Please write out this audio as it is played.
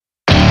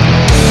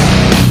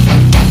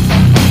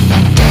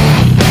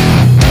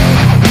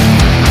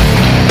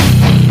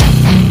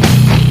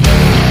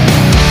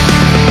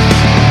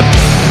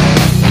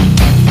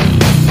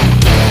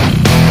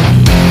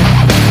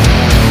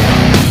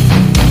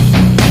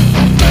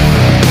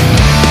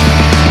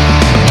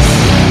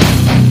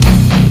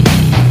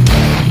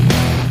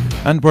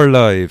And we're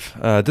live.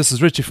 This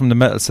is Richie from the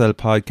Metal Cell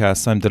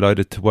podcast. I'm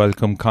delighted to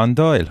welcome Con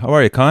Doyle. How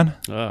are you, Con?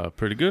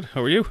 Pretty good.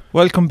 How are you?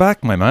 Welcome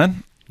back, my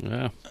man.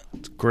 Yeah,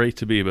 it's great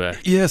to be back.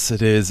 Yes,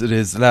 it is. It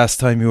is.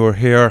 Last time you were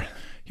here,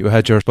 you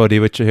had your buddy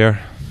with you here.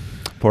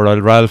 Poor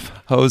old Ralph.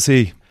 How's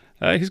he?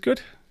 He's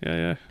good.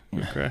 Yeah.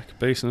 Good crack.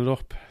 Basing it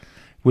up.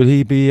 Will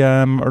he be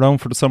around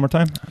for the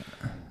summertime?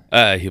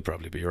 He'll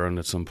probably be around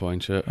at some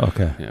point, yeah.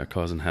 Okay. Yeah,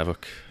 causing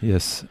havoc.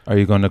 Yes. Are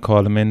you going to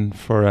call him in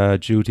for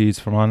duties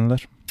for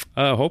Monolith?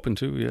 Hoping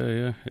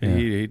to, yeah.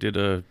 He did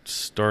a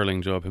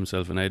sterling job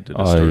himself, and Ed did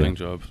a sterling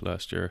job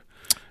last year.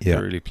 Yeah.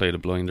 He really played a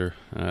blinder.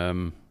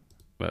 The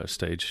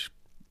stage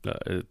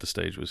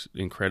was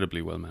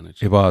incredibly well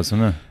managed. It was,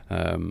 wasn't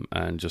it?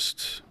 And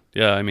just,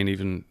 yeah, I mean,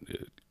 even,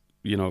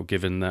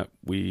 given that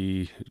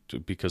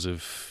because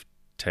of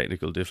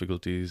technical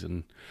difficulties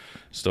and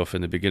stuff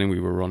in the beginning, we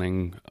were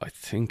running I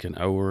think an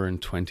hour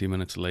and 20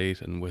 minutes late,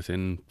 and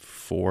within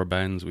 4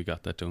 bands we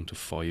got that down to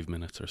 5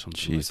 minutes or something.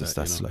 Jesus, like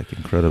that, that's like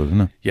incredible,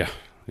 isn't it? Yeah,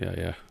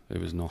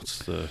 it was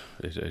nuts. It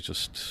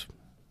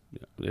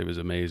was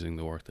amazing,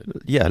 the work that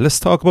yeah. Let's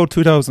talk about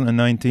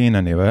 2019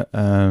 anyway,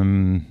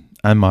 and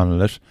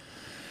Monolith.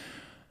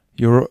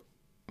 I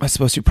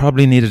suppose you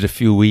probably needed a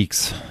few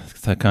weeks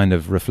to kind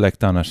of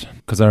reflect on it,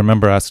 because I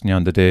remember asking you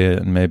on the day,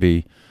 and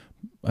maybe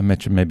I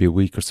met you maybe a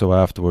week or so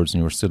afterwards,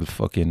 and you were still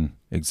fucking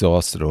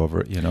exhausted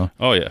over it, you know?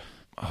 Oh, yeah.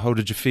 How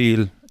did you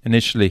feel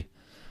initially?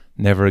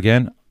 Never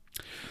again?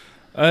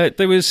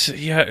 There was,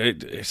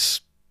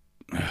 it's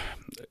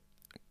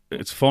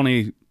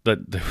funny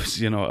that there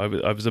was,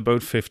 I was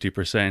about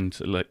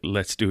 50%, like,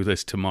 let's do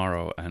this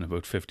tomorrow, and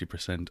about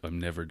 50%, I'm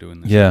never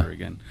doing this ever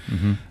again.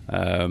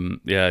 Mm-hmm.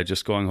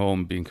 Just going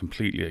home being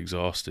completely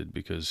exhausted,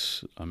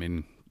 because, I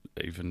mean,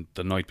 even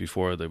the night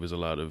before, there was a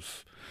lot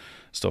of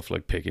stuff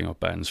like picking up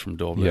bands from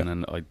Dublin,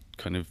 and I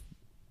kind of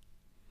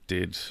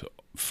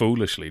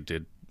foolishly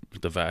did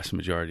the vast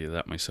majority of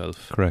that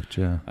myself. Correct,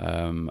 yeah.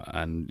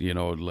 And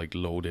like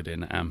loaded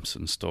in amps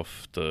and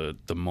stuff the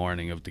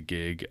morning of the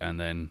gig, and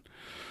then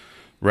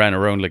ran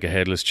around like a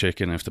headless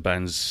chicken. If the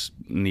bands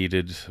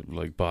needed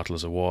like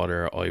bottles of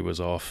water, I was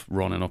off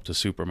running up to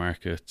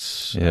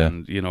supermarkets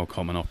and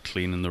coming up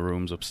cleaning the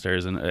rooms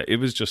upstairs, and it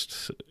was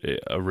just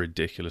a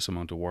ridiculous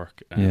amount of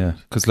work.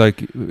 And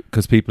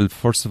because people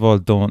first of all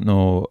don't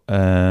know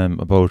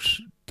about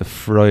the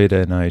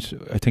Friday night.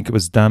 I think it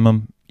was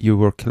Damham you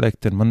were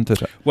collecting, wasn't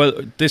it? Well,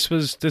 this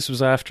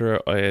was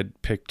after I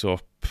had picked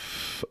up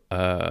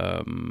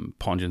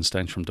Pungent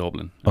Stench from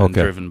Dublin and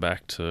driven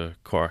back to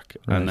Cork,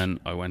 and then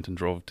I went and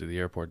drove to the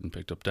airport and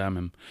picked up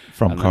Damham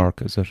from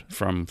Cork. Is it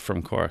from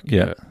Cork?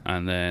 Yeah.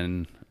 And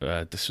then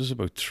this was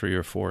about 3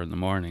 or 4 in the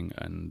morning,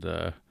 and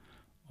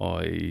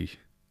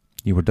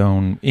you were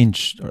down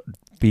Inch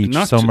Beach,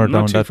 somewhere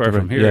down not that too far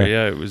from here.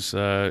 Yeah, it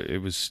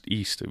was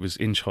east. It was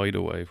Inch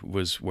Hideaway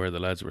was where the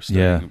lads were staying.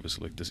 Yeah. It was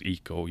like this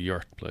eco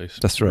yurt place.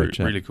 That's right.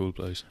 Really cool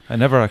place. I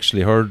never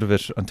actually heard of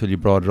it until you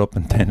brought it up,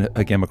 and then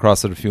I came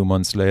across it a few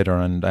months later,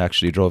 and I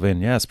actually drove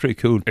in. Yeah, it's pretty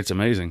cool. It's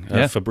amazing.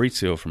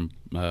 Fabrizio from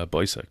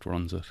Bisect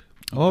runs it.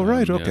 Oh,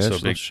 right, okay. So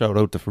big shout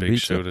out to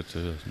Fabrizio. Big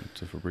shout out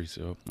to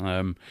Fabrizio.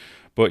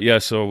 But yeah,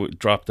 so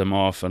dropped them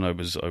off, and I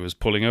was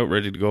pulling out,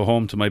 ready to go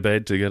home to my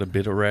bed to get a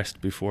bit of rest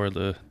before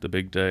the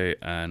big day,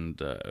 and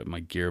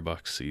my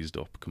gearbox seized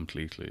up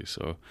completely.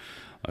 So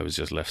I was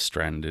just left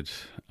stranded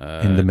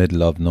in the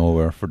middle of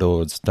nowhere. For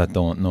those that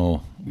don't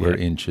know where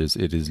Inch is,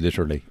 it is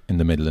literally in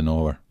the middle of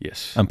nowhere.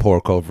 Yes, and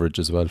poor coverage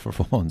as well for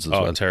phones as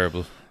well. Oh,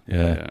 terrible.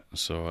 Yeah.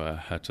 So I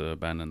had to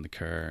abandon the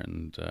car,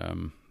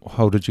 and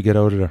how did you get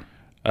out of there?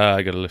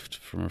 I got a lift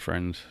from a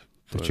friend.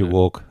 That you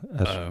woke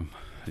at?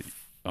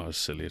 I was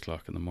silly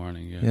o'clock in the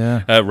morning.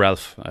 Yeah.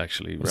 Ralph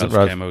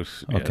came out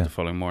the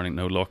following morning.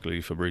 Now, luckily,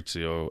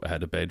 Fabrizio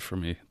had a bed for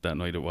me that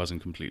night. It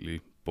wasn't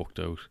completely booked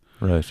out.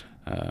 Right.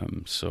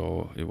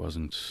 So it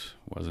wasn't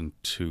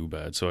too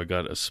bad. So I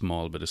got a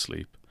small bit of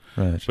sleep.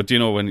 Right. But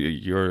when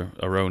you're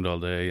around all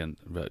day and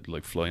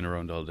like flying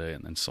around all day,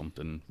 and then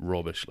something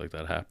rubbish like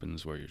that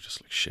happens, where you're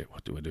just like, shit,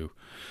 what do I do?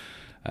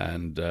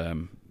 And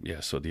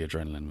so the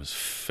adrenaline was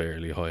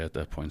fairly high at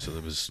that point, so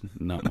there was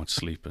not much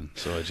sleeping,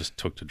 so I just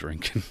took to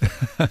drinking.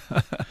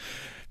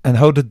 And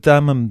how did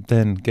Damham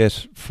then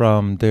get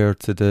from there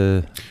to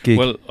the gig?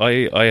 Well,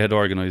 I had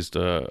organised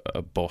a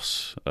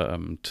bus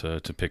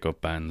to pick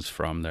up bands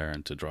from there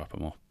and to drop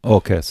them up.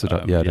 Okay, so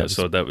that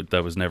so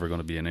that was never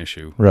going to be an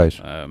issue. Right.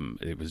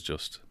 It was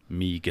just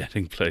me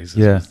getting places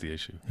was the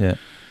issue. Yeah.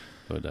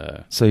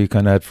 But so you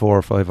kind of had 4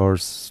 or 5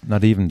 hours,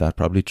 not even that,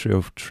 probably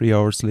 3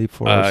 hours sleep,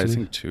 4 hours sleep? I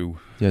think 2.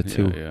 Yeah,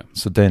 2. Yeah.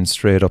 So then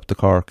straight up to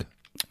Cork?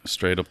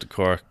 Straight up to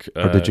Cork.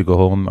 Or did you go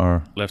home?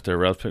 Or left there.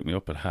 Ralph picked me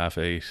up at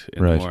 8:30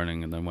 in the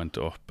morning, and then went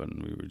up,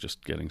 and we were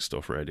just getting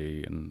stuff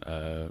ready and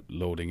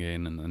loading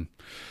in, and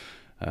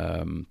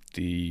then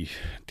the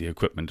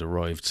equipment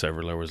arrived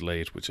several hours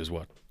late, which is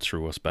what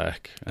threw us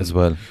back as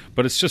well.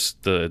 But it's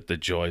just the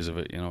joys of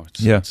it,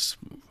 It's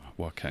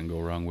what can go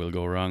wrong will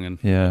go wrong,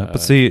 and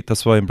but see,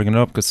 that's why I'm bringing it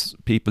up, because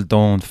people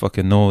don't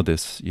fucking know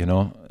this,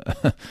 know,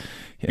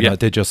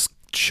 they just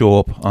show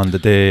up on the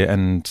day,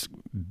 and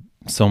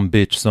some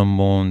bitch, some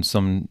moan,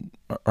 some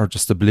are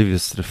just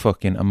oblivious to the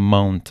fucking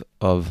amount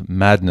of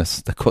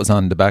madness that goes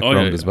on in the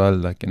background as well.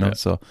 Like, you know,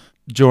 so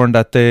during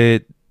that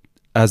day,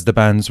 as the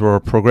bands were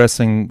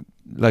progressing,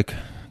 like,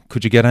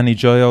 could you get any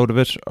joy out of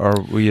it, or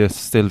were you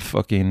still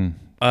fucking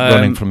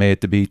running from A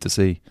to B to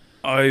C?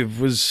 I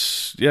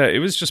was, it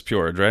was just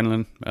pure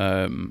adrenaline.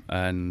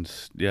 And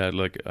yeah,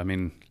 like, I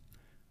mean,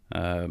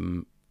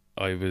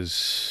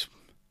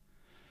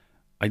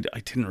 I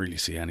didn't really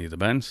see any of the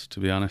bands, to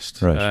be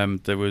honest. Right.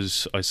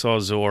 I saw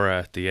Zora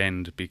at the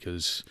end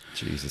because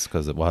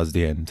it was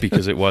the end.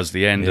 Because it was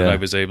the end, and I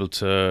was able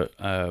to,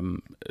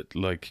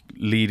 like,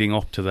 leading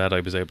up to that,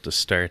 I was able to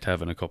start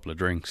having a couple of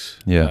drinks.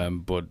 Yeah.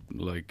 But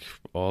like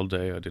all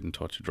day, I didn't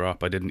touch a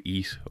drop. I didn't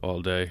eat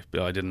all day.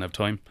 I didn't have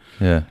time.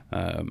 Yeah.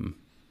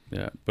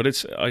 Yeah. But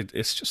it's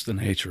just the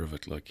nature of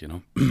it, like, you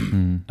know.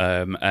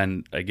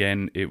 And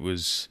again, it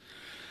was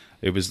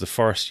the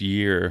first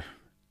year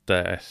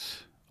that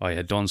I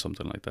had done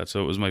something like that,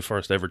 so it was my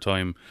first ever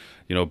time,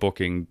 you know,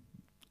 booking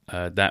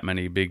that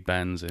many big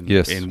bands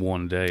in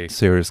one day.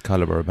 Serious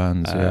caliber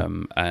bands,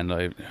 And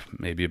I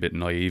maybe a bit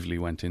naively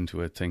went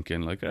into it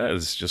thinking like,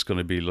 it's just going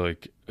to be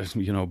like,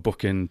 you know,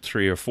 booking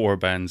 3 or 4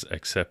 bands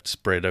except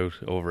spread out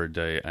over a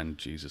day, and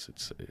Jesus,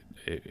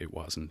 it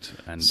wasn't,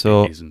 and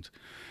so it isn't.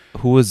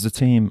 Who was the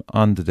team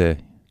on the day?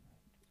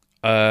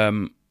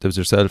 There was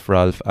yourself,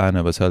 Ralph.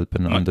 Anna was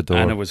helping on the door.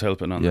 Anna was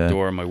helping on the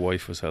door. My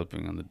wife was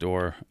helping on the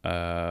door.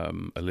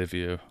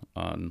 Olivia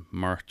on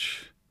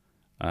merch.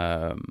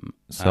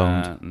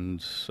 Sound.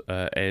 And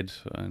Ed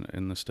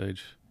in the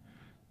stage.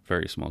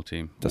 Very small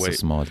team. That's a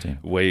small team.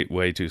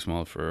 Way too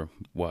small for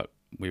what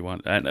we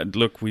want. And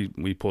look,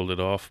 we pulled it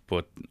off,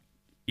 but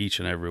each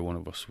and every one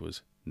of us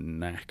was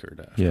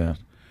knackered after. Yeah.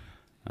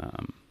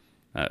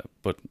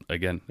 But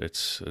again,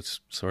 it's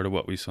sort of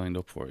what we signed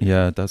up for.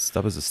 Yeah,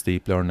 that was a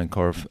steep learning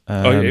curve.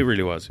 It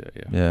really was.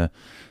 Yeah.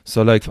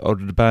 So, like,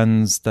 out of the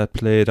bands that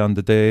played on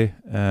the day,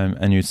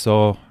 and you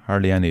saw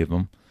hardly any of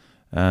them,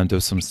 there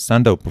was some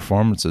standout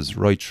performances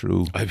right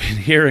through. I've been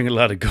hearing a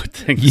lot of good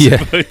things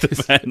about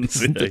the bands.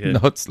 Isn't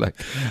it nuts? Like,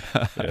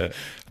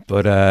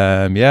 But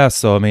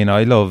so I mean,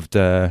 I loved.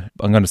 I'm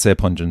going to say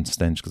Pungent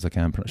Stench because I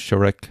can't pronounce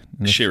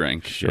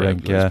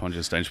Shirank, yeah.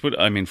 Pungent Stench. But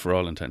I mean, for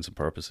all intents and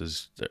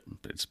purposes,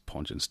 it's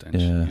Pungent Stench.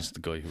 Yeah. He's the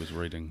guy who was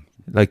writing.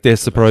 Like, they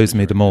surprised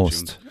me the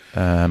most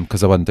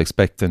because I wasn't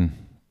expecting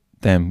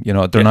them. You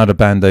know, they're not a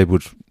band I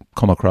would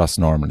come across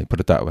normally. Put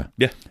it that way.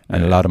 Yeah,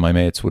 and a lot of my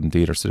mates wouldn't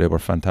either, so they were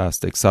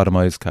fantastic.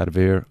 Sodomized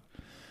Cadavere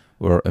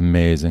were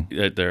amazing.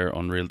 Yeah, they're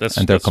unreal.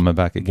 They're coming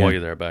back again. Why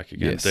they're back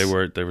again? Yes. They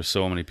were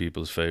so many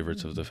people's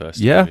favourites of the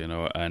festival. Yeah. You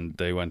know, and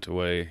they went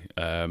away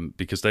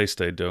because they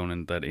stayed down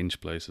in that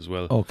Inch place as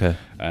well. Okay.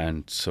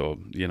 And so,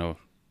 you know,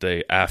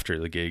 they, after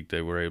the gig,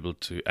 they were able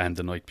to, and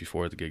the night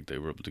before the gig, they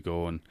were able to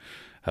go and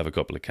have a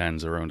couple of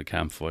cans around a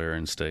campfire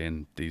and stay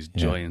in these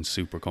giant,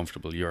 super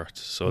comfortable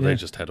yurts. So they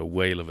just had a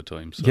whale of a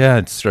time. So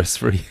it's stress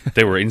free.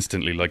 They were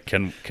instantly like,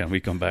 "Can we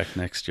come back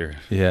next year?"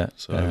 Yeah.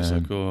 So I was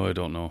like, "Oh, I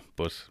don't know,"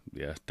 but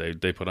yeah,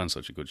 they put on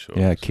such a good show.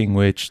 Yeah, King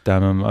Witch,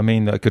 damn 'em. I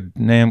mean, I could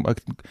name.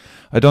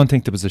 I don't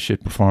think there was a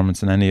shit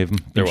performance in any of them.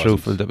 There wasn't.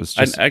 Truthful, that was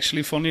just. And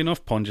actually, funny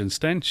enough, Pungent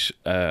Stench,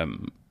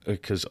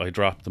 because I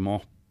dropped them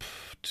up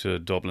to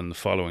Dublin the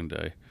following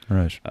day,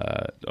 right,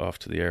 off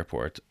to the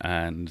airport,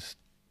 and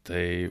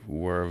they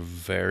were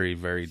very,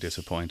 very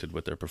disappointed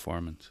with their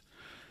performance.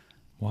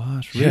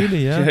 What?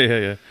 Really?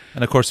 Yeah.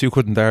 And of course, you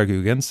couldn't argue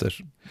against it.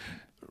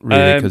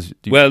 Really?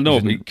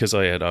 Because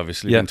I had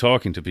obviously been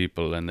talking to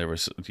people, and there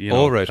was, you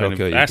know, right,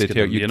 okay. asking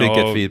them, you did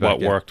get feedback,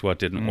 what worked, what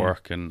didn't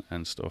work,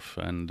 and stuff.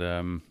 And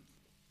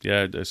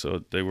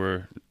so they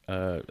were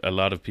a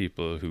lot of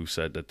people who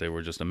said that they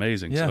were just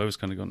amazing. Yeah. So I was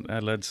kind of going,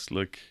 lads,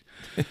 look.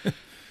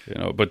 You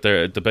know, but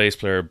the bass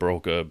player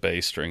broke a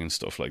bass string and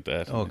stuff like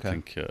that. Okay. I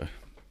think,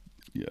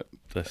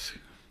 that's.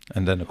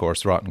 And then, of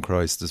course, Rotten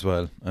Christ as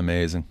well.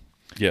 Amazing.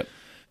 Yeah.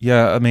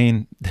 Yeah, I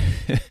mean,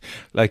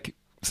 like,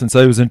 since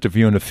I was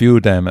interviewing a few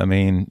of them, I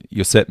mean,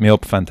 you set me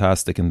up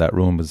fantastic in that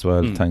room as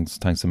well.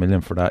 Thanks a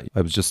million for that. I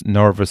was just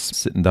nervous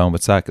sitting down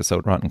with Sakis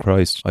out Rotten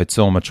Christ. I had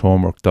so much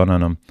homework done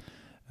on him.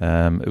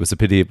 It was a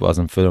pity it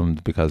wasn't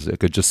filmed because I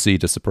could just see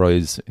the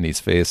surprise in his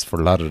face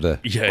for a lot of the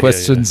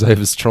questions I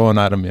was throwing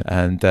at him.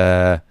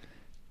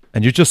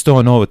 And you just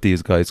don't know with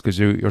these guys because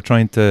you're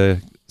trying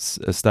to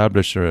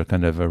establish a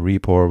kind of a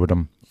rapport with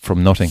them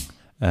from nothing.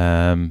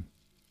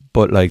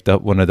 But like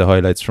that, one of the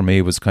highlights for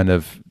me was kind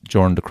of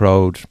during the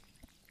crowd.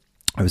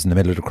 I was in the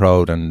middle of the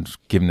crowd and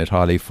giving it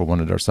Holly for one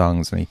of their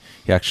songs, and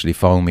he actually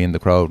found me in the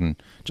crowd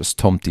and just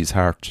thumped his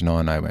heart, you know,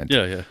 and I went,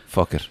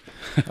 fuck it.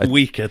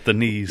 Weak at the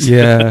knees.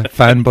 Yeah,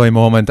 fanboy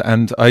moment.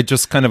 And I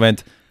just kind of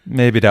went,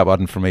 maybe that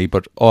wasn't for me,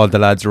 but all the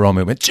lads around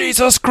me went,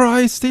 Jesus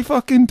Christ, he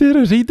fucking did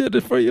it. He did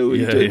it for you.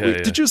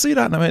 Did you see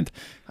that? And I went,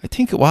 I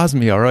think it was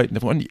me, all right.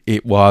 And when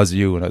it was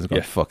you, and I was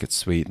going, fuck, it's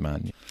sweet,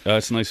 man.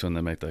 It's nice when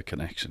they make that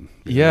connection.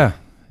 Yeah.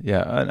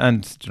 Yeah,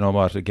 and you know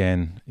what?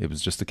 Again, it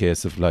was just a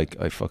case of like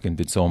I fucking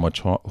did so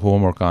much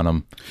homework on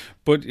him.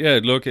 But yeah,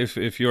 look,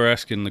 if you're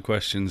asking the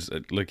questions,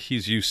 like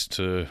he's used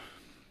to,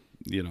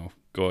 you know,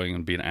 going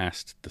and being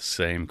asked the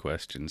same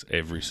questions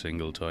every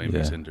single time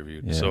he's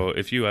interviewed. Yeah. So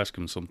if you ask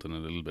him something a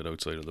little bit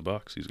outside of the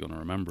box, he's going to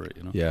remember it,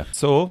 you know? Yeah.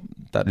 So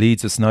that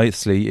leads us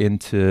nicely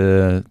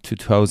into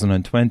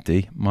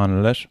 2020,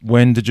 Monolith.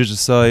 When did you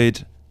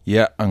decide,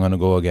 yeah, I'm going to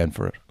go again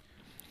for it?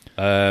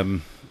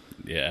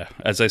 Yeah,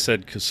 as I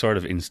said, sort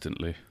of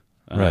instantly.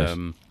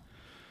 Right.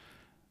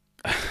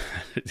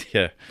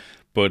 Yeah,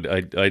 but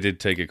I did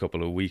take a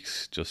couple of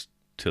weeks just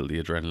till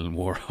the adrenaline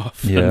wore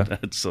off,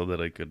 and so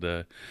that I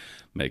could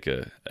make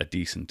a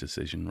decent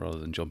decision rather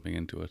than jumping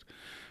into it.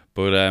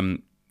 But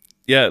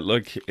yeah,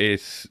 like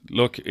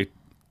it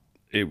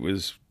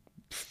was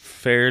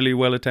fairly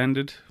well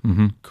attended.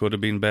 Mm-hmm. Could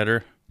have been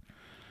better.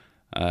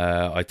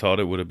 I thought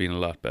it would have been a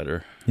lot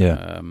better.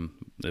 Yeah.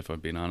 If I'm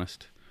being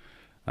honest.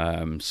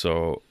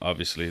 So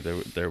obviously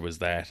there was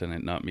that, and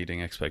it not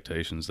meeting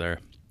expectations there.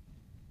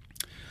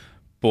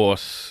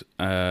 But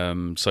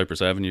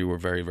Cypress Avenue were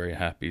very, very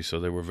happy, so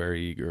they were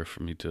very eager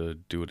for me to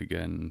do it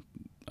again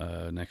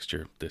this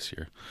year.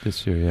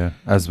 This year, yeah.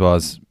 As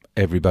was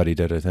everybody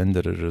that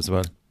attended it as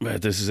well. Well,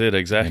 this is it,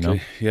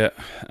 exactly. You know?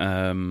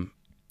 Yeah.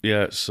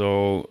 Yeah,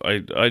 so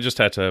I just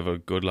had to have a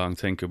good long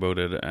think about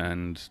it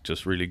and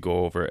just really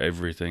go over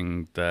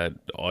everything that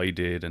I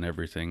did and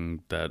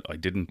everything that I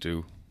didn't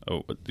do,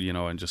 you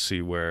know, and just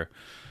see where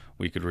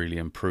we could really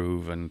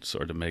improve and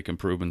sort of make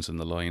improvements in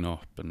the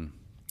lineup. And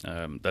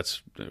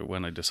that's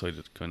when I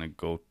decided to kind of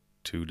go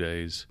 2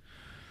 days,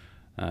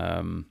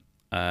 and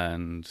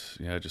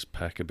yeah, just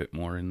pack a bit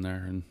more in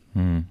there.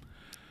 And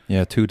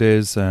yeah, 2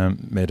 days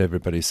made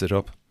everybody sit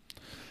up.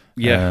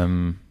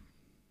 Yeah.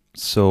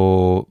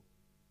 So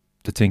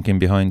the thinking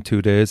behind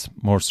 2 days,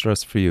 more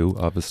stress for you,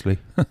 obviously.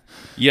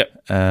 Yeah.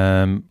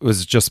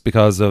 Was it just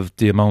because of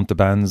the amount of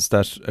bands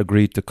that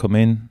agreed to come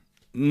in?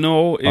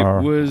 No,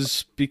 it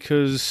was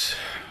because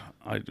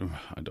I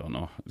don't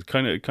know. It's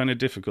kind of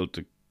difficult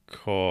to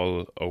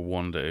call a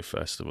 1 day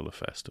festival a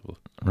festival.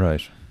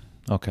 Right.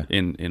 Okay.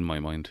 In my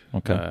mind.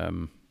 Okay.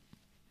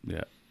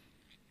 Yeah.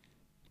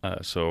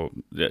 So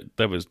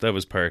that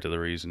was part of the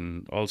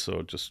reason.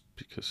 Also, just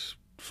because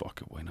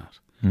fuck it, why not?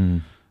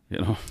 You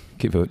know,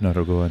 give it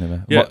another go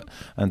anyway. Yeah.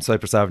 And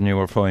Cypress Avenue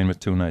were fine with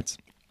 2 nights.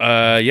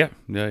 Yeah.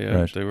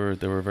 Right. They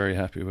were very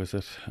happy with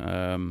it.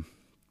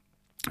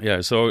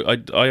 Yeah. So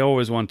I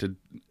always wanted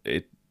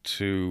it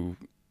to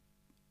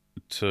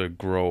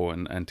grow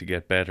and to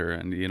get better,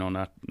 and you know,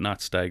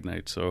 not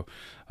stagnate. So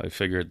I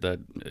figured that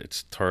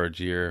it's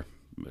third year.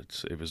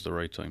 It was the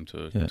right time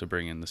to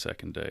bring in the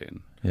second day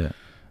and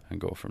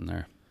go from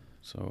there.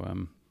 So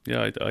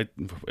yeah, it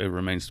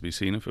remains to be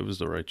seen if it was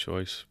the right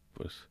choice.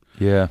 But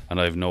yeah,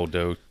 and I have no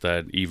doubt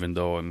that even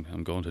though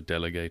I'm going to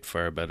delegate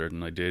far better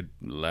than I did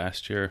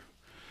last year,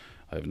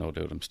 I have no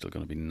doubt I'm still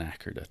going to be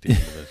knackered at the end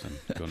of it and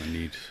going to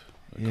need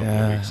a couple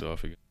of weeks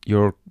off again.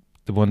 You're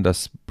the one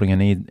that's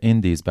bringing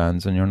in these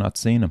bands, and you're not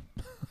seeing them.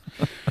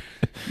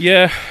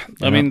 Yeah,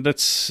 I mean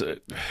that's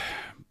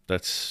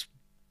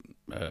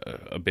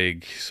a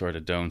big sort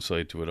of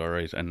downside to it. All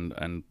right,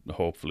 and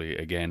hopefully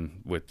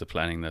again with the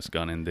planning that's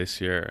gone in this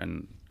year,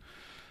 and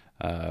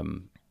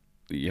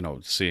you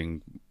know,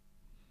 seeing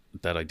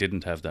that I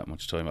didn't have that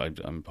much time,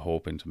 I'm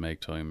hoping to make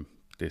time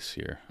this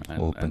year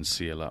and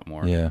see a lot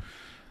more. Yeah.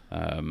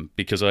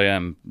 Because I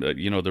am,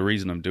 you know, the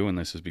reason I'm doing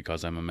this is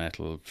because I'm a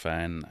metal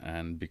fan,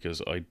 and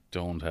because I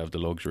don't have the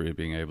luxury of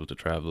being able to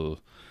travel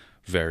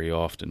very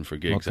often for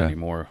gigs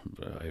anymore.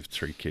 I have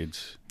 3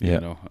 kids, you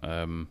know,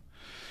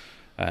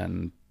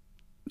 and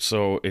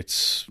so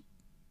it's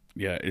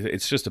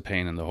just a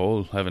pain in the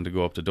hole having to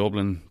go up to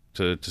Dublin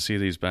to see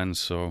these bands.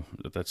 So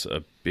that's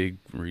a big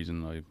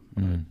reason I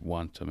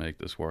want to make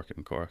this work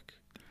in Cork.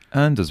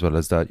 And as well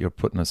as that, you're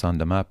putting us on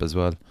the map as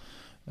well.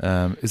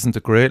 Isn't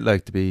it great,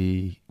 like, to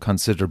be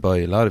considered by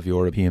a lot of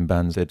European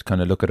bands? They'd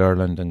kind of look at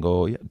Ireland and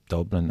go, yeah,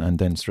 Dublin, and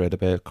then straight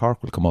away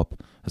Cork will come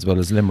up, as well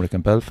as Limerick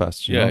and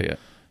Belfast. You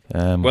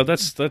know? Well,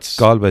 that's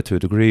Galway to a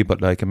degree,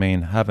 but like, I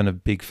mean, having a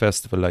big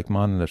festival like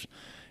Monolith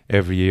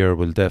every year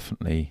will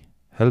definitely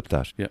help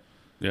that.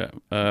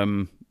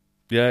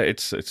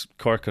 It's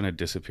Cork kind of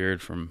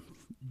disappeared from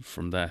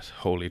that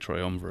holy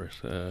triumvirate.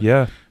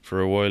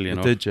 For a while, you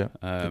know. It did,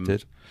 it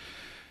did.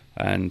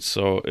 And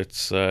so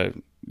it's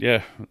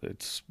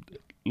it's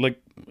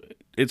like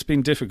it's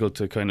been difficult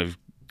to kind of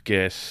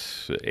get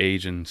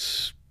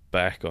agents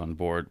back on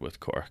board with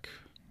Cork.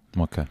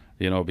 Okay.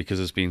 You know, because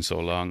it's been so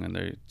long,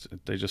 and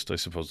they just, I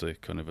suppose they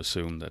kind of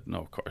assume that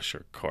no,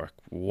 Cork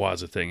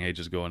was a thing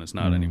ages ago and it's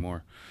not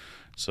anymore.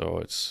 So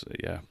it's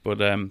but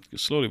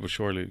slowly but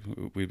surely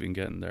we've been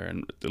getting there,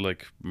 and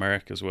like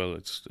Mark as well.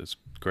 It's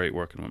great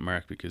working with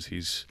Mark because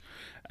he's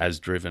as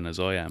driven as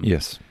I am.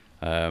 Yes.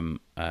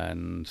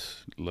 And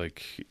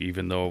like,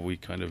 even though we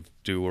kind of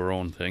do our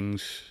own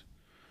things,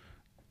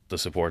 the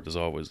support is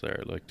always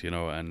there. Like, you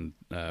know, and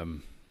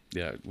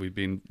we've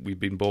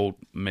been both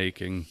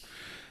making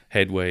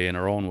headway in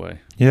our own way.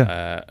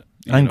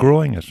 And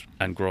growing it,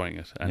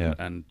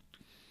 and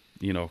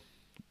you know,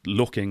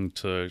 looking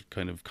to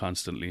kind of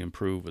constantly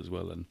improve as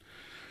well. And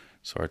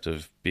sort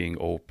of being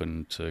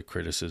open to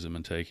criticism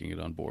and taking it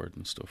on board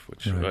and stuff,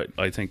 which Right.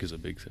 I think is a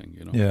big thing,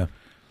 you know. Yeah.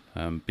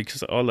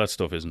 Because all that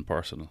stuff isn't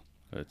personal.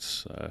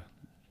 It's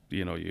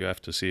you know, you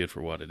have to see it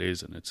for what it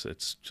is, and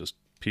it's just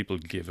people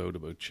give out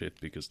about shit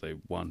because they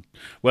want.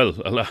 Well,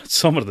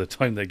 some of the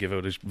time they give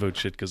out about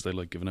shit because they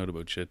like giving out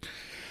about shit,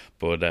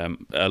 but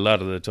a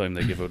lot of the time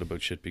they give out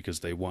about shit because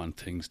they want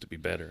things to be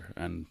better,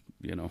 and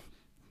you know,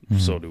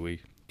 so do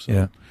we. So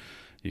Yeah.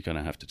 you kind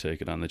of have to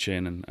take it on the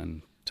chin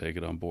and take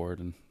it on board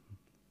and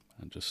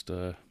just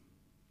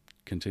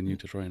continue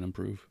to try and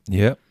improve.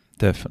 Yeah,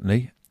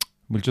 definitely.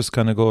 We'll just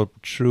kind of go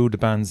through the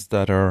bands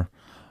that are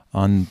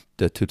on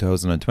the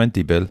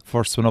 2020 bill.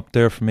 First one up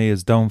there for me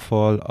is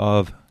Downfall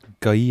of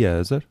Gaia,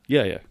 is it?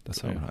 Yeah.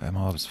 That's all right. I'm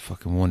always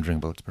fucking wondering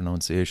about the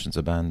pronunciations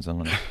of bands. I'm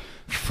going to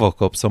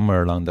fuck up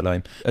somewhere along the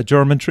line. A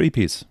German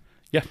three-piece.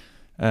 Yeah.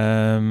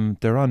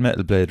 They're on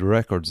Metal Blade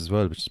Records as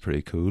well, which is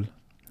pretty cool.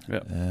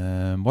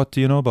 Yeah. What do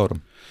you know about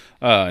them?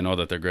 I know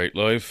that they're great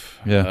live.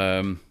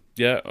 Yeah.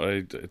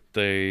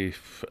 They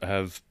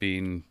have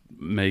been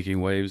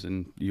making waves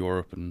in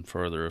Europe and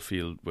further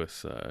afield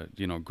with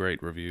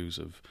great reviews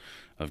of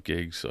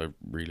gigs. I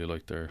really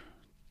like their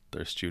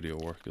studio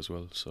work as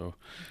well, so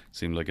it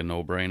seemed like a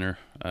no-brainer.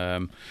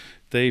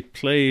 They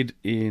played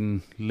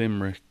in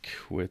Limerick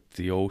with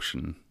The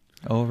Ocean.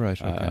 Oh,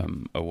 right. Okay.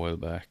 A while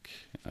back.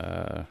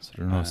 So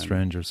they're no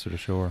strangers to the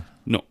shore.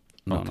 No.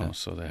 Okay. No.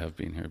 So they have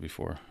been here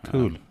before.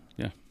 Cool.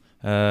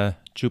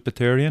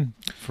 Jupiterian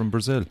from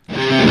Brazil.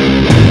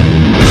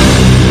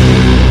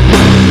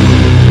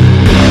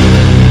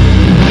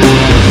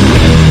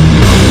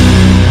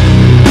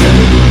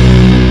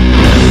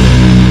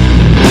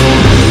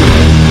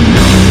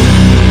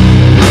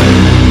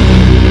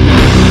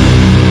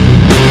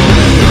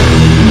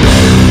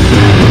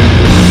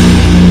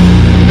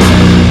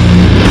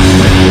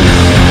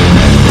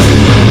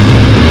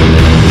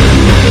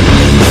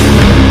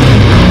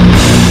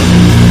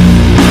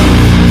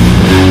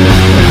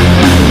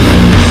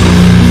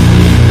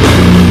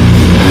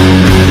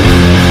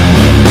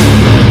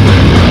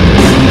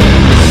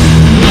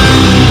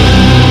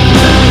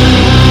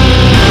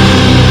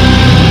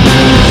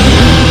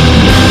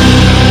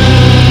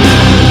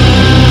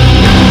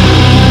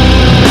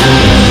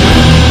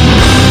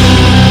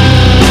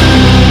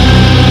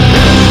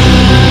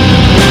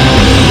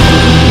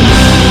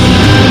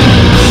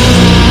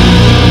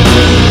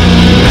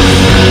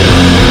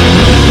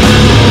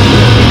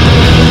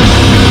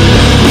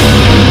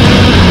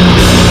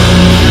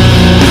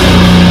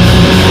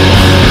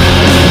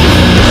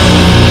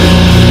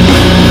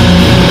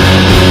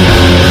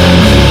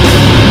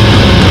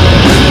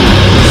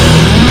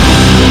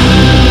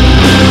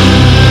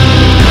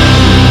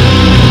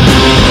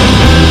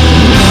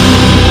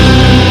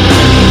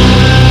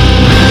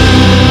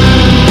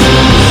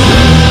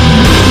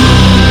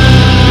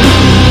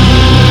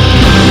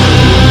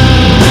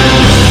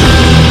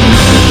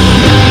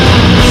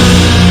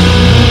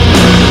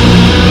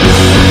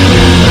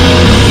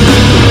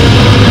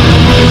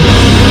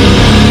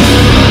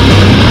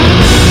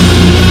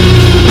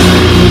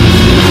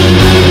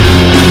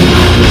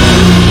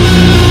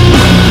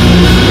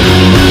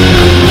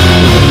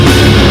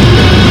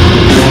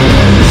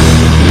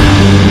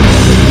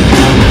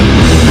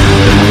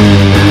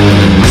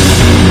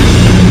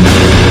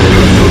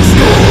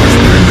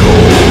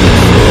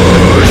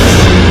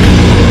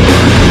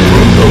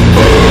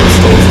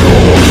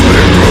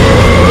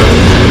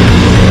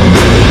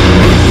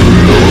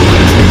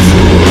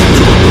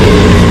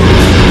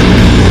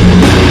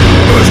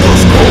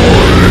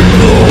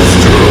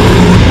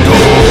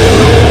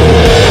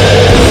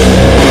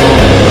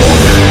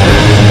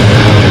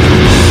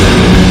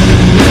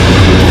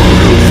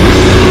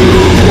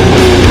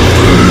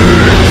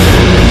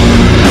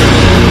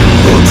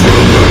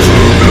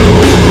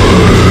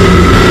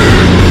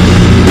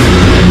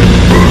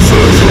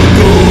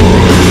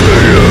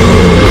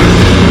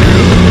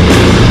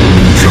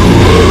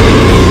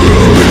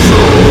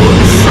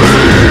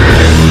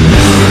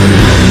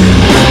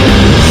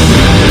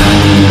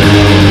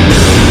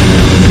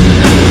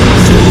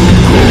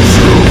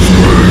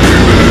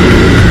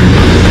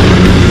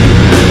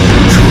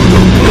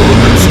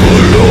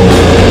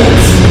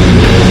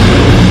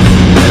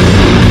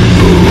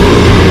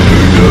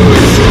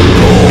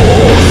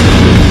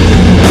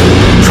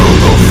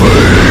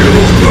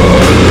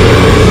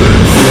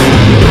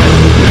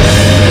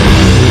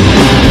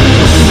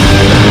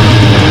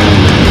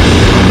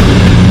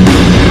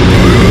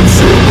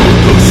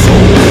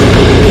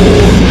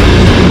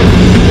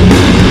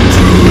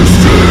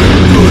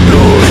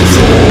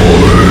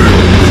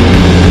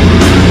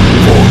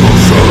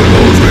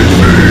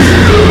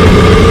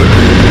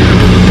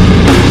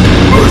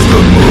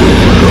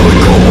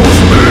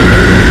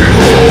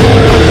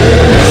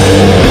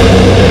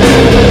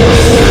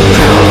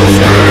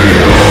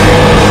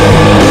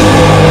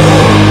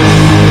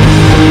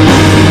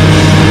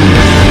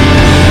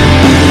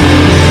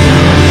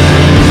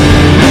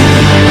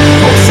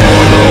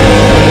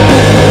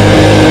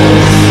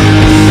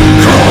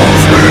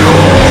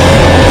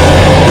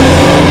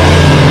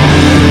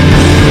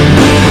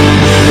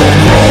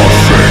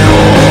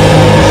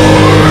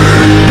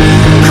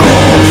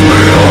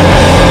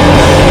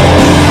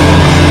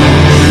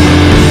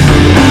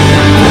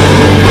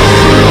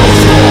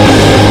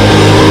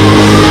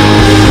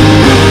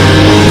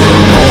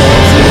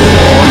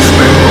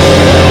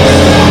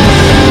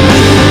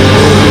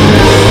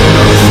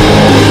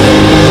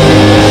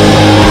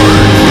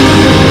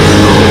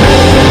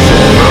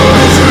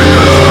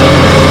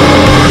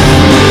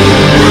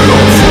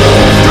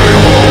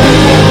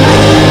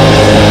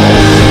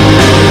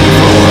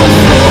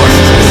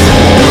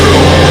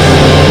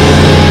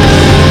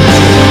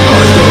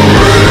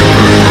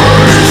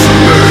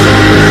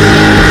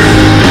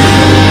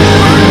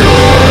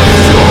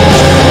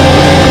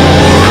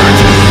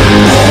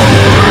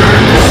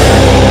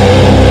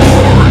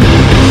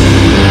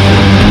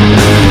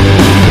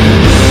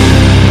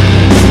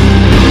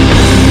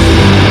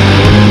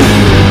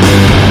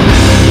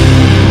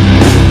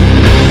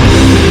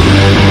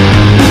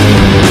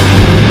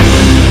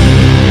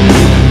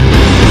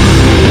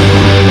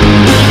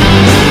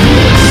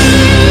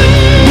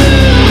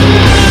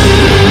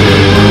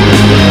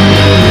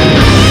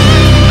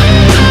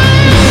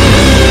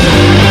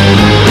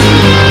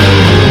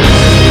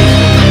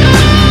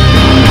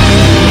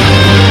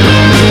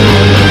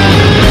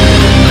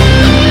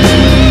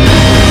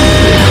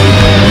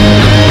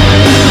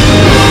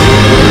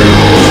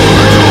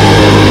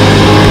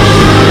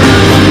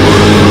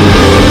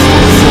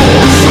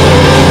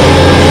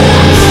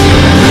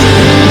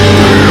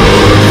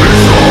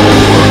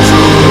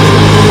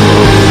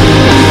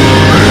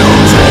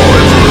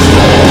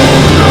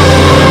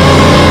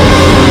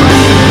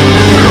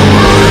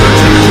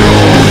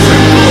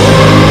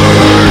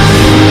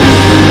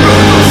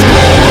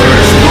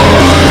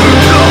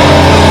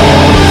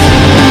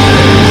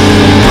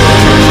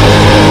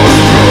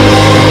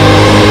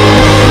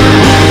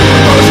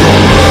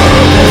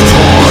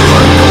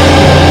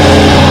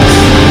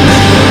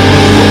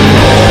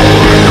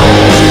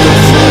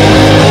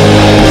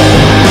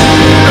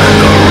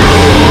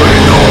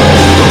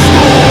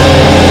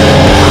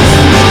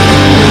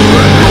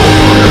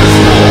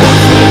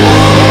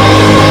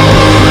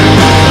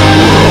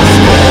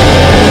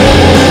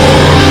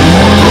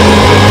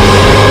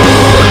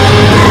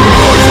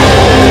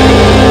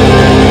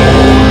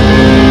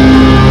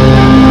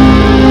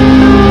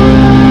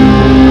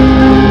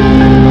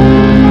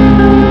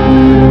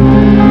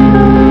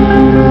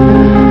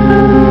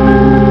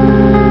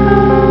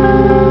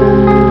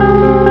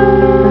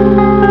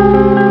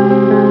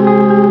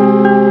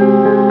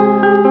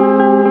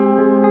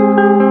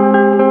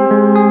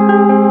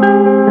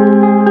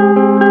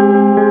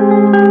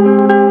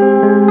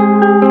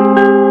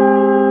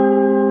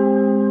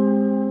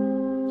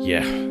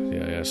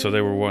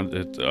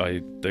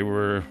 They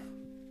were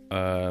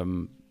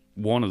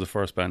one of the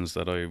first bands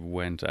that I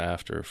went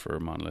after for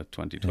Monolith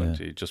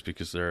 2020, just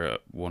because they're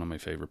one of my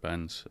favourite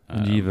bands.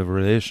 And you have a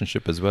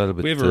relationship as well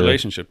with we have a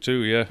relationship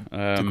too, yeah.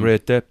 The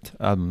Great Depth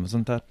album,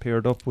 wasn't that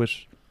paired up with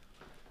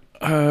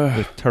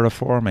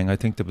Terraforming? I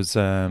think there was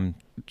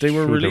they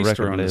were released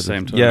around the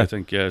same time, I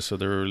think, yeah. So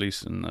they were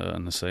released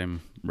on the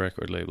same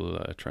record label,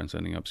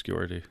 Transcending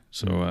Obscurity.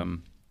 So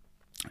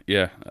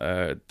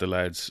the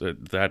lads,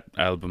 that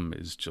album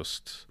is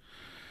just,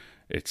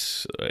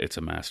 it's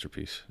a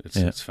masterpiece.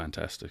 It's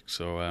fantastic.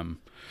 So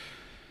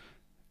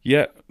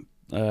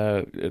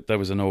that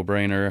was a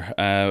no-brainer.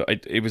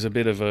 It was a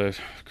bit of a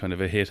kind of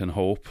a hit and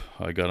hope.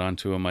 I got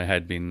onto them. I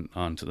had been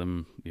onto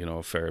them,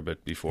 a fair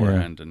bit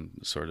beforehand, and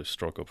sort of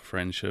struck up a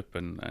friendship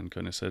and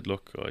kind of said,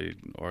 look, I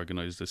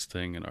organised this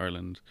thing in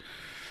Ireland.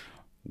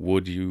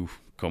 Would you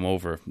come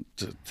over?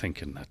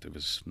 Thinking that there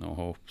was no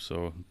hope.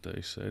 So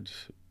they said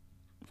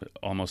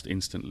almost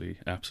instantly,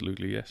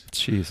 absolutely yes.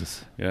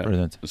 Jesus, yeah,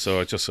 brilliant. So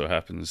it just so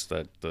happens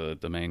that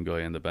the main guy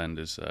in the band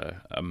is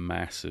a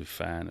massive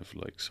fan of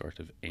like sort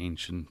of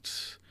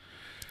ancient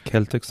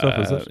Celtic stuff,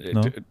 is it?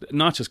 No?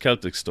 Not just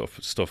Celtic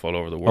stuff all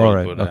over the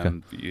world, but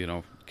okay.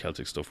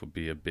 Celtic stuff would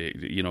be a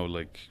big,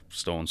 like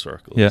stone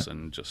circles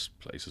and just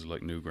places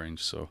like Newgrange.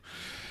 So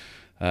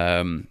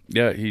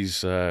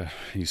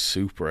he's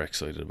super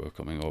excited about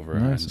coming over,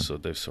 nice. And so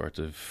they've sort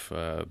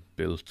of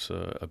built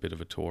a bit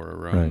of a tour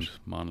around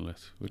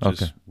Monolith,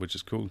 which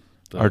is cool.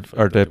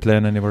 Are they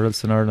playing anywhere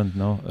else in Ireland?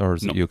 No, or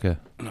is it UK?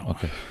 No.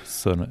 Okay,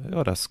 so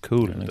that's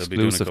cool. Yeah, and they'll be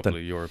doing a exclusive. couple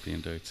of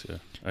European dates. Yeah,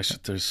 actually,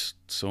 there's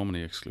so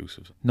many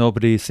exclusives.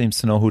 Nobody seems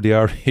to know who they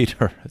are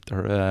either.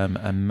 They're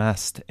a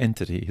masked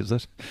entity, is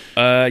it?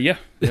 Yeah.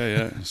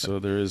 So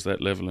there is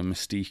that level of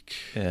mystique.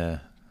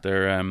 Yeah,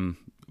 they're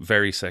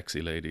very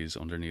sexy ladies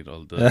underneath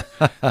all the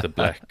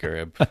black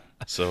garb.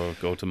 So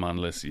go to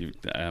Monolith.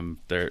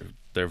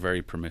 They're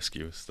very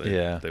promiscuous.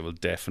 They will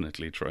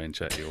definitely try and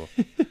chat you up.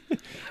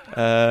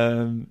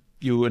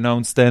 You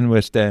announced then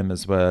with them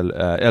as well,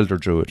 Elder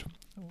Druid.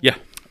 Yeah,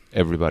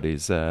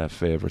 everybody's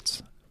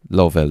favourites.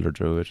 Love Elder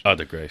Druid. Oh,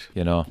 they're great.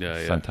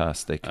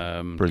 Fantastic.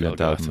 Brilliant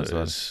Golgotha album as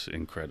well. Is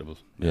incredible.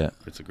 Yeah,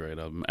 it's a great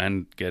album,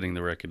 and getting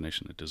the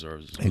recognition it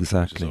deserves as well,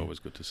 exactly. which is always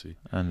good to see.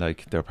 And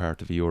like they're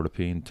part of a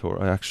European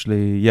tour.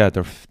 Actually,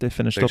 they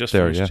finished they up just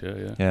there. Finished,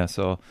 yeah.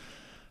 So,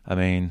 I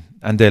mean,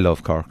 and they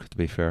love Cork. To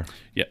be fair.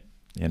 Yeah.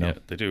 Yeah,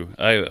 they do.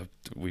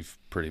 We've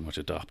pretty much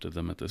adopted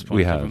them at this point.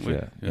 We have,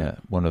 haven't we? Yeah.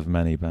 One of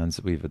many bands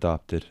that we've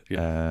adopted.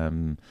 Yeah.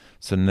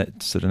 So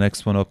the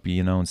next one up, you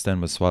announced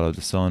then, was Swallow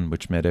the Sun,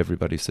 which made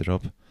everybody sit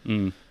up.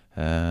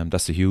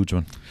 That's a huge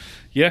one.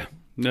 Yeah.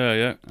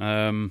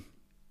 A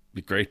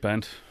great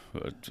band.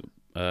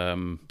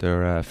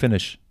 They're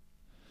Finnish,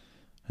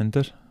 isn't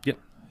it?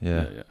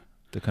 Yeah.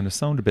 They kind of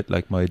sound a bit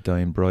like My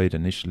Dying Bride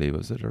initially,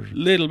 was it? Or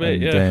little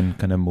bit, and then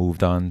kind of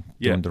moved on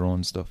doing their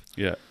own stuff.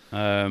 Yeah.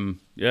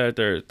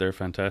 They're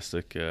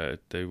fantastic.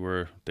 They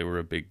were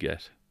a big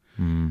get.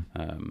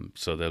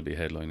 So they'll be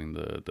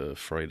headlining the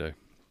Friday.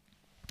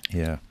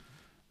 Yeah.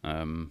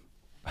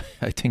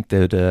 I think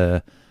they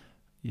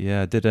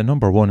did a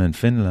number one in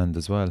Finland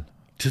as well.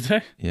 Did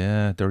they?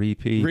 Yeah, their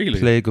EP, really?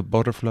 Plague of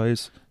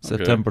Butterflies,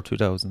 September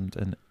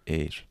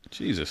 2008.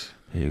 Jesus.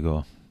 There you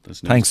go.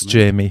 Thanks,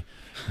 Jamie.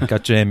 I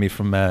got Jamie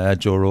from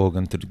Joe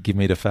Rogan to give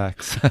me the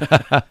facts.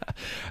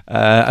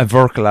 And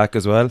Verkalac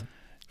as well.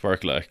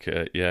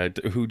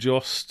 Verkalac, who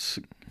just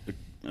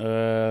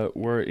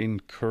were in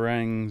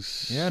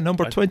Kerrang's... Yeah,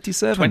 number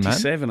 27,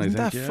 27, man. I think.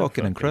 Isn't that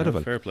fucking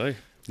incredible? Fair play.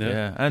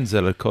 Yeah, and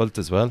Zealot Cult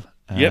as well.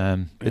 Bit Yeah.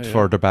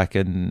 further back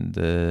in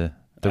the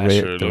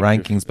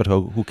rankings, but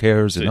who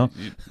cares, You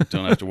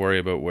don't have to worry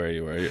about where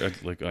you are.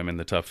 Like, I'm in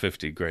the top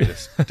 50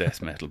 greatest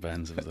death metal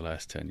bands of the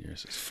last 10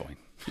 years. It's fine.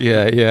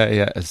 Yeah,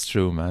 it's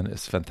true, man.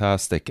 It's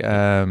fantastic.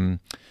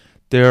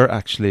 They're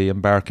actually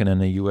embarking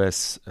on a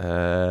US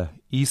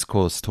East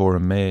Coast tour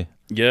in May.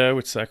 Yeah,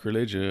 with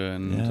Sacrilegia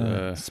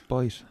and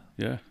Spite.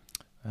 Yeah.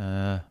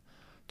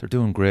 They're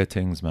doing great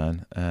things,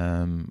 man.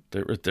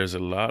 There's a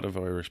lot of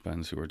Irish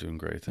bands who are doing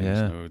great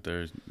things now.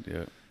 They're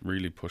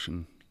really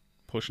pushing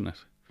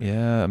it.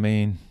 Yeah, I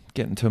mean,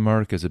 getting to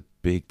America is a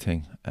big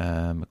thing.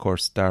 Of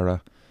course,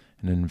 Dara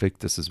and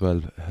Invictus as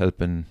well,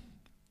 helping,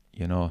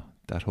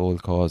 that whole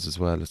cause as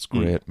well. It's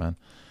great, man.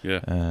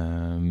 Yeah.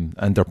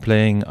 And they're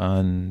playing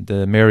on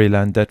the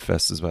Maryland Death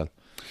Fest as well.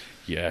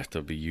 Yeah,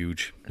 that'd be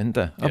huge. Isn't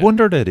they? Yeah. I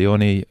wonder they're the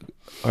only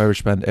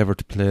Irish band ever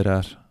to play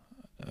that.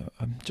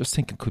 I'm just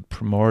thinking, could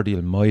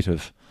Primordial might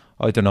have.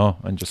 I don't know.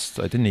 I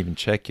didn't even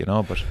check,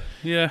 but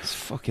it's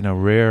fucking a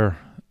rare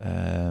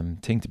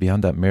thing to be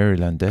on that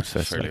Maryland Death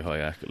Fest. Fairly high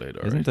accolade,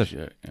 isn't it?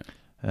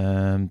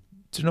 Yeah.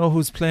 Do you know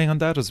who's playing on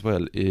that as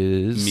well?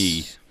 Is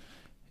me.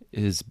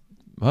 Is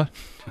what?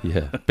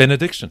 Yeah,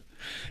 Benediction.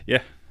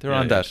 Yeah, they're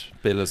on that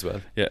bill as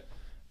well. Yeah,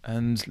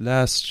 and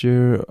last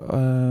year,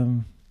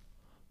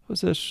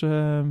 was it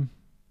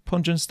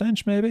Pungent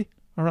Stench maybe?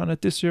 Are on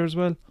it this year as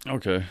well.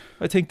 Okay,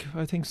 I think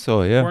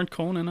so. Yeah, weren't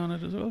Conan on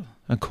it as well?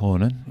 And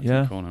Conan,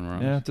 Conan were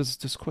on it.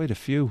 There's quite a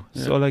few.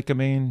 So I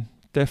mean,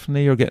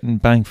 definitely you're getting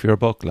bang for your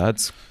buck,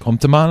 lads. Come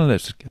to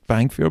Monolith, get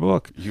bang for your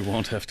buck. You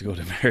won't have to go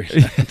to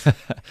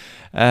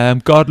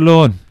Maryland. God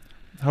alone,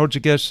 how'd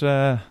you get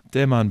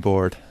them on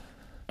board?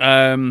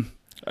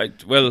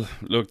 Well,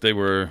 look, they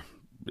were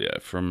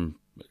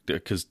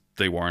because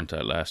they weren't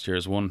at last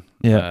year's one.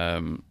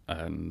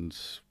 And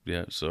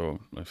so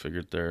I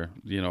figured they're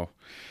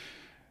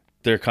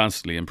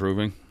constantly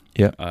improving.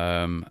 Yeah.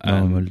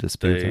 And we'll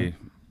dispute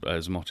they,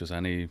 as much as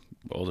any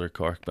other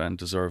Cork band,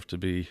 deserve to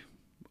be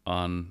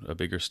on a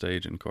bigger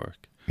stage in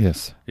Cork.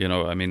 Yes.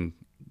 I mean,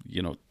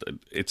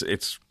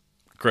 it's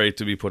great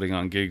to be putting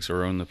on gigs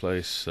around the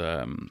place,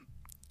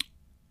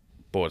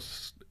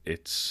 but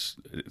it's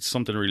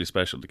something really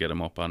special to get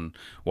them up on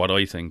what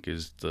I think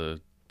is the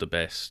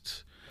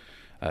best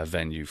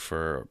venue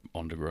for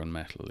underground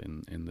metal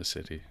in the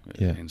city,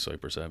 in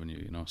Cypress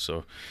Avenue.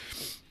 So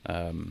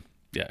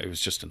it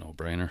was just a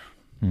no-brainer.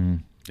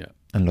 Yeah,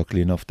 and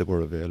luckily enough they were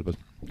available.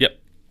 Yep,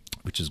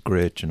 which is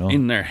great.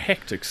 In their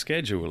hectic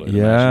schedule.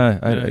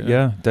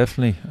 Yeah,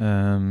 definitely.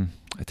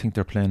 I think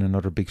they're playing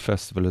another big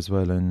festival as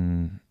well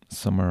in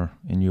summer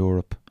in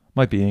Europe.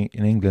 Might be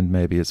in England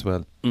maybe as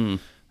well. They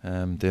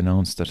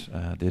announced it.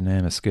 The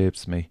name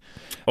escapes me.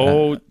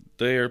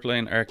 They are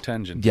playing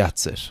Arctangent. Yeah,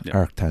 that's it. Yeah.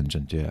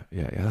 Arctangent. Yeah.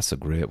 That's a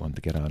great one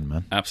to get on,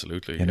 man.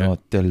 Absolutely. You know,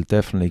 they'll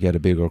definitely get a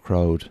bigger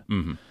crowd.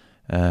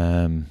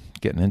 Getting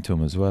into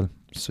them as well.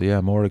 So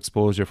yeah, more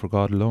exposure for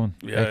God alone.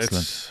 Yeah,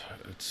 excellent.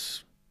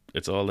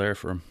 It's all there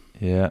for him.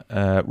 Yeah,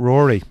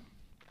 Rory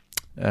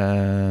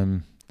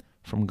from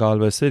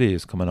Galway City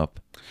is coming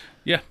up.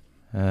 Yeah.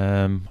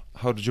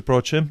 How did you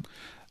approach him?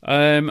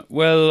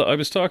 Well, I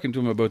was talking to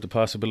him about the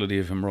possibility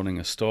of him running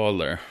a stall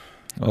there.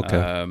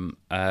 Okay.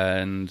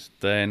 And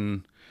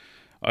then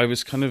I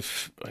was kind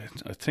of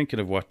thinking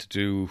of what to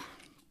do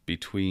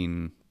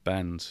between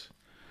bands,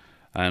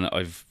 and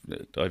I've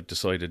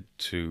decided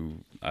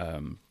to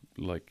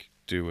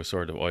do a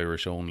sort of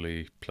Irish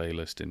only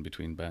playlist in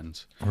between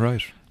bands.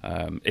 Right.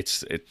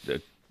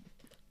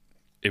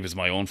 It was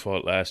my own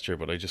fault last year,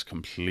 but I just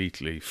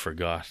completely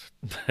forgot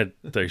that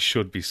there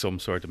should be some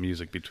sort of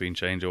music between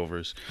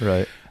changeovers.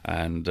 Right.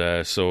 And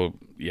I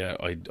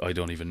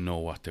don't even know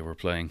what they were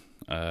playing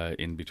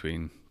in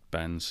between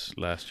bands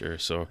last year.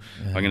 So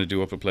I'm going to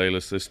do up a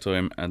playlist this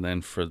time, and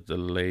then for the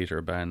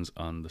later bands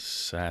on the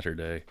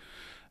Saturday,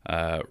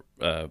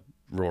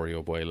 Rory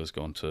O'Boyle is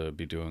going to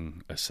be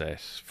doing a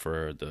set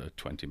for the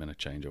 20-minute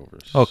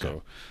changeovers.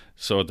 Okay.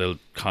 So there'll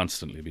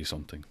constantly be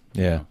something.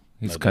 Yeah.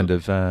 He's kind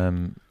of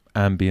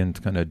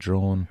ambient, kind of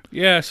drone.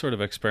 Yeah, sort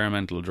of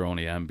experimental,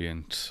 droney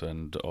ambient,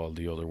 and all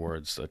the other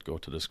words that go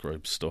to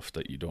describe stuff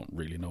that you don't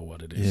really know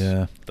what it is.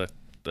 Yeah.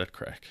 That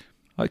crack.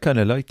 I kind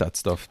of like that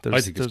stuff.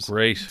 I think it's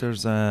great.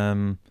 There's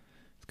kind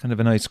of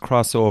a nice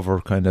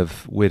crossover kind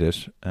of with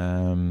it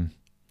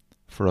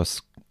for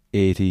us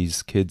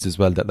 80s kids as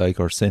well that like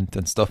our synth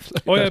and stuff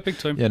like that. Yeah, big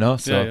time. You know,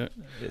 so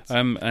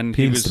and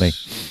appeals to me.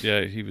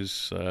 Yeah, he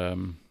was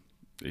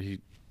he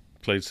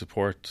played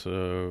support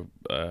to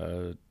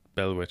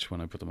Bellwitch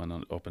when I put them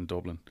on up in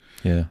Dublin.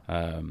 Yeah.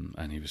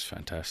 And he was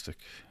fantastic.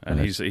 And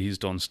he's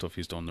done stuff.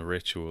 He's done The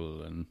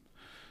Ritual and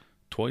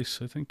twice,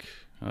 I think.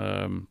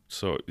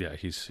 So yeah,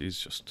 he's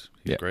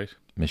great.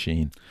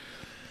 Machine.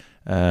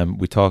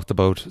 We talked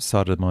about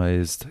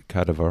Sodomized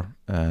Cadaver.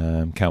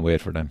 Can't wait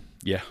for them.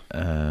 Yeah.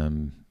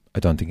 I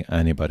don't think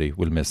anybody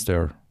will miss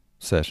their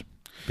set,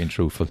 being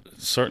truthful.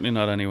 Certainly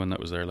not anyone that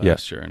was there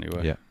last year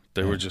anyway. Yeah.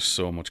 They were just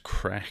so much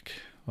crack.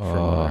 From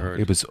what I heard.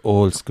 It was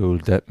old school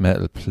death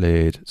metal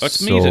played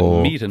it's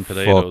meat and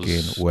potatoes,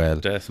 fucking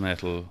well. Death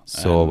metal.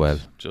 So well.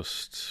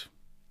 Just,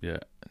 yeah.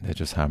 They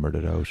just hammered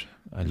it out.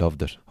 I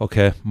loved it.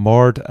 Okay,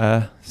 Mord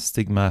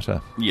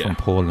Stigmata from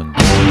Poland.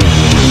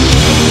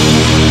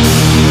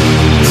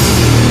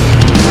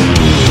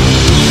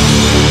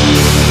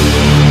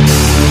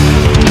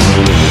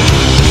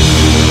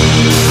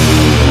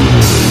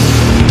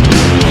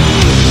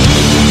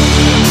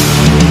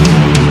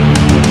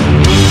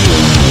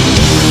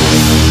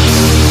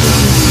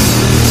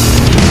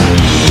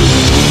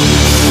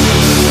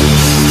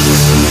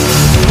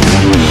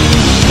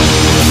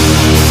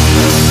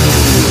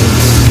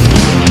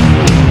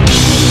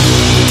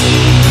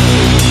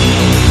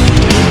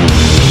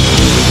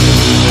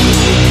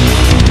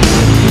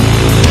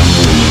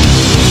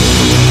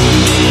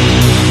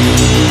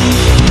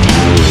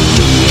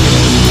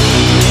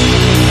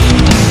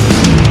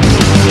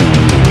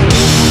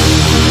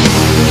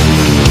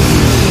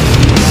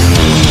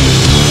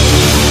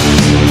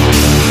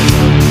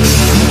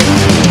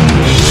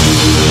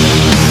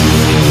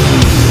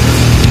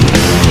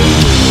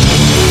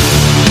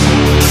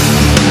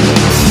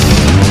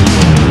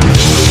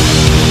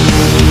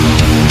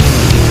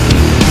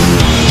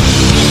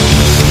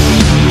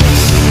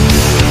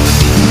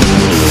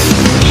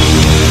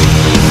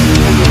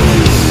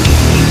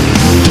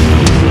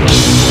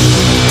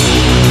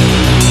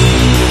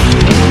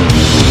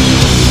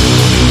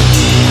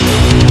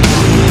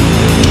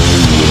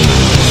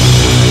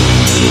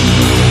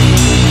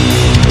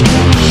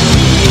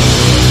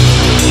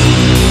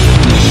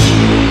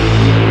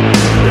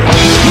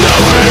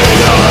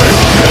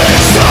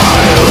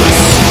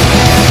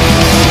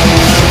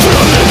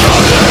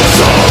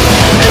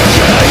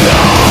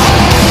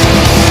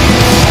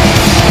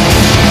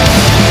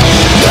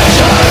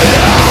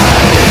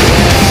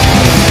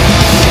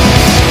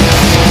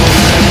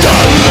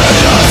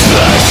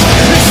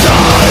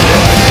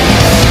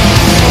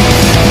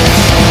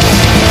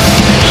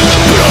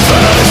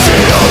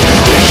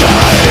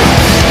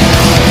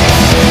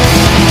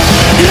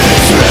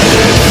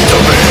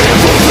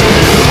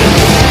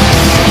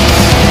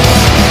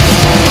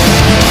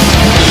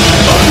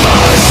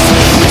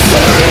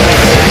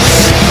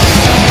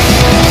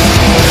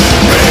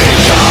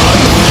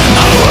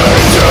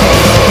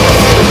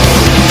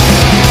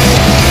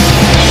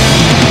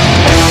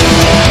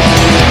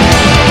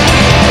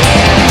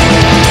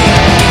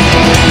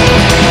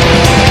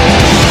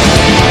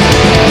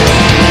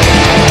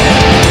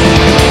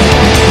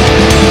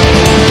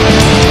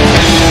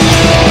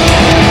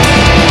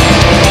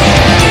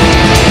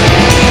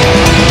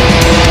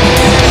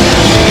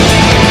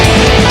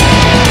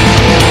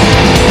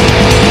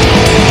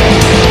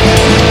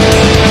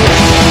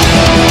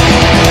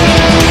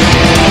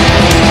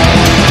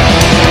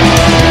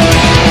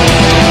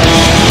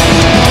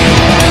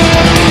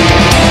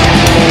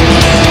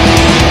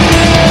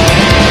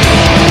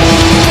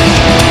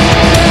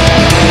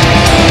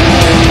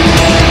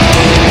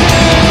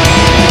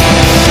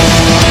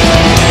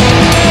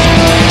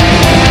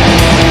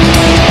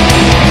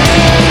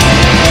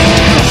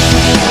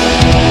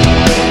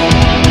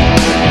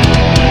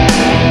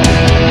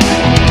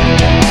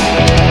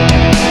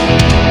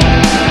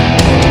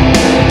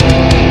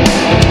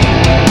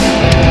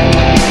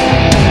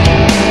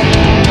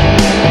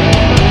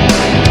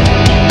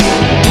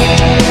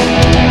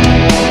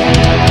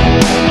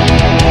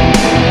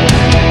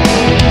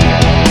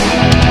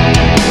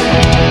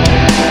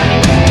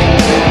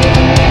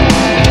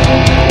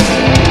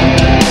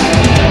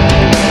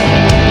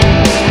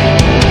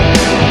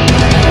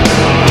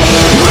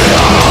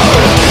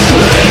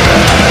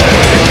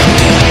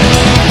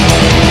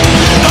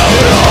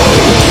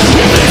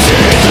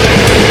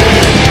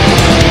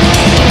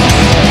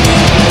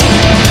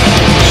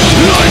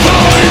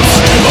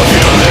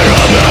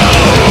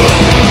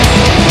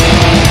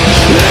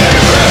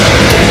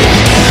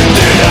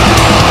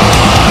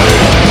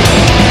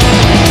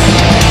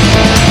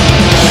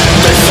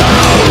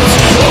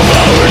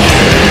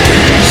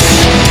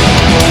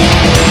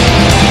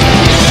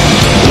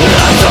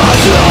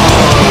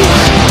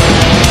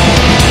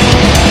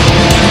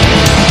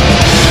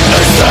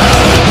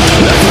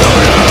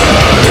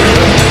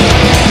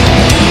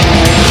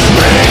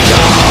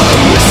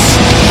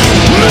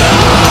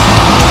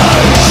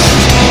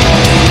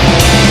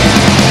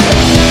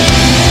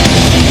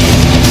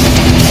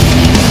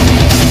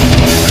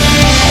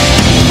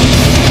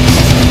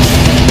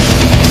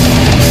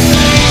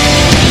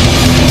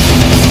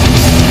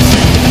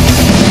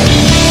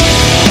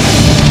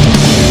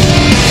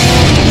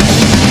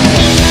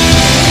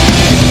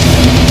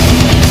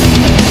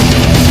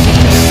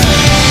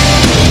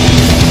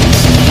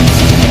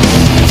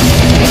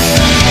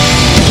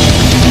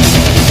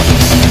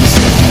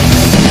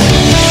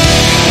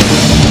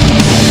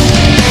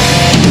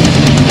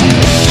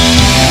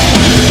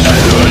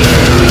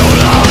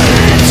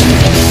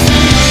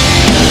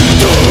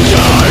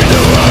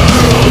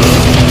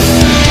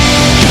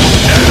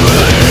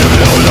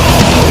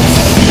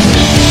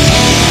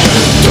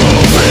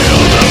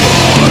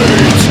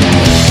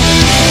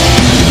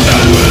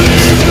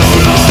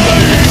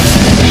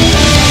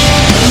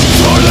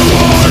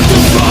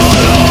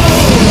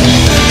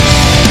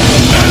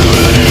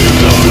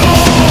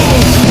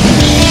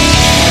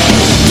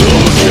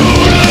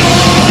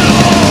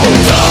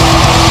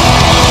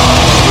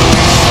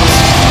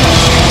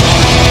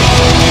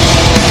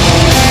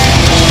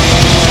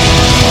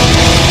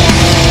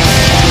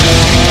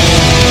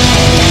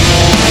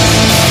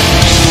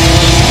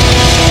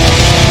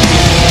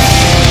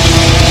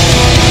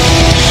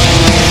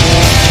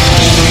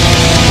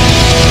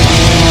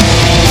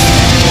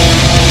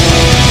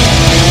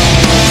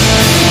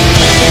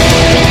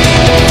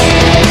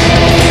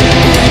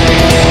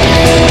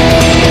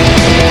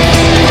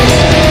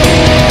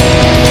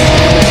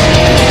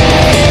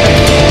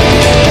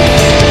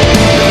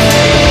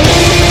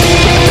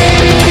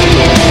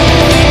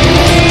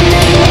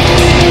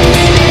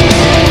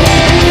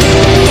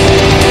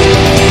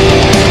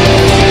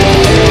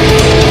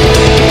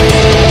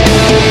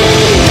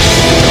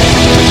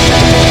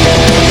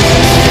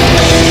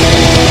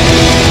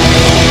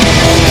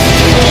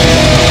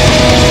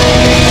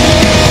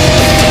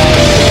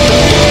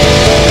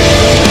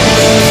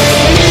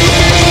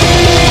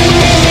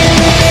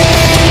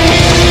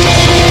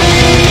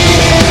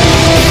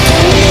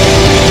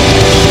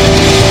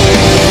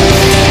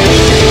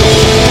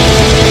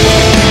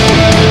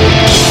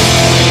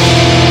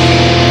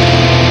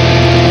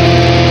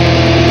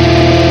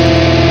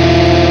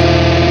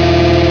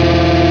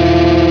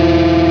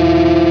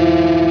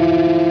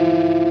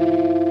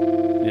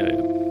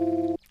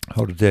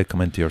 How did they come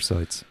into your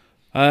sights?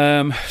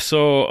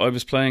 So I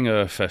was playing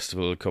a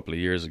festival a couple of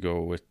years ago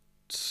with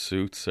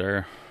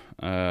Soothsayer,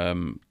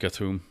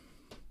 Gathum.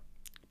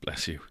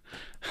 Bless you.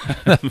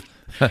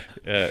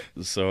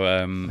 So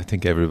I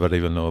think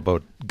everybody will know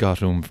about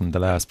Gotham from the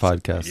last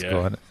podcast.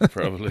 Go on.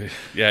 Probably.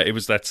 Yeah, it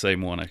was that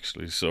same one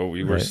actually. So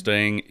we were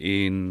staying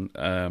in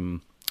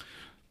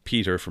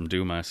Peter from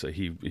Dumasa.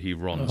 He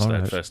runs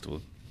that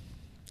festival,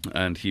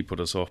 and he put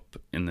us up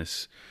in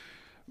this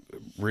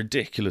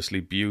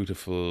ridiculously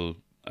beautiful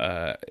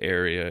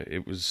area.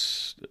 It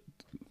was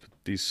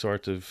these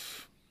sort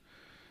of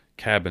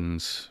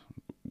cabins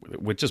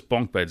with just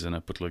bunk beds in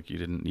it, but like you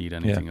didn't need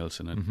anything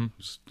else in it.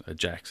 Just a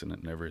jacks in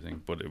it and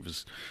everything. But it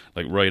was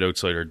like right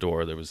outside our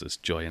door there was this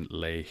giant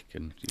lake,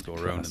 and you go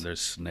around and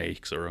there's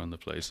snakes around the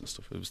place and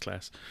stuff. It was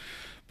class.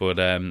 But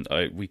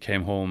we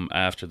came home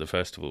after the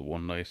festival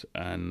one night,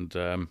 and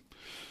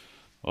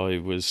I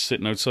was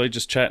sitting outside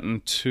just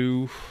chatting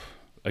to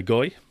a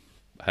guy.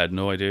 I had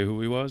no idea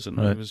who he was, and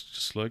I was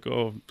just like,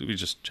 we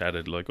just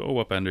chatted like,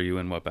 what band are you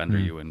in, what band are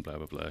you in, blah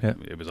blah blah.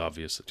 It was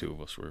obvious the two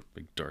of us were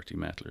big dirty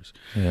metalers.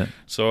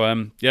 So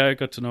I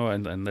got to know,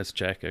 and that's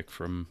Jack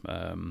from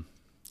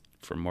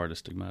Morda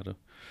Stigmata.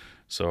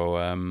 So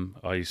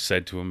I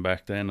said to him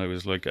back then, I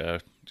was like,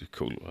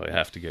 cool, I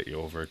have to get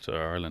you over to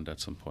Ireland at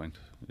some point,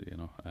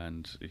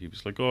 and he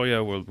was like,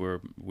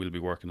 we'll be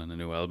working on a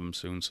new album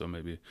soon, so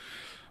maybe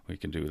we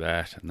can do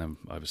that. And then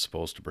I was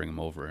supposed to bring him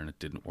over, and it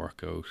didn't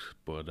work out,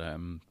 but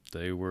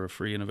they were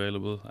free and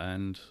available,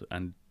 and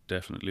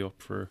definitely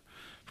up for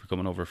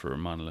coming over for a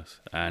Monolith,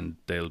 and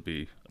they'll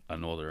be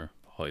another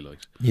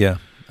highlight.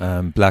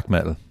 Black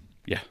metal.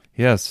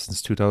 Yes,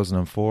 since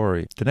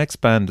 2004. The next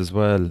band as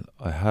well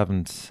I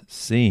haven't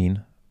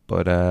seen,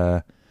 but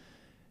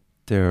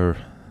they're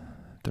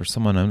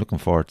someone I'm looking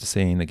forward to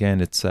seeing again.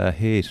 It's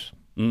Hate,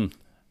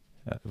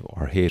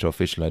 or Hate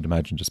Official. I'd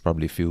imagine there's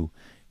probably a few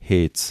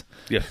hates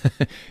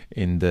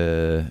in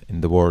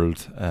the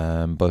world,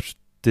 but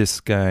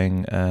this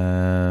gang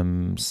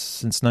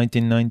since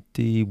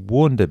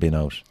 1991 they've been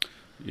out.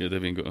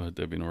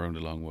 They've been around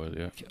a long while.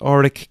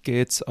 Auric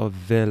Gates of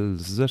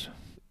Vels, is it?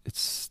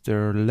 It's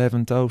their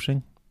 11th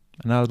outing,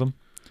 an album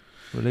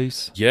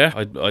release.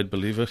 I'd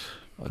believe it.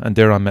 And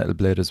they're on Metal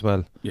Blade as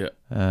well.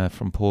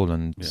 From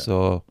Poland.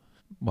 So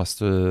what's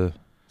the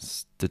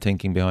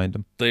thinking behind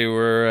them? They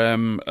were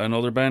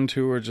another band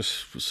who were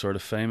just sort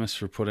of famous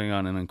for putting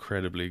on an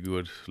incredibly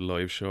good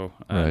live show,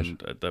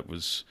 and that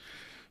was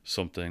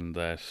something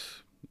that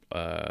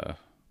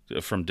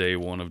from day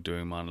one of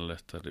doing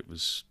Monolith, that it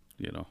was,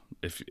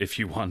 if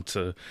you want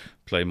to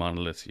play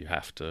Monolith, you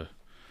have to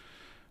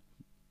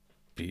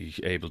be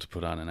able to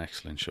put on an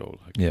excellent show,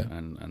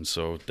 and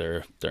so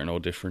they're no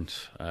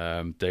different.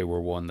 They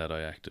were one that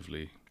I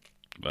actively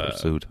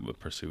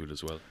pursued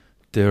as well.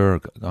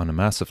 They're on a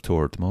massive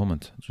tour at the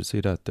moment. Did you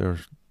see that? They're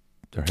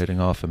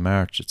heading off in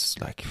March. It's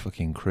like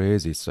fucking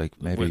crazy. It's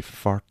like maybe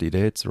 40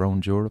 dates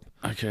around Europe.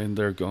 Okay, and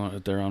they're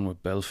on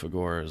with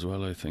Belphegor as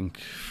well, I think,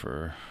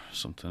 for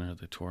something. Are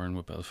they touring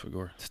with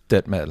Belphegor? It's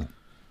death metal.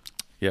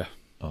 Yeah.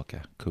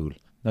 Okay, cool.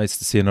 Nice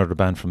to see another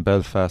band from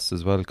Belfast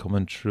as well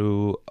coming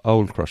through,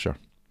 Owl Crusher.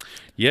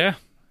 Yeah.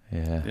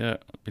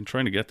 I've been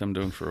trying to get them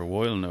down for a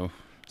while now.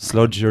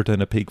 Sludgier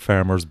than a pig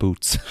farmer's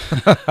boots.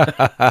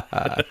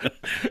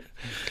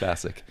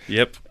 Classic.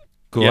 Yep.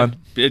 Go on.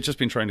 I've just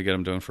been trying to get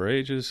them down for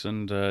ages,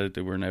 and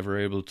they were never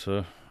able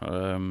to.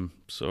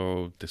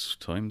 So this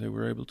time they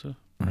were able to.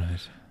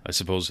 Right. I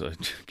suppose I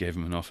gave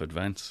them enough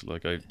advance.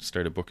 Like, I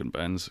started booking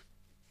bands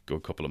a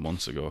couple of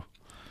months ago.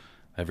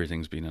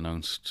 Everything's been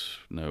announced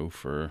now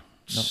for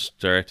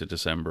start of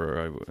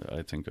December.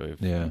 I think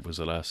was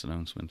the last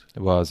announcement.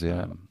 It was,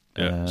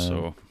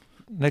 so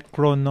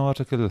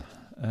Necronautical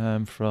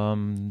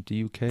from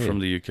the UK. From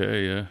the UK,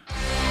 yeah.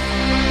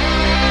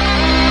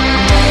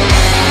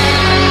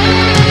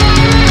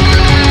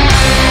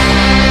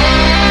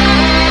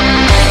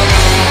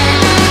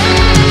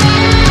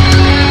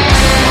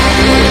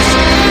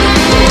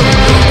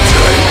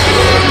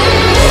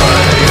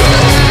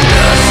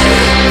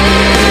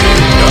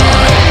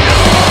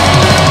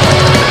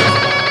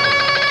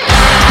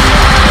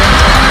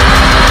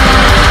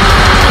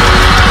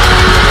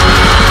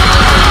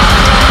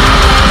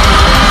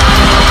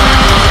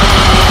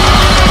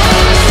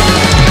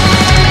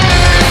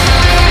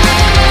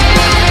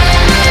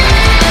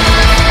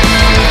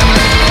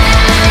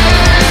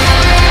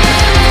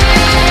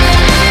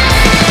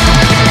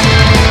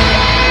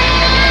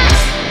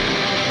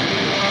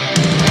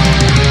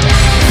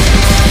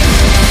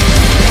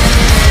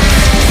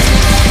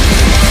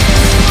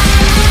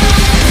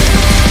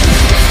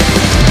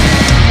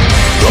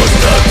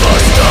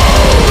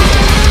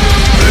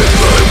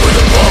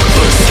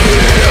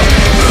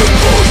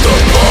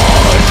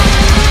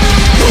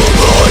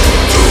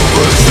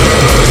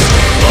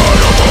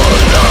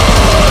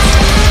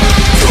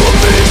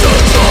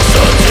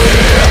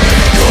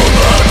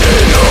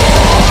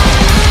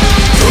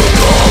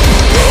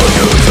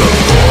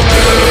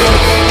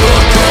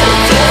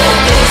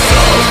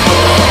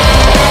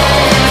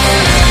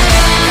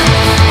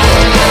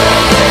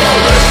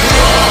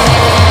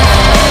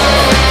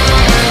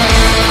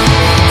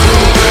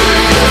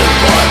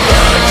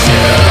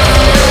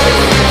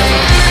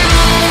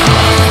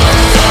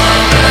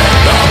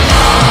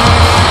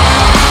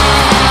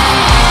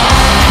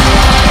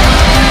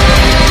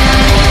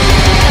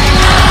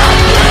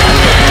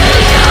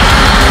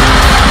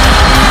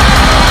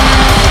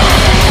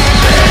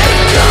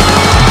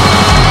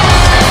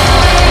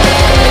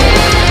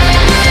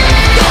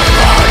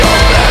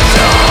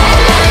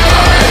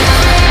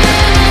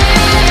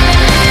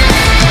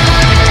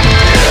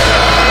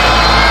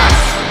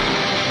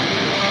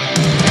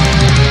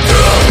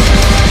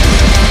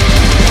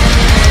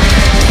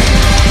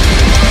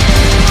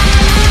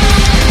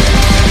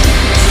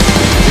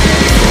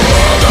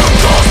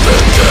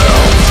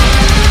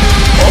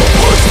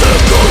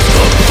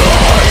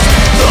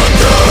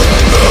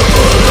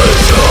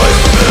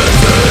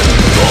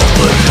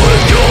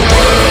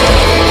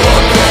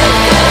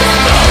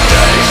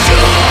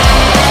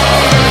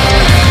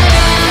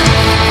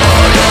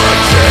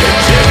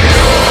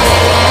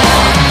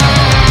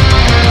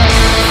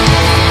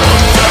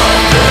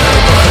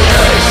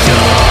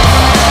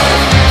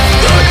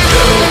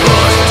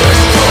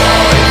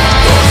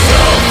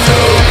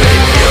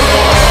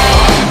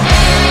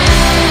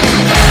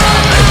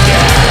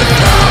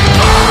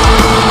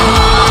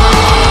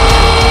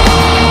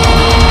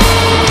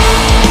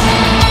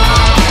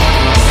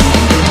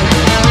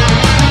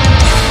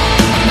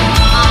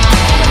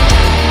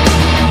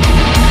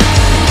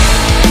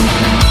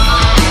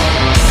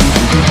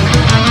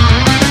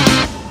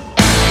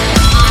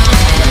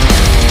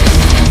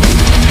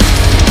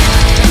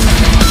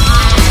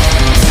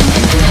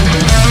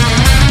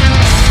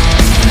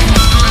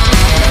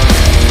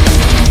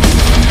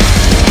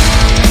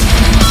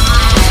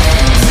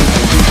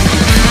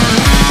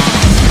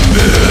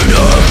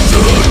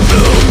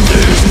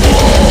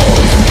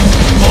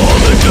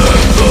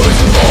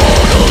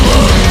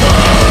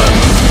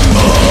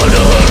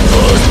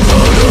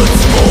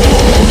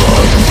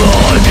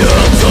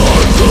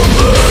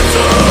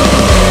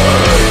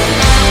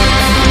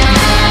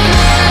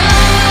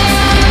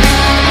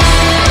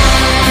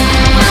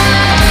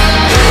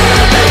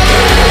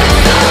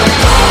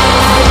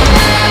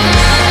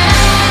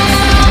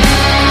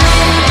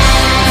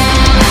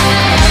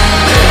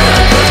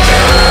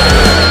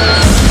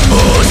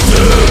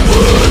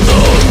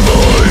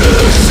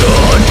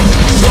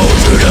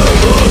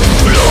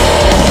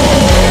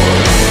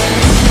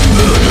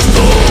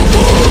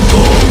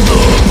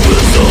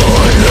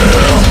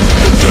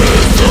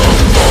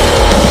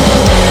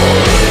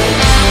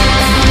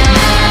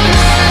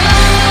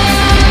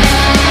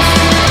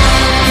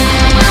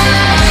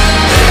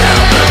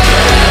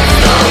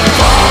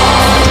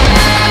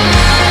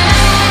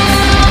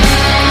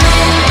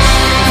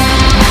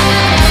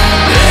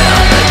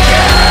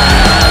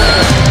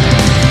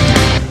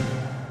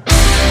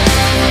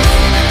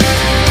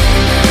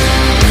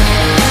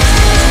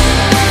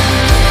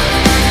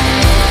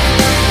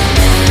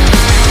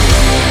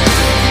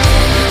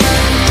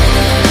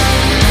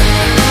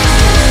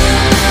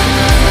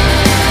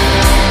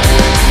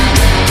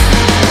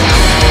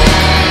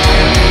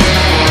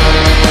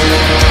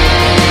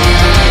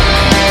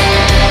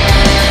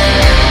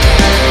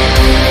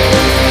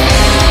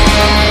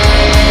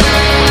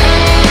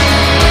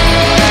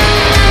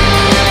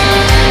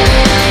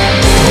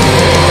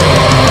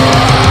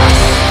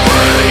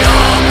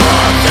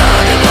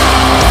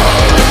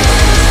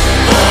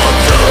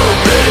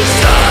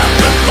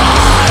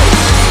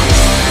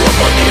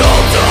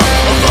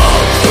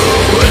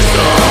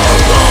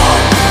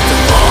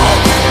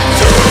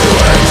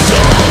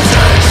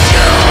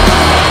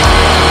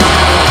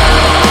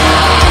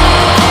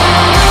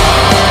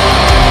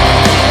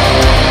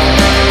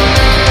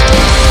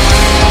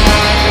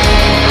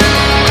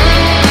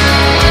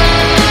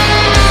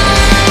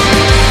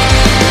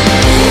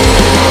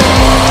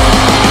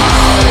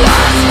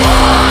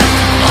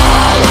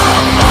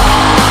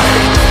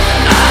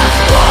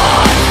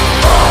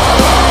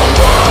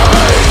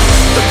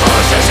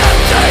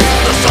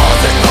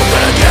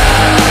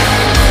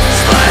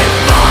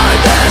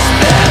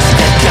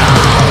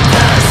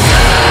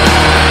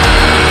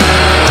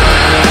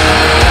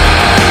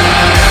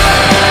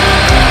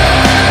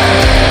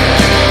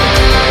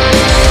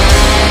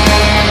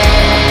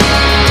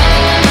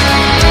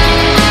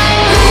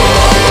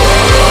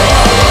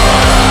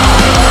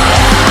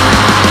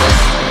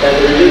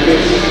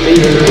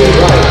 They're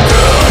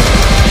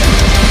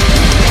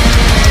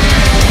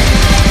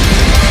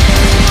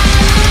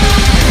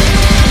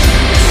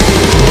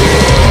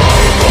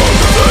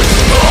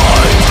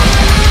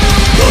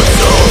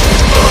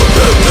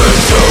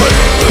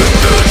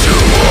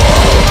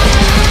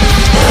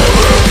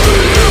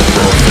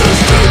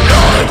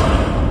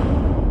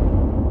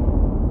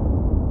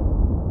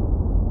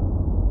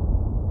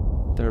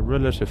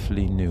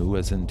relatively new,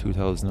 as in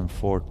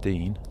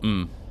 2014.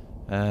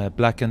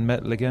 Black and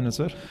metal again, is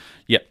it?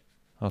 Yeah.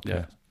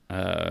 Okay.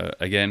 Yeah.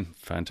 Again,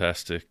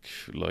 fantastic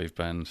live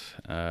band.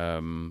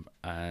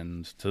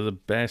 And to the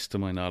best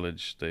of my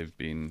knowledge, they've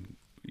been,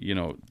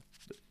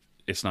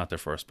 it's not their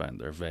first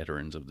band. They're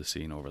veterans of the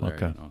scene over there,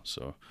 Okay.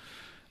 So,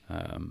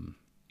 and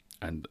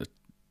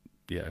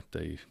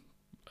they,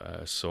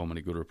 so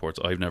many good reports.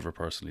 I've never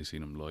personally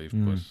seen them live,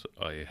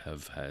 but I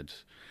have had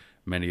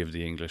many of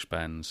the English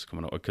bands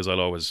coming up, because I'll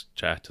always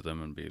chat to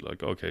them and be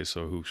like, okay,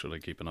 so who should I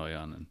keep an eye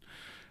on and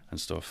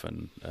stuff,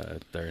 and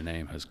their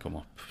name has come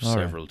up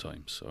several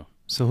times.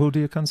 So who do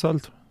you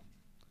consult?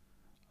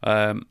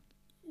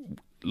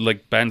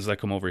 Like bands that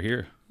come over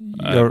here.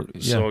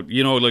 So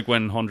like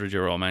when 100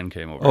 Year Old Man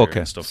came over here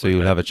and stuff. So like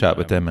you'll that. have a chat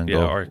with them and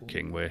go. Or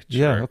King Witch.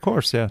 Yeah, or, of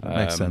course. Yeah, that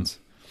makes sense.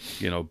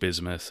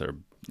 Bismuth or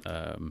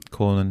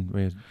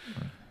Conan.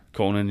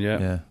 Conan.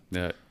 Yeah.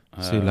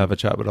 So you'll Um, have a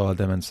chat with all of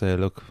them and say,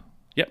 look.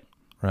 Yep.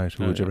 Right.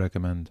 Who would you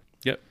recommend?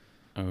 Yep.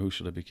 Or who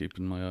should I be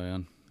keeping my eye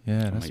on?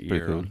 Yeah, that's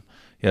pretty cool.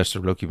 Yeah, so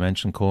look, you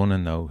mentioned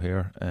Conan now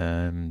here.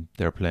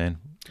 They're playing.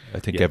 I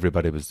think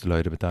everybody was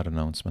delighted with that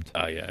announcement.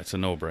 Yeah, it's a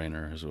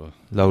no-brainer as well.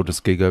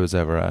 Loudest gig I was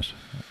ever at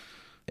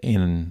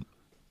in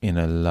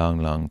a long,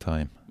 long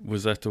time.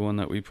 Was that the one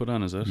that we put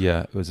on, is it?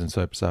 Yeah, it was in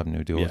Cypress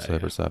Avenue, the old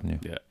Cypress Avenue.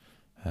 Yeah.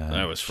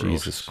 That was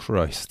Jesus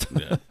Christ.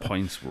 Yeah,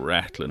 points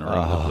rattling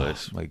around the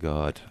place. Oh, my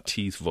God.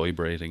 Teeth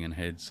vibrating in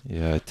heads.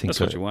 Yeah, I think that's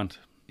what you want.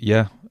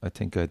 Yeah, I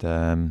think I'd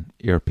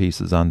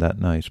earpieces on that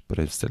night, but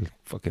I was still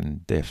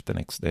fucking deaf the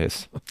next day.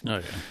 So, oh,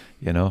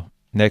 yeah.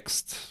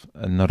 Next,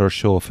 another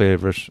show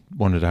favourite,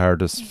 one of the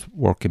hardest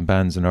working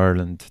bands in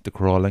Ireland, The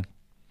Crawling.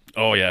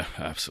 Oh, yeah,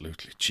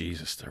 absolutely.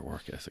 Jesus, their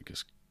work ethic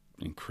is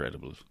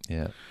incredible.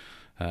 Yeah.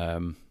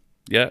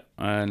 Yeah,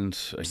 and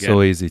again...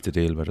 So easy to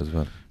deal with as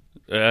well.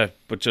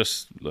 But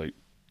just, like,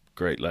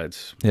 great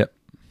lads. Yeah.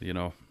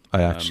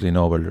 I actually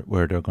know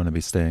where they're going to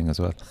be staying as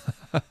well.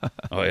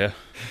 Oh, yeah?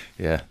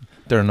 Yeah.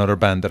 They're another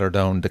band that are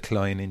down the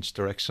Klein-inch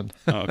direction.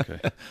 Oh, okay.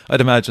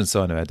 I'd imagine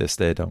so anyway. They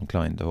stay down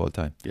Klein the whole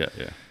time. Yeah,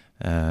 yeah.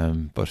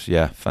 But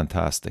yeah,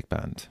 fantastic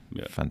band.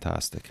 Yeah.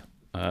 Fantastic.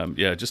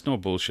 Yeah, just no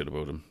bullshit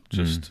about them.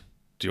 Just,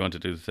 do you want to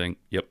do the thing?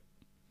 Yep.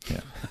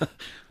 Yeah.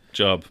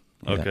 Job.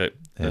 Okay,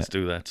 Yeah. let's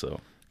do that. So,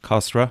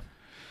 Costra?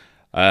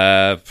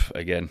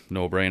 Again,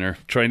 no brainer.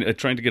 Trying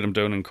to get him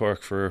down in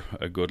Cork for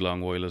a good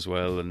long while as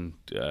well, and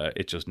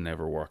it just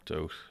never worked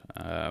out.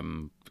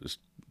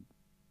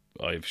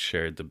 I've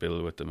shared the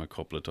bill with them a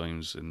couple of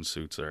times in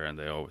Soothsayer, and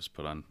they always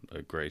put on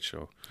a great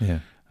show.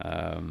 Yeah.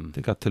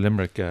 They got to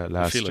Limerick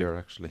last year,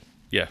 actually.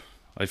 Yeah,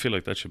 I feel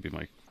like that should be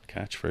my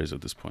catchphrase at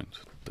this point.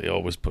 They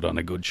always put on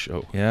a good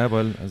show. Yeah,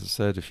 well, as I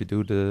said, if you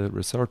do the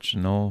research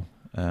and know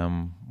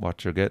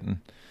what you're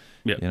getting,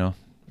 you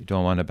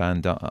don't want a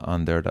band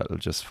on there that'll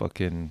just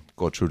fucking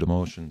go through the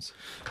motions.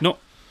 No.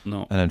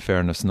 And in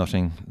fairness,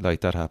 nothing like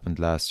that happened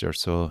last year.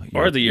 So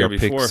or the year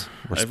before.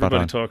 Everybody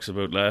on. Talks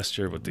about last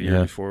year, but the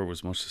year before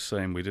was much the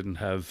same. We didn't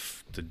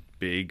have the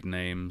big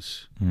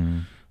names,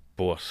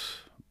 but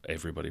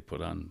everybody put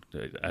on.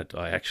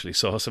 I actually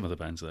saw some of the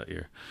bands that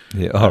year.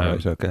 Yeah, all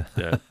right, okay.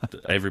 Yeah,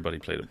 everybody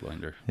played a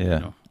blinder.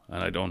 Yeah.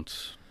 And I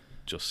don't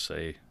just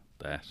say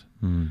that.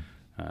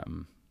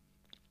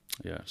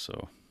 Yeah,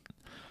 so...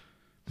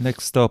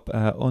 Next up,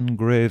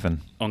 Ungraven.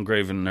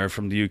 Ungraven are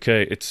from the UK.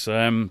 It's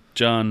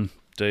John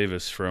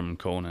Davis from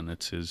Conan.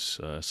 It's his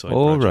side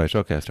project. Right,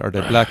 okay. Are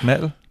they black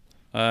metal?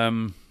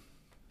 Kind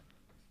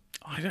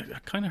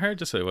of hard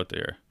to say what they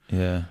are.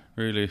 Yeah.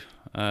 Really.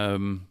 I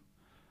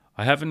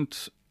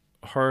haven't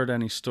heard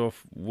any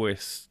stuff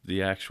with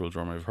the actual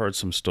drummer. I've heard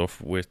some stuff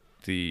with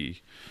the...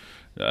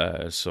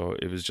 so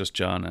it was just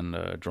John and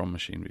a drum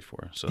machine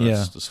before. So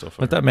that's the stuff.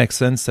 But that makes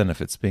sense then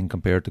if it's being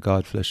compared to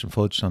God, Flesh and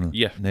Fudge on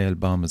Nail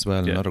Bomb as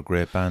well. Yeah. Another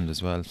great band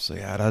as well. So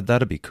yeah,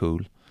 that'd be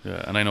cool.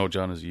 Yeah, and I know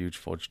John is a huge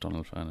Fudge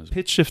Tunnel fan as well.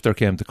 Pitch Shifter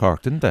came to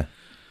Cork, didn't they?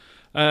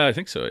 I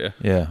think so, yeah.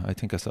 Yeah, I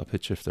think I saw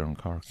Pitch Shifter in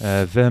Cork.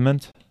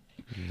 Vehement?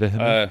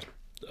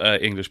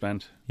 English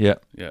band. Yeah.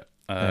 Yeah.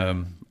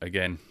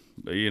 Again,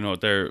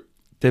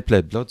 they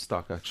played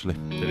Bloodstock actually.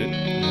 Did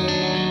it?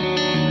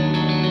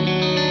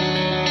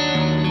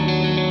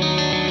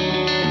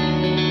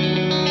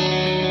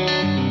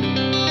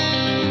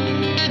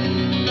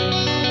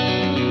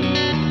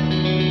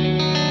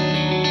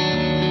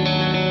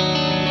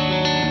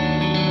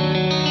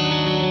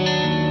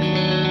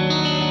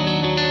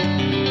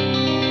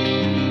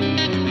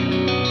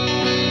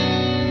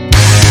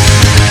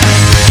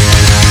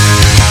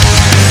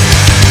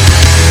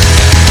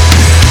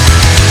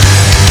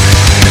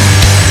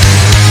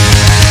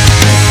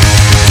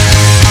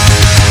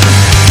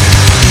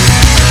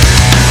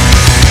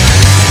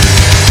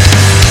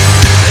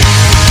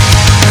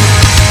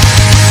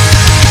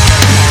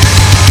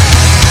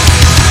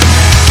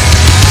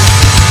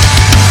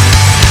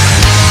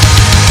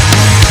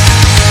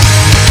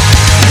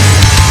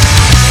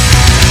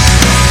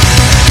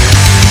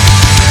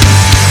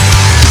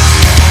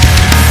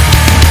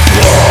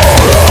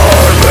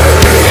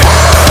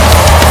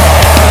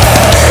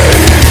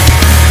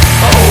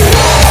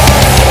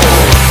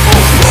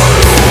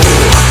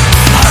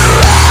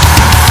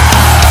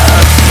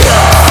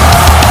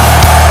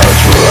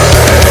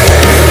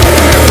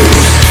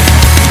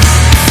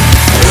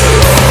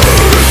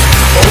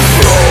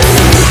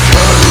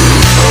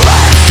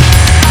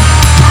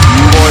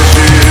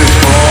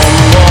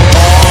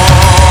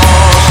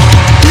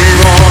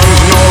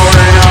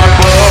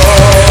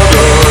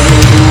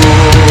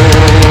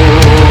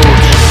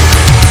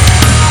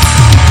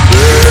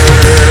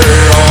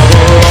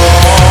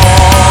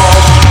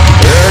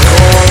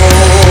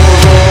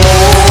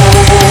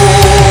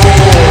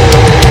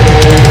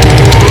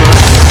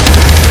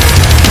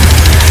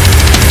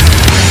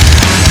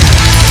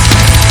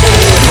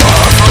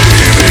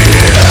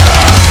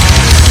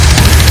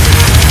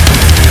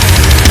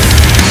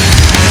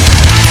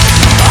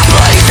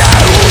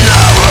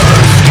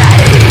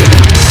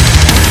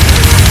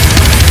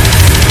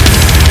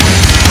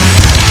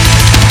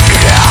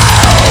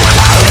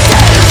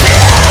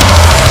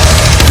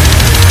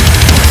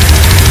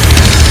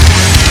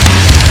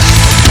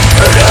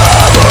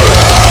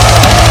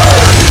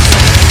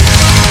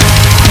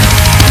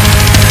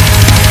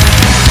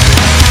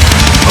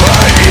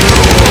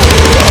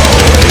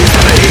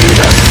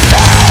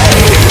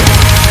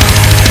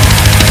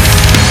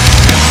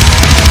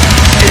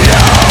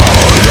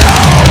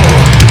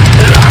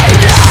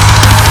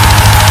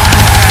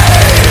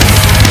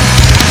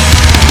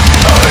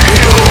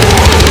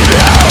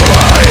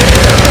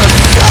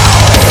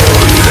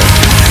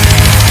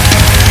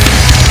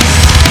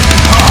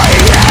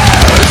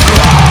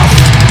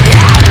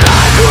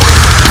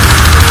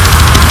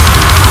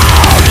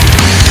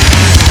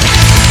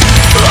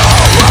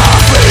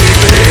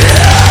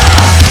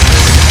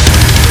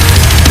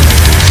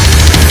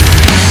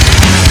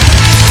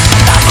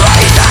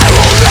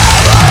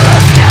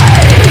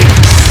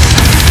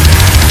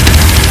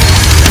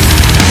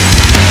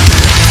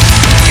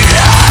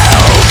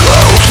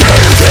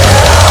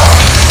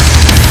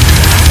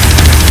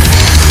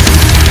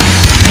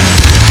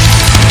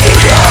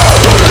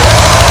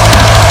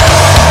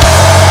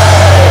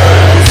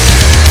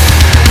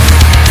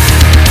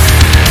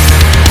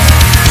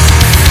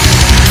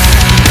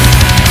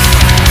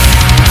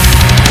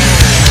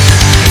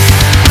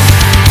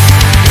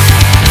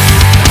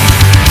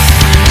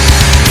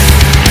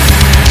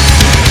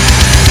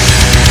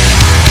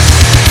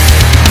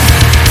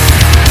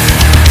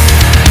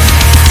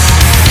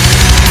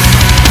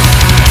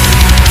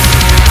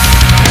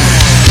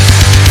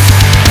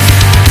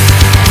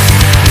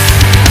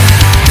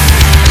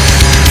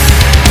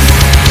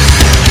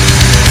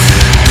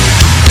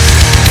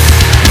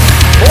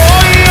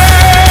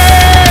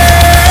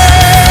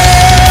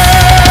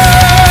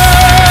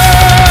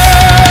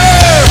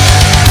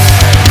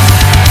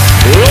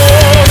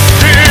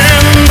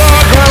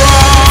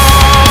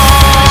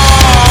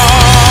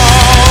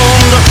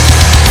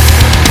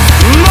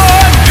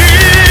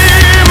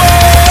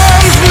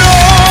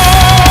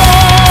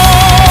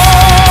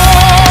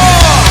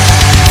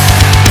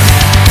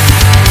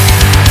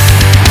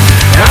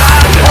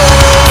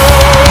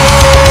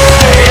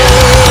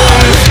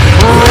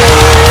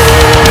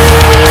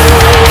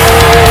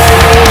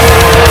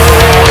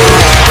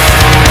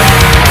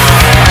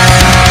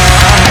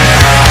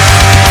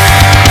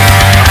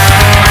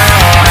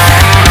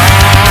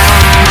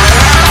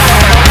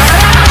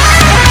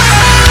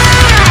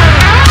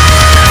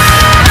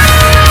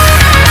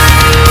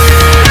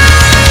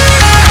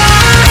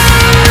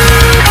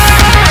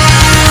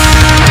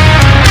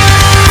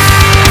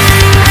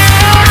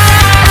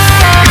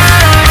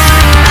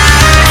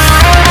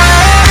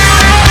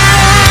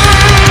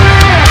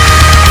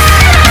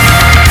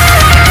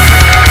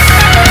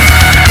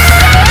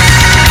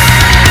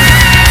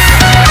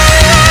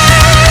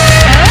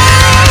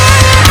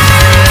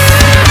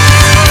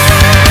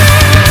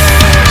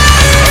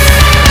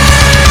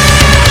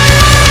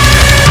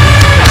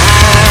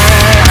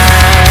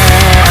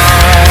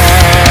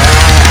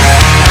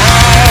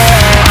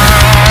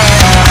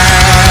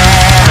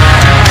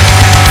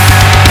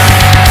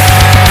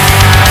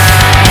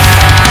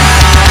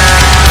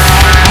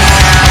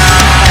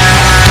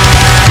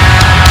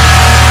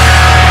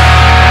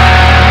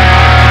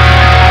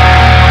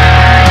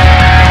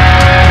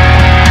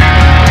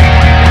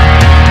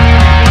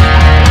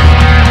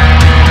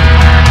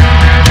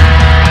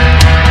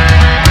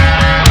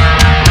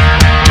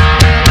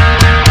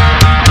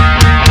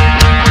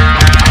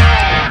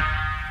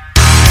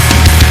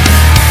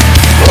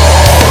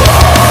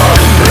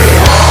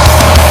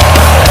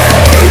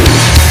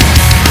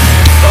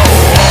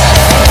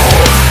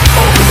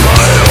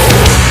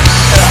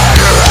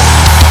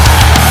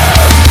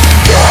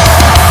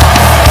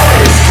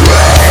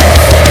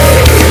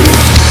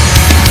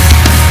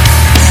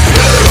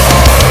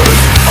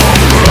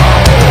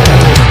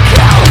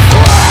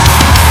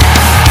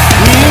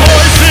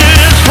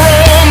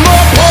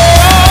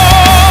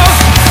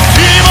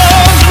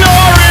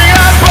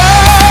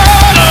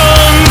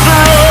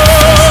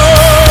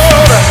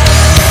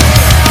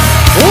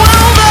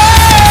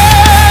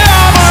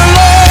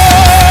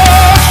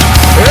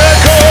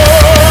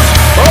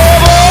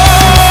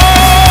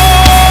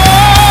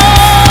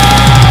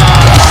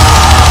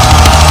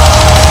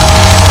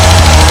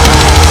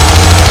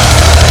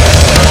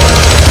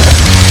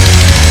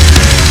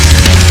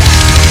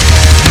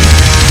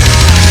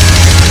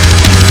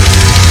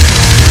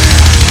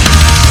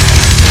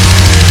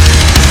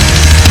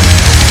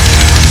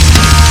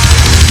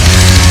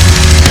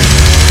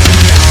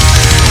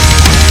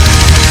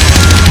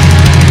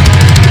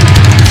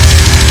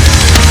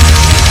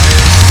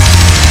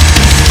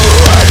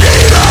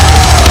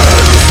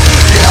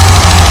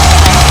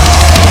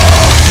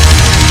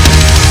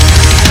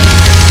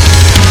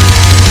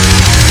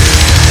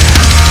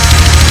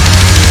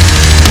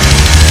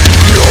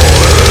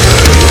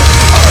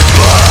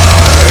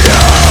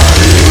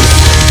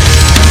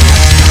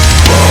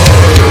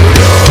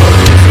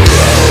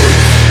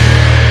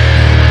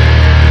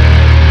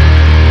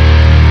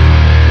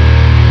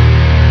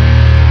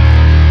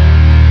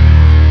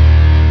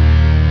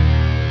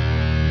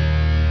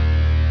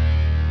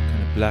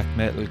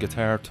 metal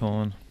guitar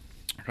tone.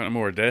 Kind of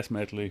more death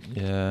metal-y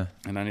Yeah.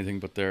 and anything,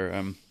 but they're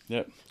A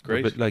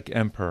great. bit like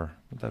Emperor.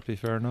 Would that be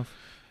fair enough?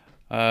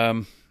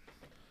 Well,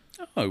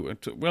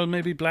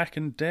 maybe Black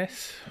and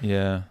Death.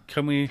 Yeah.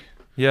 Can we?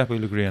 Yeah,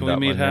 we'll agree on Can that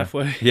we meet one.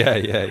 halfway?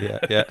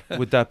 Yeah.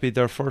 Would that be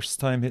their first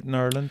time hitting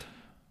Ireland?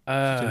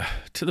 To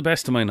the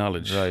best of my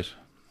knowledge. Right.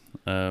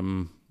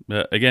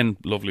 Yeah, again,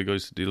 lovely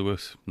guys to deal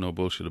with. No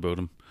bullshit about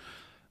them.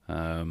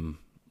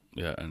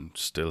 And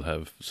still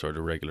have sort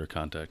of regular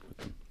contact with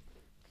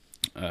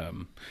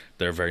them.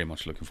 They're very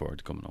much looking forward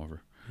to coming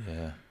over.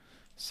 Yeah.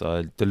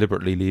 So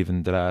deliberately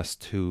leaving the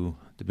last two,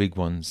 the big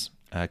ones,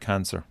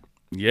 Cancer.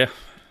 Yeah.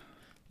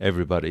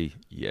 Everybody,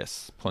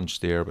 yes,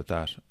 punched the air with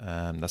that.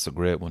 That's a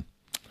great one.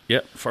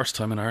 Yeah, first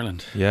time in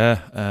Ireland.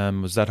 Yeah.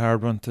 Was that a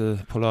hard one to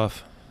pull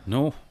off?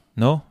 No.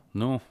 No?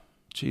 No.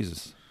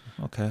 Jesus.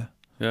 Okay.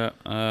 Yeah.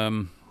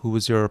 Who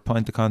was your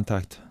point of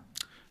contact?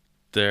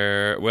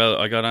 Well,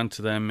 I got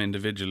onto them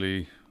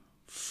individually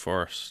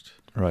first.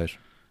 Right.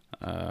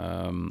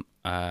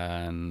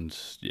 And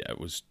yeah, it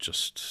was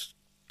just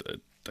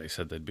they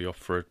said they'd be up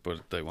for it,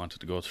 but they wanted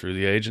to go through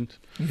the agent.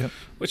 Yep.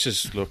 Which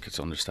is, look, it's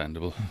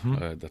understandable.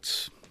 Mm-hmm.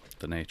 That's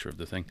the nature of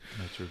the thing.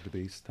 Nature of the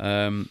beast.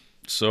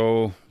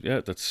 So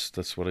yeah,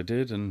 that's what I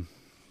did and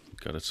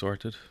got it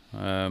sorted.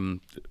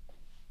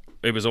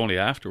 It was only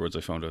afterwards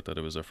I found out that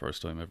it was their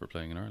first time ever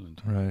playing in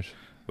Ireland. Right.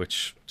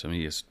 Which to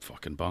me is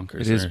fucking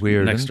bonkers. It is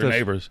weird, Next isn't door it?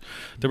 neighbours.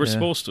 They were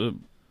supposed to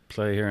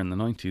play here in the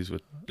 90s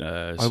with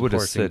would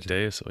have supporting said-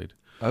 Deicide.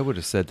 I would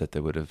have said that they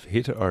would have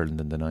hit Ireland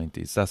in the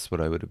 90s. That's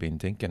what I would have been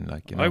thinking.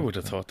 Like, you know, I would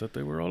have thought that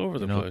they were all over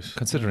the place.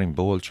 Considering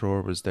Bowl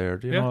Thrower was there,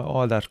 you Yeah. know,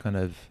 all that kind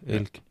of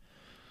ilk.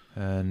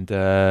 And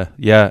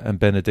and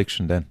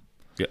Benediction then.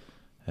 Yeah.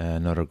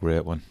 Another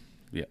great one.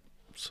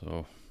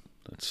 So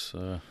that's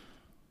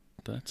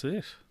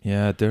it.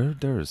 Yeah,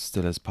 they're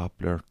still as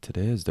popular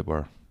today as they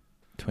were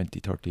 20,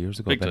 30 years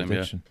ago. Big time,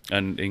 Benediction,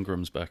 And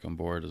Ingram's back on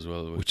board as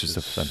well, which is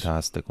a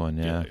fantastic one.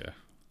 Yeah. yeah.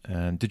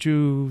 And did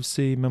you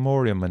see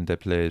Memoriam when they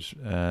played?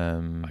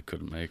 I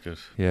couldn't make it.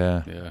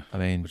 Yeah. Yeah, I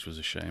mean, which was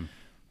a shame.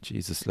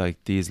 Jesus,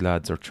 like these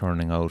lads are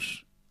turning out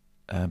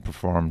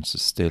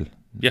performances still.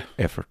 Yeah.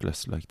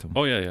 Effortless, like them.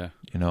 Oh yeah.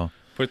 You know.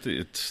 But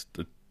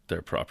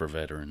they're proper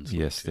veterans.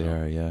 Yes, like, they you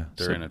know. are. Yeah.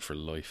 They're in it for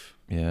life.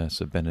 Yeah.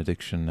 So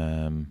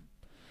Benediction,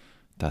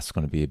 that's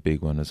going to be a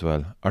big one as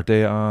well. Are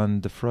they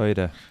on the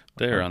Friday?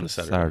 They're Or on the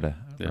Saturday.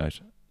 Yeah.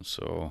 Right.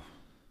 So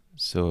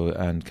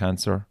And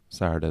Cancer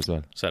Saturday as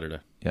well. Saturday.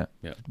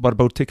 What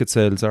about ticket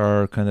sales?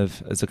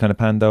 Is it kind of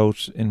panned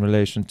out in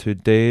relation to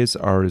days,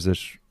 or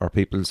are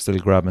people still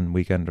grabbing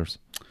weekenders?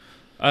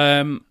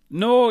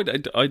 No,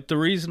 the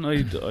reason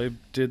I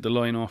did the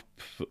lineup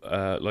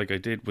like I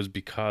did was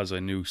because I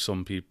knew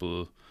some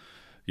people,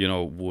 you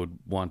know, would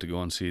want to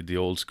go and see the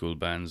old school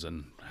bands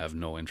and have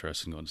no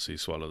interest in going to see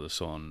Swallow the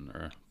Sun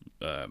or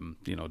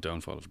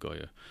Downfall of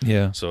Goya.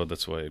 Yeah. So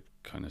that's why I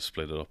kind of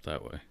split it up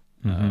that way,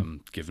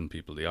 giving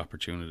people the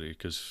opportunity.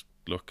 Because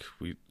look,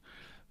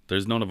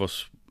 there's none of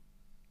us.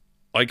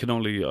 I can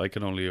only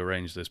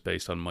arrange this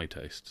based on my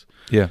tastes.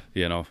 Yeah.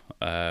 You know,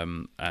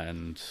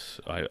 and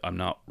I'm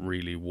not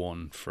really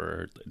one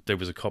for. There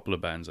was a couple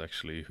of bands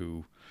actually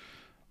who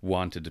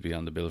wanted to be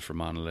on the bill for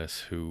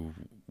Monolith, who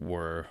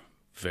were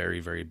very,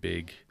 very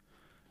big,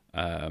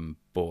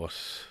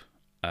 but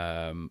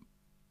I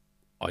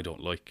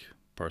don't like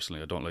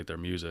personally. I don't like their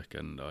music,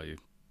 and I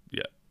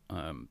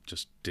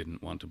just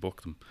didn't want to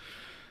book them.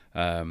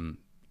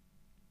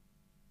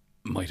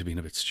 Might have been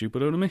a bit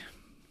stupid out of me.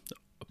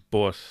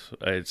 But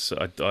I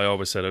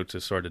always set out to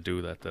sort of do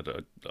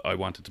that I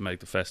wanted to make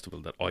the festival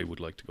that I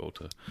would like to go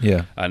to.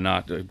 Yeah. And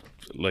not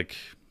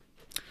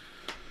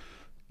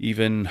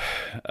even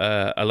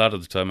a lot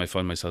of the time I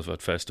find myself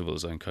at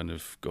festivals and kind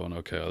of going,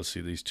 okay, I'll see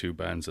these two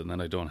bands and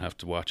then I don't have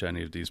to watch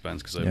any of these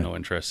bands because I have no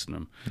interest in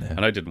them. Yeah.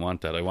 And I didn't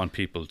want that. I want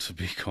people to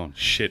be going,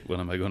 shit, when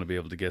am I going to be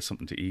able to get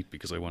something to eat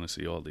because I want to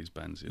see all these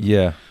bands. You know?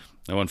 Yeah.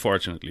 Now,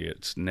 unfortunately,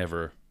 it's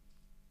never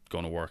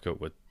going to work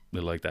out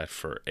like that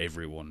for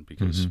everyone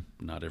because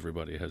not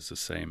everybody has the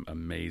same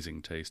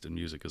amazing taste in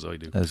music as I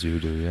do. As you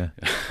do, yeah.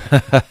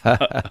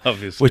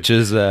 Obviously. Which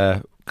is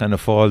kind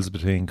of falls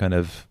between kind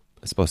of,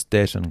 I suppose,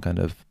 death and kind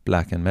of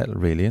black and metal,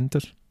 really, isn't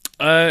it?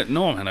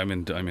 No, man, I'm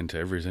into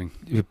everything.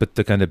 But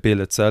the kind of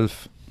bill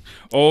itself.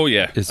 Oh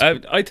yeah,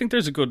 I think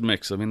there's a good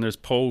mix. I mean, there's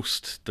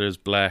post, there's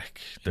black,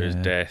 there's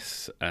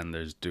death, and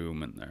there's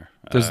doom in there.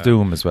 There's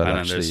doom as well, and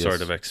actually. then there's yes.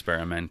 sort of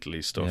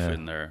experimentally stuff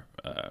in there,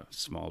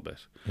 small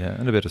bit. Yeah,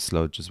 and a bit of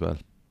sludge as well.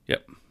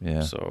 Yep.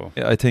 Yeah. So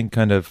I think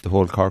kind of the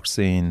whole Cork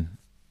scene,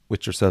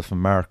 with yourself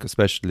and Mark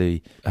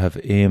especially, have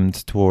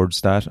aimed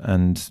towards that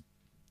and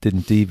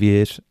didn't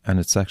deviate, and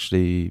it's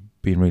actually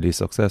been really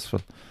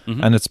successful.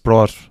 And it's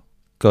brought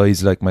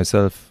guys like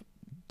myself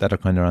that are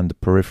kind of on the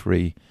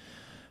periphery,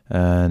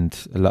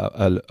 and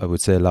I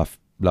would say a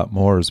lot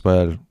more as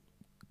well,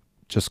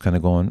 just kind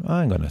of going,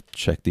 I'm going to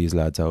check these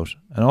lads out.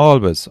 And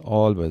always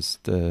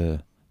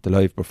the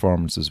live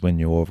performances win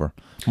you over,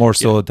 more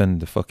so than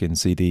the fucking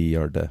CD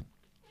or the...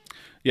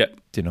 Yeah.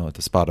 You know,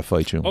 the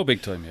Spotify tune. Oh,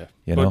 big time, yeah.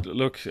 You but know?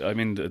 look, I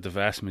mean, the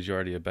vast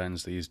majority of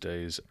bands these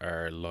days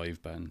are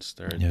live bands.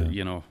 They're, Yeah.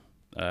 you know,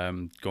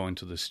 going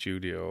to the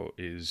studio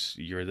is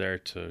you're there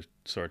to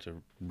sort of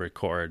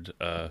record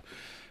a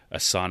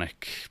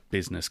sonic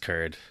business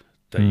card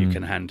that you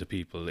can hand to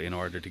people in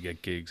order to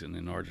get gigs and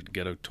in order to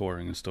get out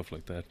touring and stuff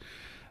like that.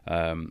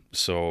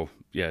 So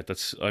yeah,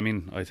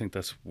 I think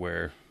that's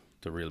where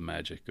the real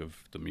magic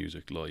of the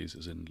music lies,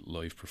 is in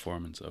live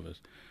performance of it.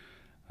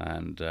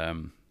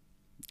 And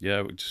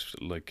yeah,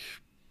 just like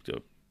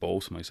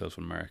both myself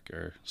and Mark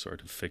are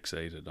sort of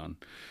fixated on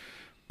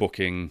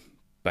booking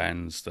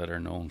bands that are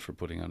known for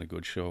putting on a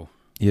good show.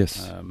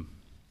 Yes.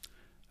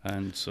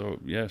 And so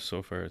yeah,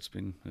 so far it's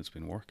been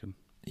working.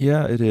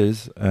 Yeah, it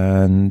is,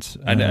 and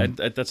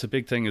that's a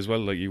big thing as well.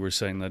 Like you were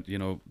saying, that, you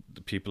know,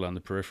 the people on the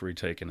periphery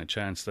taking a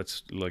chance.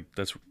 That's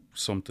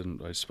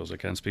something, I suppose I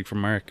can't speak for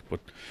Mark, but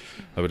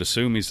I would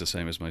assume he's the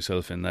same as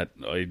myself in that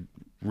I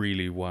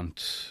really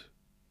want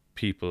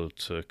people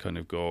to kind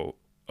of go,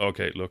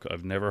 okay, look,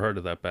 I've never heard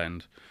of that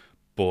band,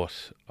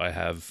 but I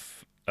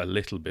have a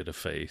little bit of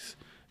faith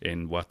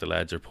in what the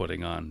lads are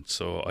putting on,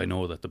 so I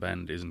know that the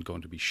band isn't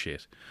going to be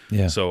shit.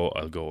 Yeah. So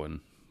I'll go and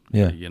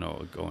you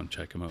know, go and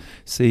check them out.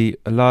 See,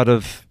 a lot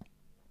of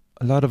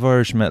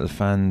Irish metal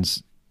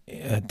fans,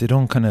 they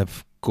don't kind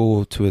of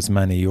go to as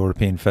many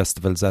European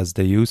festivals as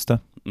they used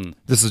to.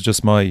 This is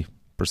just my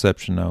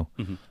perception now.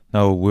 Mm-hmm.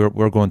 Now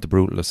we're going to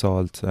Brutal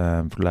Assault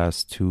for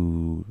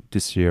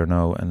this year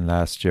now and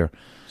last year.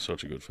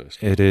 Such a good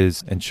festival. It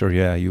is, and sure,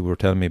 yeah, you were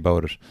telling me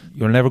about it.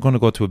 You're never going to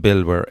go to a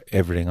bill where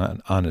everything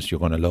on it you're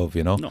going to love,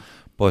 you know. No.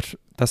 But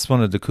that's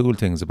one of the cool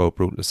things about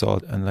Brutal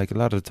Assault, and like a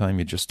lot of the time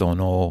you just don't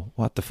know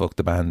what the fuck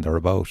the band are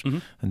about,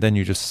 and then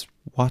you just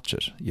watch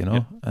it, you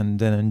know, and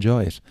then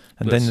enjoy it,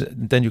 and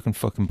then you can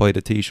fucking buy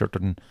the T-shirt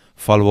and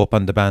follow up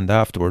on the band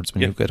afterwards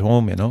when you get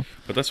home, you know.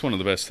 But that's one of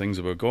the best things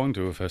about going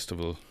to a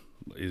festival,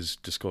 is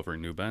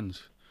discovering new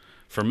bands.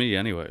 For me,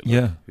 anyway.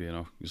 Like, you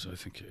know, because I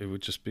think it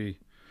would just be,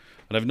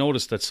 and I've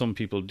noticed that some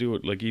people do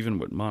it. Like even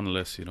with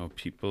Monolith, you know,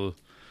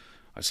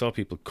 I saw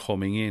people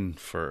coming in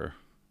for,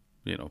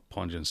 you know,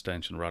 Pungent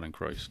Stench and Rotting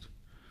Christ.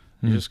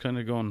 You're just kind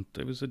of going,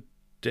 there was a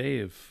day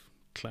of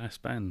class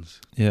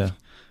bands. Yeah.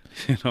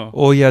 You know?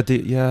 Oh, yeah,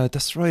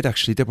 that's right,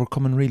 actually. They were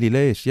coming really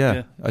late,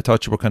 yeah. I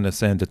thought you were kind of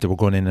saying that they were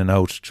going in and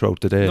out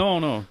throughout the day.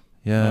 No.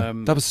 Yeah,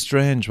 that was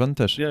strange,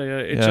 wasn't it? Yeah.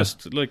 It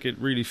just, like, it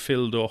really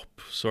filled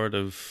up sort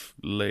of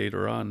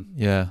later on.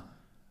 Yeah.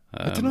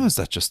 I don't know, is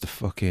that just a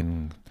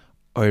fucking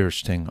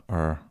Irish thing,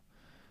 or...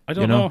 I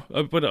don't know,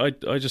 but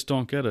I just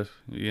don't get it,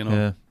 you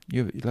know.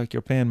 Yeah,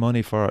 you're paying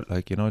money for it,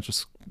 like, you know,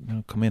 just, you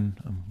know, come in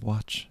and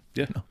watch.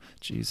 Yeah. You know,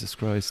 Jesus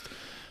Christ.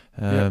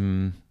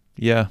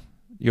 Yeah,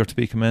 you're to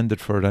be commended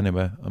for it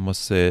anyway. I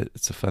must say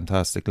it's a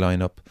fantastic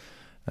lineup,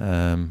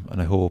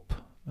 and I hope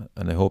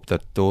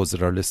that those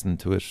that are listening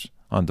to it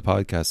on the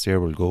podcast here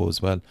will go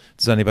as well.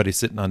 Does anybody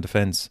sitting on the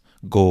fence,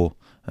 go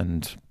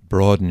and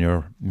broaden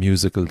your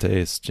musical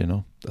taste, you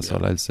know. That's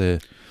all I'll say.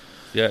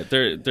 Yeah,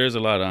 there's a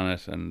lot on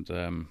it,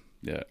 and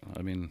yeah,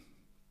 I mean,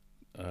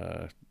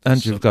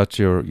 and you've got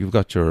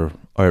your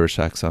Irish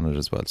acts on it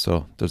as well.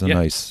 So there's a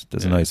nice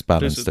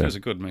balance there. There's a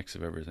good mix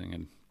of everything,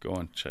 and go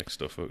and check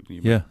stuff out.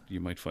 You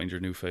might find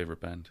your new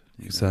favorite band.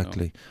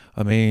 Exactly.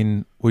 I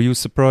mean, were you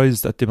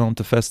surprised at the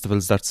amount of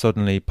festivals that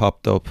suddenly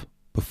popped up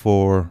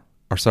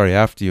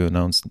after you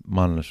announced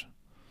Monolith?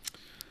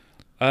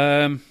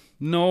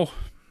 No.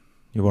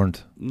 You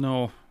weren't?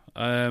 No.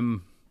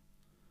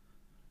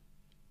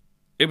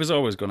 It was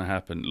always going to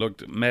happen.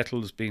 Look,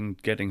 metal's been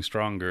getting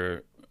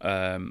stronger,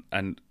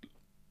 and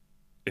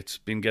it's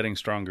been getting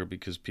stronger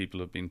because people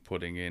have been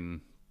putting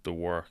in the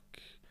work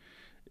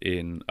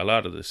in a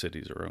lot of the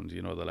cities around.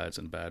 You know, the lads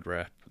in Bad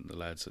Rap and the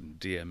lads in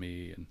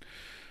DME, and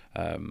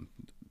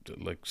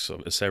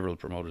several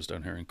promoters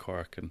down here in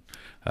Cork, and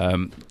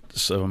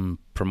some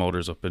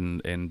promoters up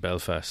in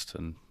Belfast,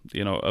 and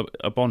you know,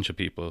 a bunch of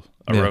people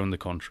around the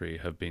country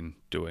have been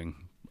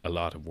doing a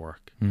lot of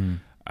work.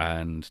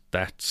 And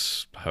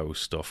that's how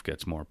stuff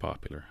gets more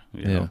popular,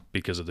 you know,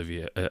 because of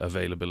the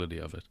availability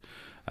of it.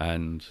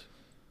 And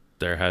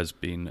there has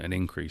been an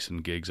increase in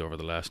gigs over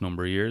the last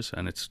number of years,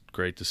 and it's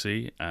great to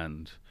see.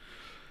 And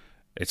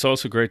it's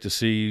also great to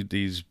see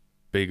these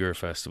bigger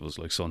festivals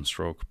like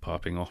Sunstroke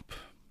popping up.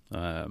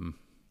 I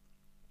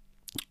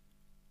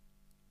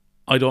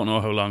don't know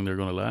how long they're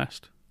going to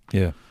last.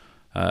 Yeah.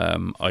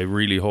 I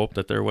really hope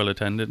that they're well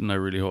attended, and I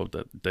really hope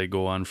that they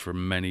go on for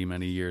many,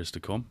 many years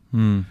to come.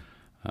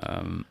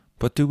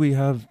 But do we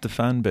have the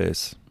fan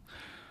base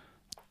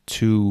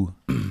to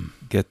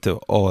get to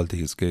all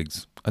these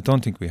gigs? I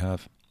don't think we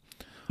have.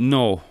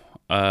 No,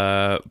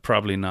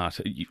 probably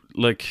not.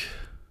 Like,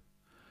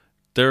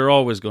 there are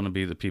always going to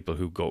be the people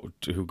who go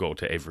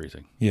to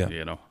everything. Yeah,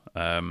 you know.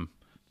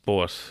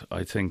 But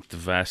I think the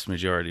vast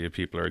majority of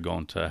people are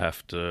going to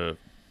have to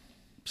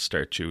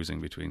start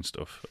choosing between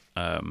stuff.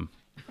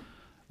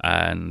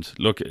 And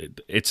look,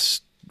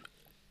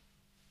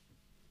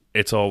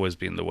 it's always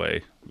been the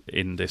way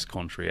in this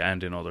country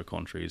and in other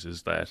countries,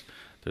 is that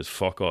there's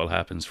fuck all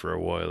happens for a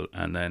while,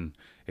 and then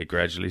it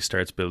gradually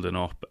starts building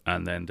up,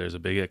 and then there's a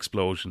big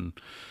explosion,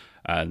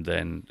 and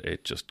then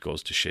it just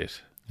goes to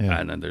shit. Yeah.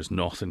 And then there's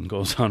nothing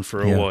goes on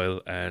for a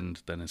while,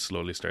 and then it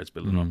slowly starts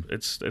building up.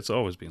 It's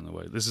always been the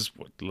way. This is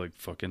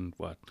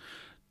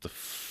the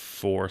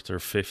fourth or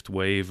fifth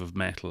wave of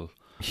metal.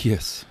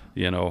 Yes.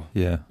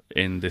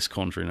 In this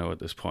country now at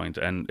this point,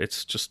 and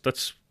it's just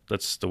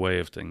that's the way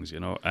of things,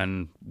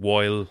 And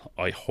while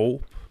I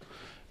hope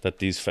that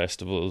these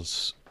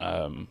festivals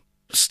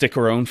stick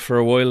around for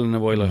a while, and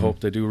I hope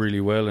they do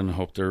really well, and I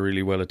hope they're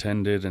really well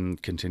attended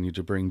and continue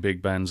to bring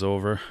big bands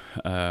over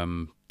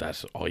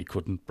that I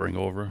couldn't bring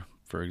over,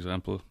 for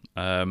example.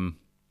 I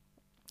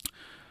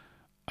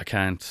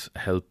can't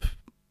help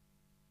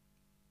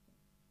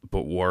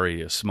but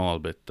worry a small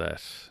bit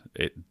that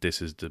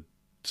this is the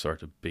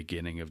sort of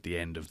beginning of the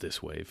end of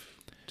this wave.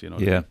 Do you know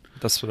what I mean?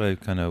 That's what I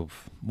kind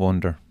of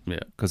wonder. Yeah.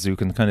 Because you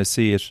can kind of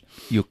see it.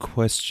 You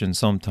question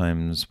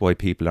sometimes why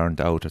people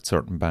aren't out at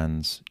certain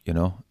bands,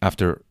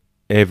 after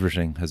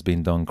everything has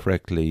been done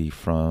correctly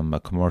from a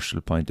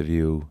commercial point of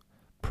view,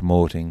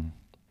 promoting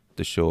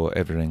the show,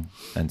 everything,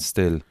 and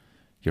still,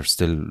 you're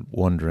still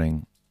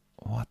wondering,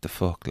 what the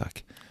fuck,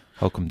 like,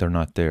 how come they're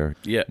not there?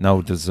 Yeah.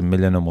 Now, there's a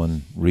million and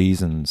one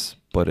reasons,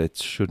 but it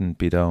shouldn't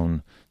be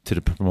down to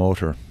the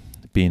promoter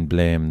being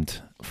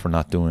blamed for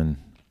not doing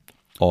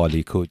all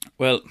he could.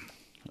 Well,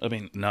 I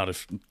mean, not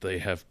if they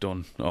have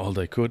done all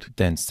they could.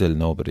 Then still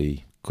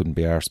nobody couldn't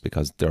be arsed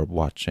because they're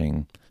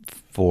watching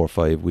 4 or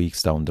 5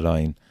 weeks down the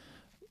line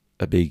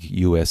a big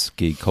US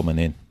gig coming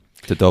in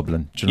to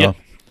Dublin, do you know?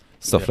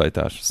 Stuff like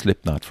that.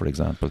 Slipknot, for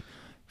example,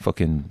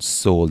 fucking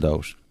sold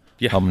out.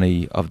 Yeah. How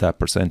many of that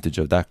percentage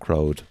of that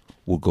crowd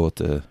would go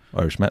to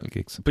Irish metal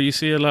gigs? But you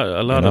see, a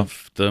lot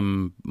of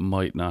them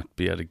might not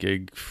be at a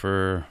gig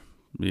for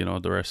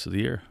the rest of the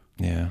year.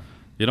 Yeah.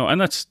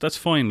 And that's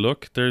fine.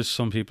 Look, there's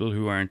some people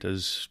who aren't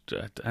as,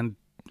 and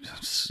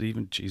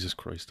even, Jesus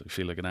Christ, I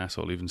feel like an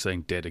asshole even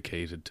saying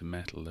dedicated to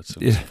metal. That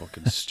sounds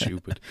fucking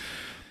stupid.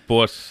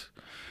 But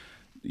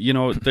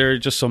there are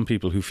just some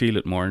people who feel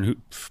it more, and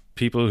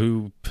people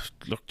who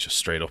look just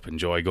straight up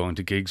enjoy going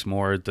to gigs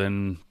more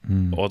than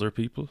other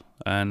people.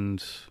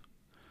 And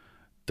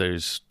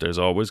there's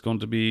always going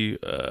to be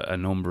a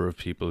number of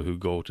people who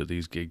go to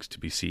these gigs to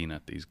be seen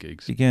at these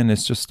gigs. Again,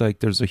 it's just like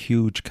there's a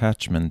huge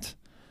catchment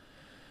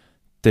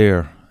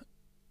there.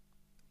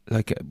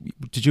 Like,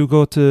 did you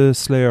go to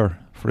Slayer,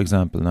 for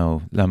example,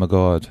 now, Lamb of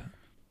God?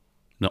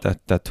 No.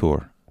 That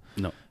tour?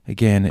 No.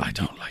 Again, I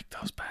don't like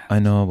those bands. I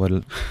know,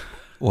 well,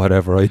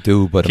 whatever I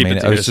do, but Keep I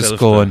mean, I was just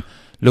going,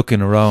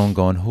 looking around,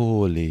 going,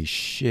 holy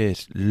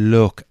shit,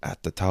 look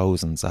at the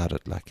thousands at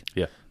it. Like,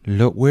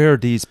 look, where are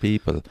these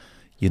people,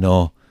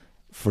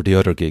 for the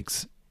other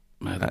gigs?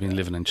 They've been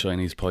living in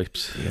Chinese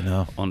pipes,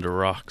 under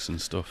rocks and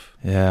stuff.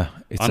 Yeah,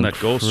 it's on that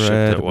ghost ship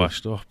that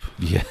washed up.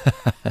 Yeah,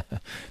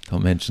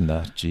 don't mention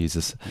that,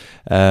 Jesus.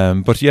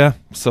 But yeah,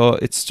 so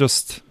it's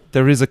just,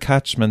 there is a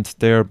catchment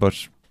there,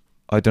 but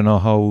I don't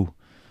know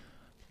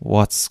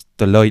what's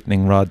the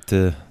lightning rod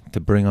to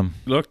bring them.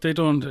 Look, they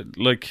don't,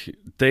 like,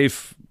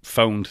 they've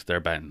found their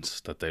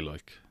bands that they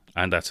like,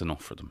 and that's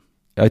enough for them.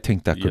 I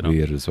think that could be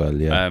it as well,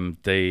 yeah.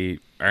 They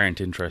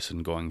aren't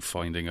interested in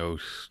finding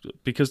out,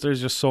 because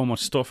there's just so much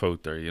stuff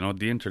out there.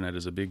 The internet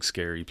is a big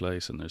scary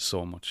place, and there's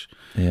so much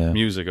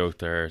music out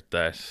there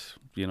that,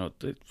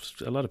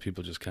 a lot of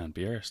people just can't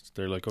be arsed.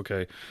 They're like,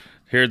 okay,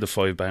 here are the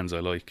 5 bands I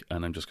like,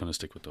 and I'm just going to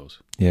stick with those.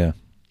 Yeah.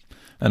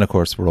 And of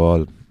course, we're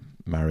all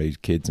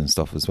married, kids and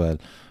stuff as well.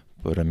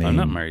 But I mean, I'm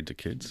not married to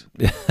kids.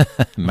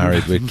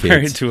 Married with kids.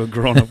 Married to a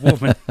grown-up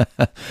woman.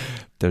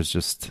 There's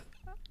just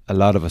a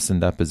lot of us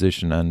in that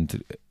position,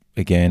 and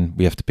again,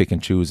 we have to pick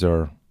and choose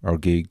our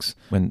gigs.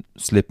 When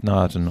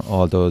Slipknot and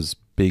all those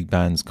big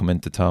bands come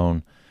into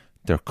town,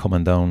 they're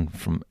coming down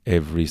from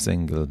every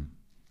single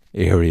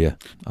area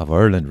of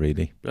Ireland,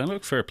 really. And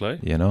look, fair play.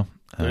 And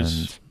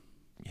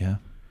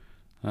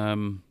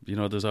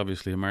there's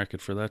obviously a market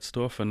for that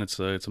stuff, and it's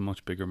a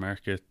much bigger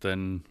market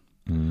than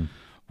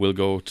we'll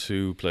go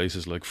to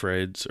places like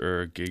Fred's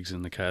or gigs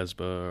in the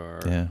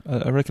Casbah.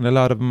 I reckon a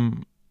lot of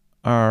them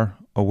are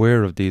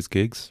aware of these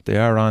gigs. They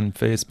are on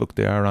Facebook,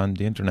 they are on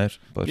the internet,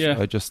 but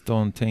I just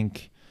don't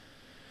think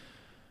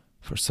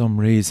for some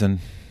reason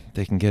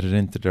they can get it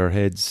into their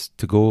heads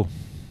to go,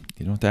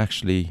 to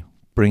actually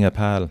bring a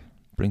pal,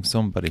 bring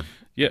somebody,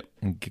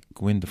 and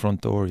go in the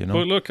front door.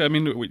 Well, look, I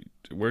mean,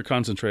 we're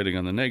concentrating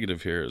on the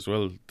negative here as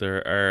well.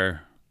 There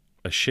are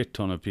a shit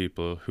ton of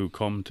people who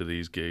come to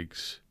these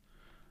gigs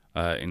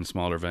in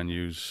smaller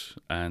venues,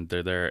 and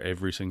they're there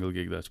every single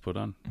gig that's put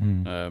on.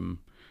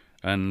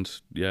 And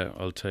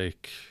I'll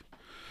take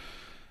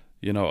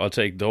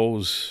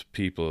those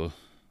people,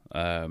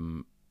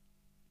 who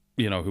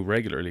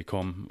regularly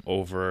come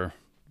over,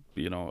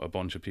 a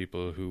bunch of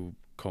people who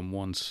come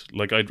once.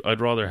 Like, I'd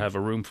rather have a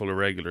room full of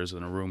regulars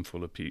than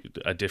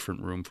a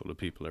different room full of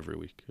people every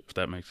week, if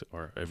that makes it,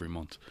 or every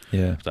month,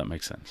 if that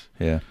makes sense.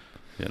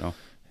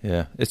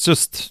 Yeah, it's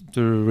just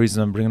the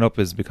reason I'm bringing it up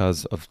is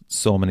because of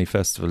so many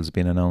festivals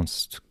being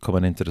announced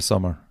coming into the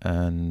summer,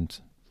 and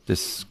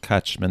this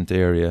catchment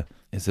area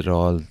is it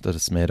all that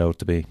it's made out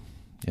to be.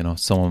 You know,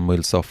 someone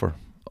will suffer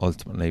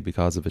ultimately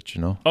because of it,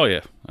 you know. Oh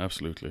yeah,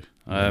 absolutely.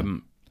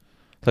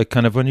 Like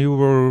kind of when you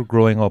were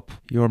growing up,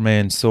 your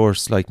main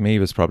source, like me,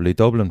 was probably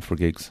Dublin for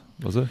gigs,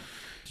 was it?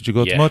 Did you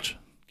go to much?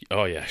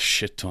 Oh yeah,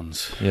 shit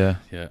tons. Yeah.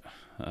 Yeah.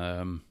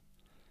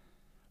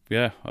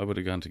 Yeah, I would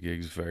have gone to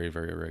gigs very,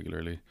 very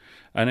regularly,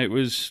 and it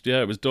was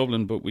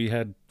Dublin, but we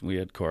had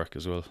Cork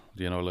as well.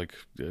 You know, like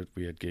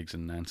we had gigs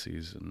in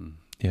Nancy's and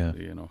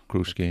you know,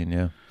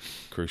 Cruiskeen,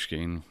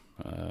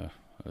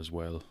 as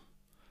well.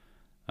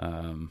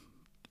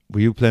 Were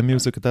you playing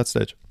music at that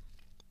stage?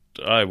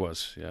 I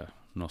was, yeah,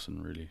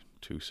 nothing really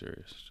too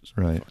serious, just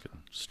right.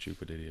 Fucking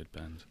stupid idiot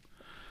bands.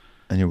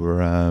 And you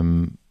were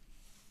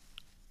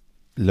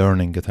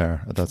learning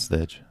guitar at that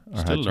stage?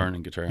 Still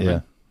learning guitar, yeah.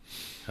 Man.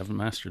 Haven't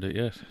mastered it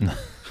yet.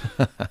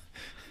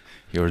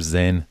 You're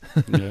zen.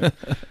 Yeah.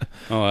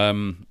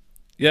 Oh,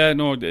 yeah,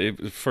 no,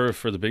 for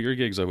the bigger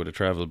gigs I would have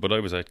travelled, but I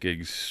was at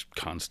gigs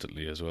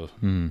constantly as well.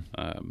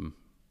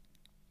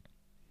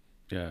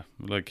 Yeah,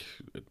 like,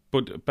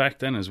 but back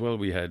then as well,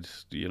 we had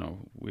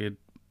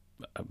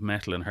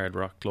metal and hard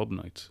rock club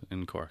nights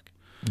in Cork.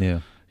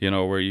 Yeah. You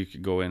know, where you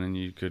could go in and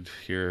you could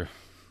hear,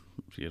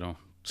 you know,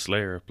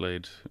 Slayer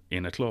played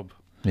in a club.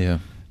 Yeah.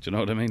 Do you know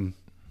what I mean?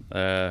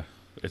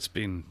 It's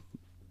been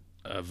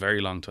a very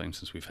long time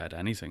since we've had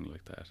anything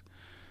like that.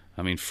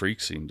 I mean,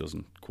 Freak Scene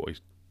doesn't quite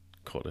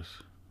cut it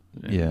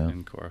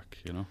in Cork,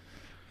 you know?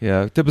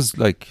 Yeah, there was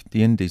like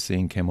the indie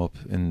scene came up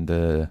in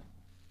the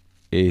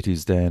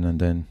 80s then, and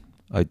then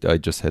I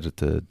just headed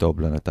to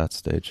Dublin at that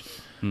stage.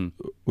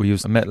 Were you a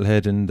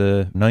metalhead in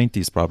the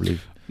 90s probably?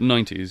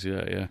 90s,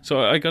 yeah. So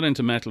I got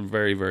into metal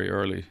very, very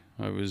early.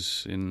 I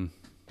was in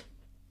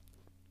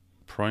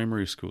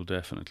primary school,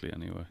 definitely,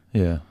 anyway.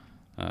 Yeah.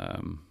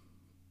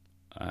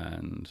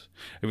 And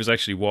it was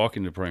actually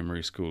walking to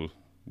primary school.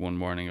 One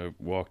morning I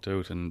walked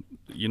out, and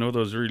you know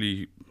those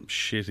really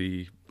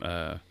shitty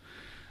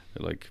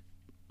like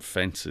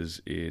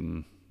fences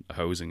in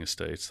housing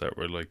estates that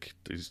were like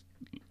these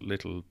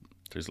little,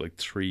 there's like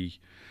 3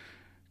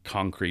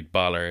 concrete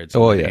bollards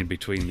in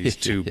between these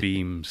 2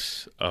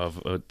 beams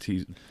of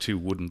 2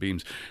 wooden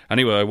beams.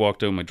 Anyway, I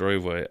walked down my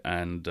driveway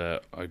and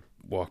I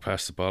walked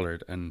past the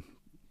bollard, and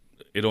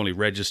it only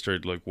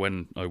registered like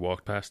when I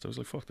walked past. I was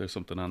like, fuck, there's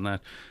something on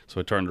that.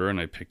 So I turned around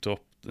and I picked up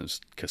this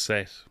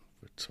cassette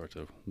with sort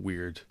of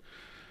weird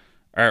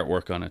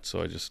artwork on it.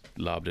 So I just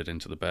lobbed it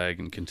into the bag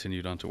and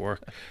continued on to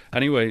work.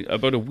 Anyway,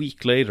 about a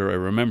week later, I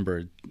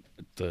remembered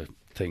the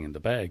thing in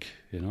the bag,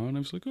 you know, and I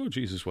was like, oh,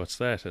 Jesus, what's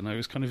that? And I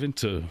was kind of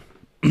into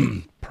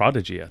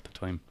Prodigy at the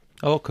time.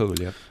 Oh, cool,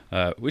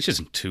 yeah. Which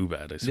isn't too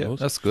bad, I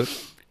suppose. Yeah, that's good.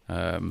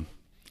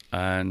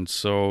 And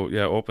so,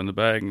 yeah, opened the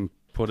bag and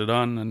put it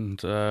on,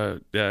 and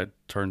it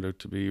turned out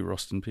to be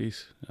Rust in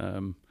Peace.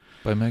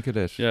 By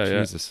Megadeth. Yeah,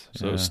 Jesus. Yeah.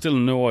 So still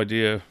no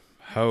idea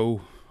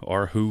how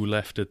or who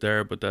left it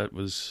there, but that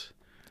was,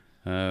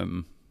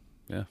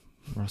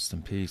 Rust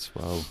in Peace,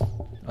 wow.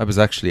 I was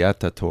actually at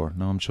that tour.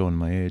 Now I'm showing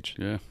my age.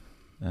 Yeah.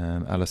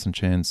 Alice in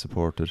Chains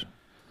supported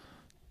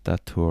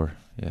that tour.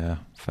 Yeah,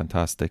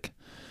 fantastic.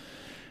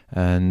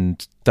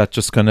 And that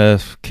just kind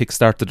of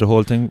kick-started the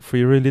whole thing for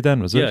you really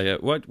then, was it? Yeah.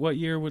 What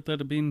year would that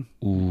have been?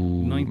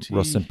 90?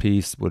 Rust in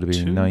Peace would have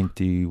been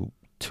 92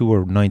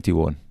 or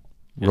 91.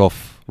 Yeah.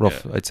 Rough.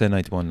 Yeah. I'd say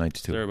 91,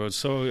 92. Thereabouts.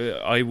 So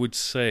I would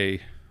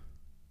say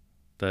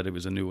that it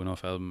was a new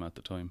enough album at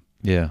the time.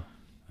 Yeah.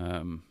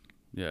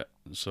 Yeah.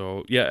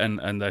 So, yeah,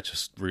 and that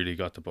just really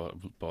got the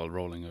ball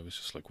rolling. I was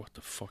just like, what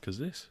the fuck is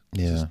this?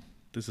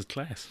 This is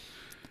class.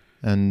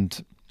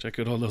 And check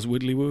out all those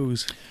widdly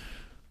woos.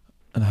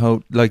 And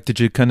how, like, did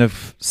you kind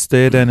of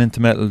stay then into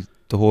metal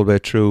the whole way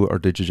through, or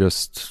did you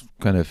just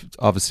kind of,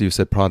 obviously you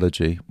said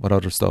Prodigy, what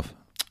other stuff?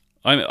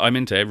 I'm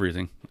into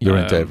everything. You're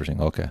into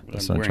everything, okay.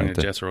 That's I'm wearing a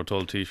Jethro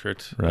Tull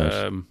t-shirt.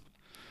 Right.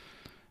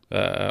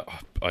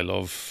 I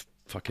love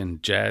fucking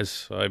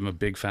jazz. I'm a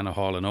big fan of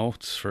Hall &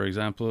 Oates, for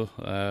example.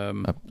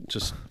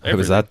 Just how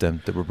was that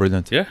then? They were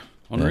brilliant. Yeah,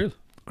 unreal. Yeah.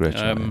 Great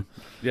show,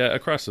 yeah,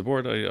 across the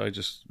board, I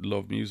just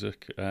love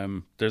music.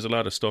 There's a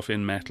lot of stuff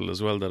in metal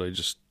as well that I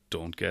just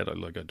don't get. I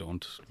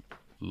don't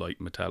like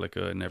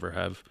Metallica. I never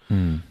have.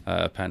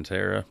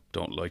 Pantera,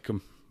 don't like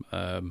them.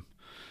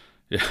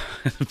 Yeah,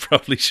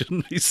 probably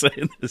shouldn't be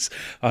saying this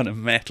on a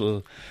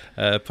metal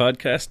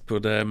podcast,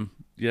 but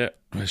yeah,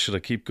 should I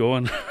keep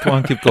going? Go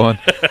on, keep going.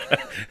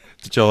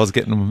 The jaw's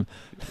getting them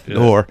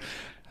lower.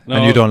 No,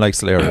 and you don't like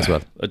Slayer as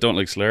well? I don't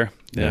like Slayer.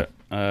 Yeah.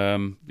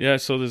 Yeah,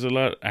 so there's a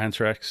lot.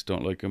 Anthrax,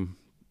 don't like them.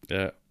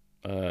 Yeah.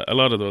 A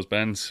lot of those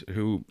bands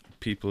who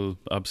people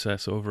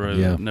obsess over,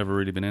 I've never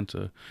really been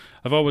into.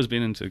 I've always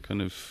been into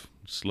kind of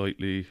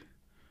slightly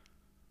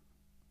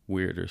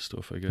weirder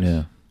stuff, I guess.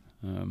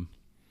 Yeah.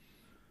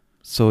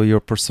 So your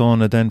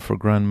persona then for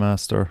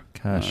Grandmaster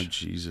Cash? Oh,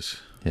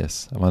 Jesus.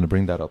 Yes, I want to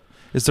bring that up.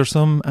 Is there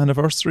some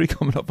anniversary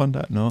coming up on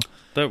that? No?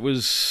 That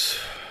was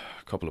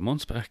a couple of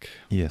months back.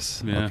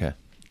 Yes, yeah. Okay.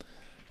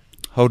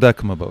 How'd that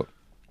come about?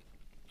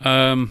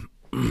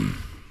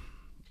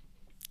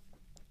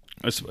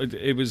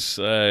 It was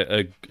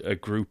a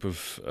group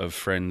of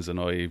friends and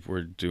I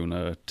were doing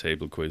a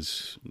table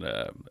quiz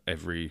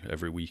every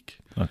week.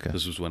 Okay.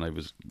 This was when I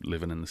was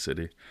living in the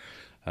city,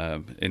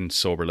 in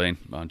Sober Lane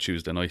on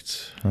Tuesday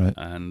nights. Right.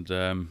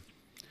 And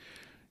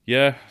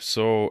yeah,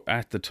 so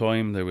at the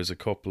time there was a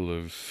couple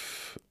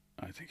of,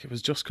 I think it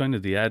was just kind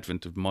of the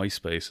advent of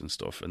MySpace and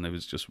stuff, and there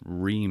was just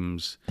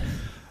reams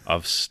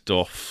of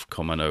stuff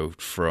coming out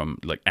from,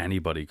 like,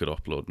 anybody could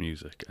upload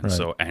music, and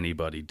so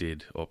anybody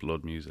did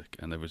upload music,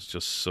 and there was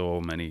just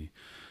so many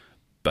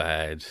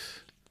bad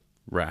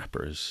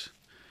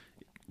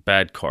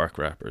Cork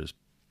rappers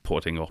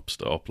putting up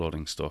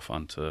uploading stuff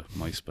onto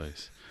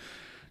MySpace.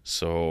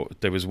 So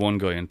there was one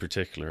guy in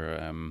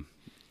particular,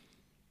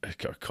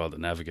 called the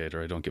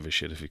Navigator. I don't give a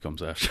shit if he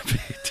comes after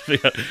me.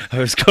 I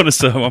was going to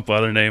say I won't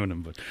bother naming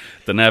him, but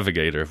the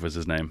Navigator was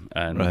his name,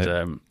 and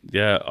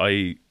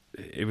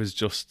it was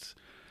just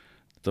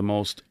the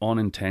most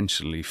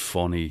unintentionally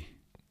funny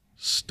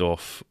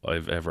stuff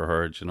I've ever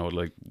heard. You know,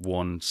 like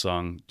one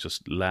song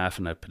just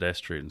laughing at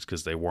pedestrians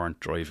because they weren't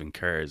driving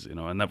cars. You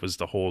know, and that was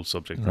the whole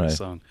subject of the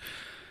song.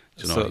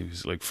 You know, he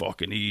was like,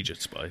 "Fucking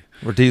Egypt, spy."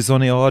 Were these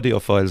only audio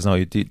files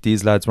now?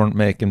 These lads weren't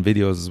making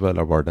videos as well,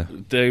 or were they?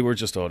 They were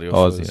just audio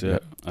files, yeah.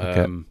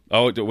 Okay.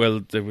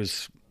 Well, there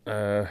was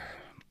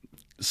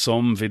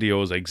some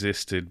videos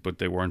existed, but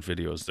they weren't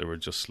videos. They were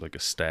just like a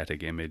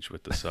static image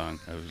with the song.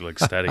 It was like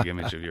static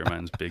image of your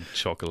man's big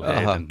chuckle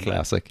head and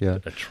classic, yeah,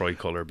 a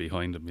tricolour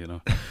behind him, you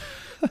know.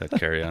 That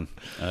carry on.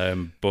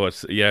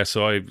 But yeah,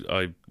 so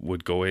I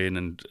would go in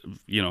and,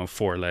 you know,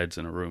 4 lads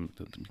in a room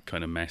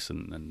kind of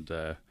messing,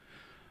 and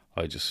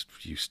I just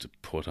used to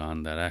put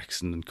on that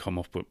accent and come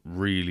up with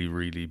really,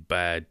 really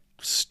bad,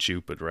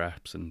 stupid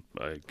raps, and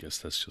I guess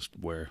that's just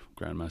where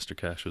Grandmaster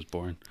Cash was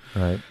born.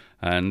 Right.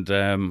 And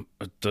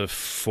the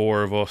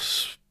 4 of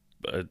us,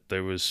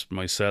 there was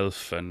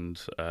myself and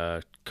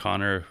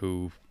Connor,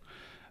 who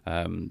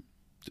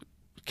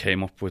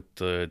came up with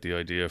the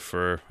idea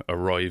for a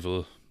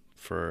rival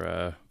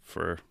for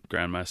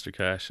Grandmaster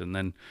Cash, and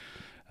then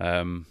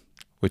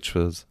which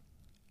was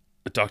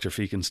Dr.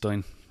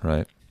 Fekenstein.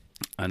 Right.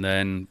 And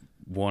then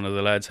one of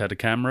the lads had a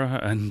camera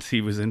and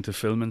he was into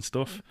filming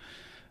stuff.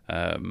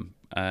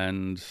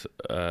 And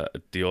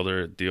the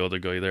other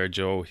guy there,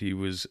 Joe, he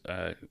was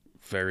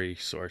very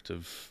sort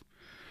of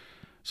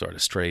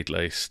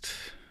straight-laced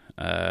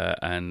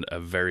and a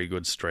very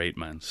good straight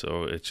man.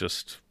 So it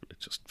just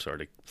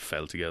sort of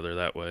fell together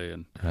that way,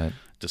 and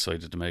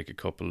decided to make a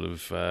couple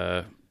of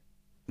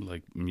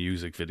like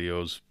music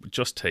videos,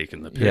 just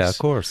taking the piss. Yeah, of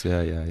course.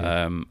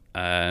 Yeah.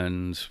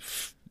 And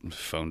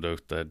found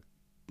out that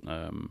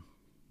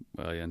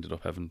I ended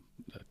up having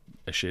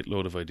a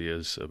shitload of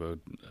ideas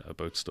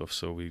about stuff.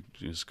 So we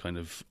just kind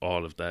of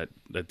all of that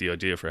the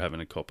idea for having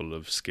a couple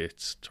of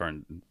skits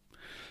turned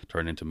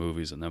into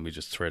movies, and then we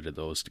just threaded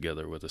those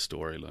together with a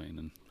storyline,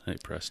 and hey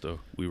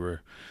presto, we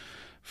were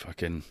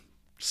fucking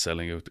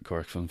selling out the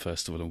Cork Film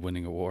Festival and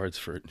winning awards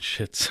for it and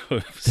shit. So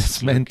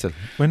it's mental.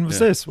 When was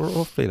this? We're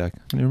roughly like,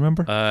 can you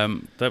remember?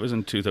 That was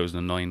in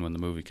 2009 when the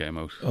movie came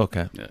out.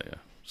 Okay. Yeah.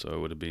 So it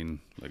would have been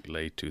like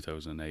late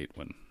 2008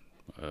 when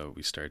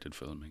we started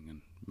filming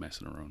and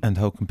messing around. And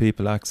how can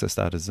people access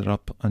that? Is it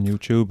up on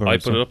YouTube? Or I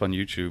put it up on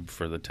YouTube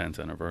for the 10th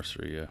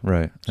anniversary, yeah.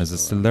 Right. Is it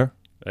still there?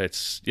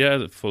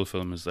 The full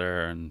film is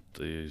there, and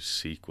the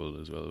sequel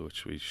as well,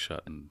 which we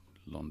shot in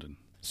London.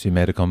 So you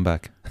made a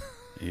comeback?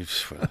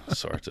 Well,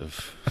 sort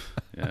of,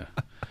 yeah.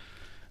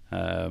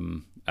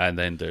 And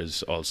then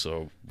there's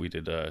also, we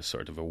did a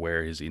sort of a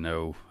Where Is He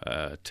Now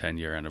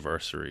 10-year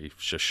anniversary,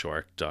 just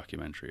short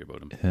documentary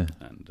about him. Yeah.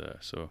 And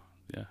so,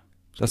 yeah.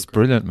 That's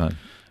brilliant, man.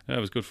 Yeah,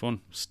 it was good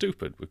fun.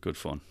 Stupid, but good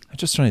fun. I'm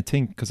just trying to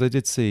think, because I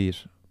did see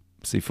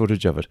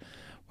footage of it.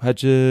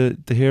 Had you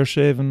the hair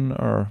shaven,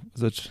 or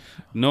was it?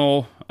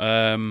 No,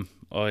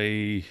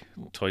 I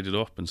tied it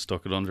up and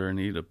stuck it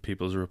underneath a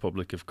People's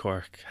Republic of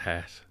Cork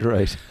hat.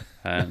 Right.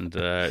 And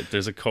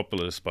there's a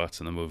couple of spots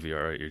in the movie,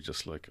 all right, you're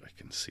just like, I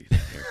can see the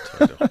hair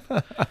tied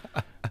up.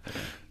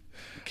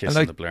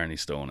 Kissing the Blarney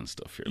Stone and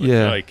stuff.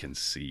 You're like, I can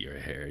see your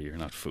hair. You're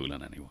not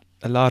fooling anyone.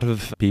 A lot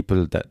of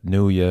people that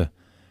knew you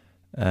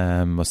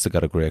must have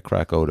got a great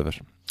crack out of it.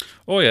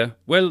 Oh, yeah.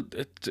 Well,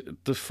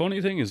 the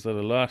funny thing is that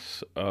a lot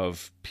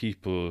of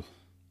people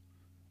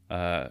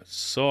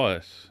saw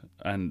it,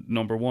 and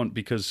number one,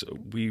 because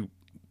we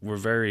were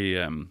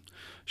very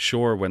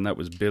sure when that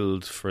was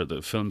billed for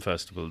the film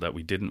festival that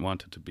we didn't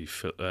want it to be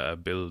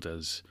billed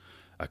as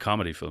a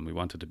comedy film. We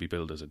wanted it to be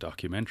billed as a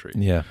documentary.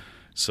 Yeah.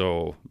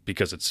 So,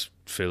 because it's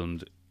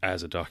filmed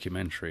as a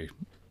documentary,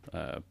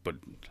 but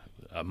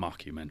a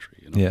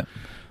mockumentary, you know. Yeah.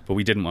 But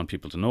we didn't want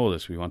people to know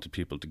this. We wanted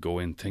people to go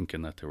in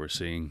thinking that they were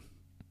seeing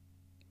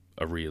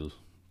a real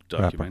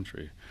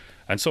documentary. Rapper.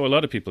 And so a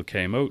lot of people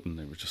came out and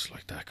they were just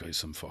like, that guy's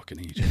some fucking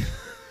idiot.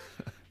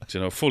 You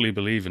know, fully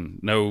believing.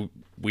 Now,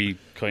 we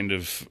kind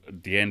of,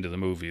 at the end of the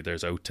movie,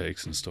 there's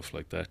outtakes and stuff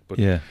like that. But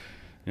yeah,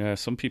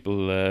 some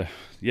people,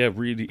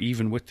 really,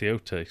 even with the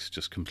outtakes,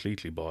 just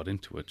completely bought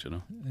into it, you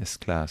know. It's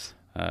class.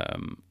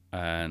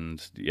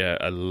 and yeah,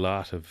 a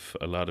lot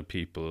of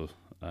people.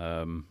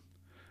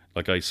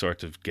 Like I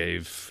sort of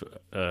gave,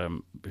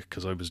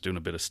 because I was doing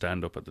a bit of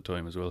stand up at the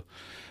time as well,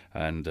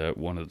 and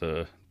one of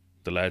the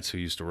lads who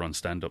used to run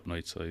stand up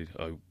nights, I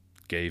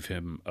gave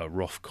him a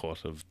rough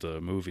cut of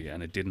the movie,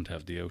 and it didn't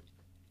have the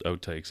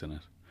outtakes in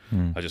it.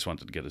 I just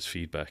wanted to get his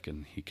feedback,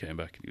 and he came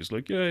back and he was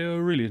like, "Yeah, I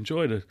really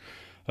enjoyed it.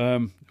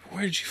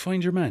 Where did you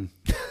find your man?"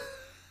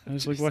 I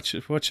was like, "What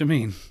you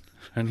mean?"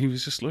 And he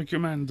was just like,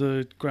 "Your man,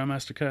 the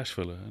Grandmaster Cash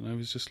fella." And I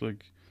was just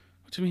like,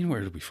 "What do you mean?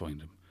 Where did we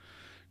find him?"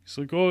 He's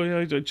like, "Oh yeah,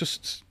 I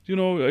just,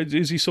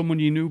 is he someone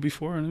you knew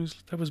before?" And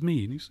that was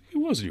me. And he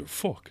wasn't your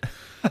fuck.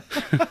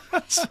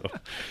 So,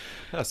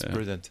 that's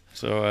brilliant.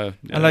 So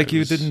and like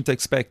you didn't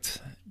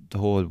expect the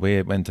whole way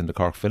it went in the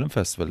Cork Film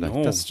Festival. Like,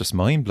 no. That's just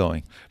mind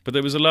blowing. But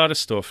there was a lot of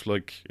stuff.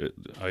 Like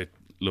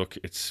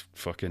it's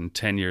fucking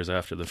 10 years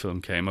after the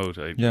film came out.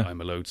 I'm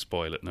allowed to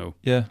spoil it now.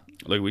 Yeah.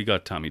 Like we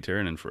got Tommy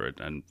Tiernan for it,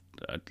 and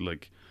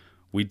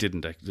we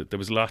didn't. There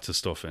was lots of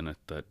stuff in it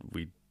that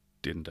we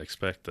didn't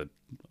expect. That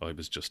I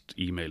was just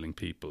emailing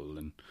people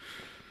and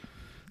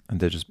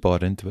they just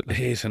bought into it.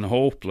 Hate and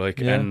hope,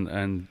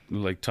 and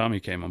like Tommy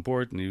came on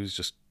board, and he was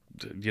just,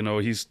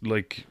 he's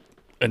like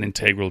an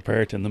integral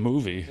part in the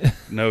movie.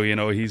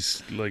 No,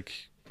 he's like,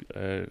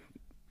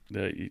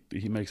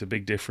 he makes a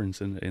big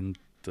difference in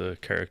the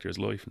character's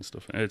life and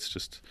stuff. And it's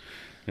just,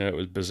 it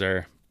was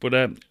bizarre, but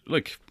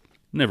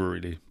never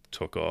really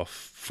took off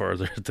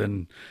further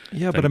than.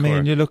 Yeah, but I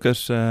mean, you look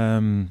at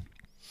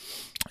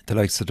the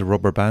likes of the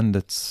Rubber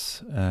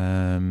Bandits.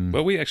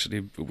 Well,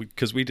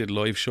 because we did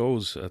live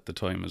shows at the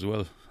time as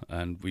well,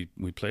 and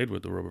we played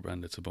with the Rubber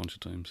Bandits a bunch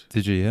of times.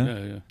 Did you? Yeah.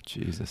 Yeah.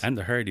 Jesus. And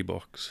the Hardy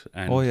Bucks.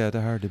 And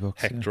the Hardy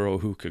Bucks. Hector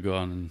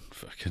O'Hookagone and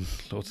fucking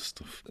loads of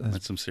stuff.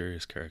 Had some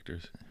serious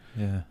characters.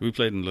 Yeah. We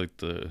played in like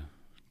the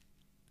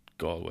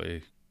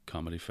Galway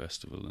Comedy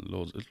Festival and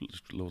loads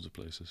of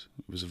places.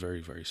 It was a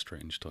very, very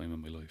strange time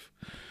in my life.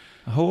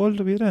 How old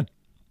were you then?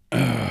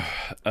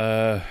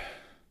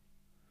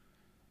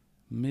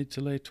 Mid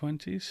to late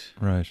 20s.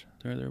 Right.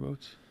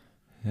 Thereabouts.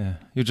 Yeah.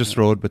 You just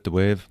rode with the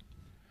wave.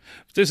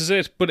 This is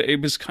it. But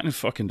it was kind of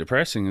fucking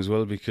depressing as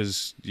well,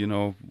 because,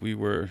 we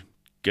were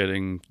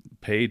getting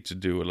paid to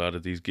do a lot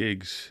of these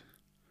gigs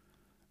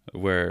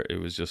where it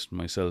was just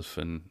myself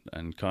and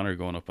Connor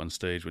going up on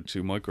stage with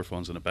two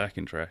microphones and a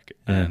backing track,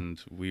 and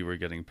we were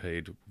getting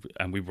paid,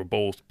 and we were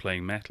both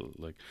playing metal.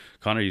 Like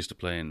Connor used to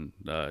play in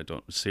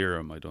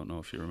Serum. I don't know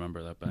if you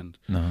remember that band.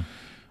 No.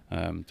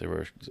 They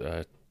were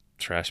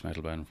thrash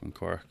metal band from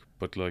Cork,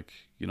 but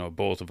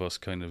both of us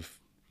kind of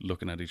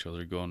looking at each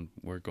other going,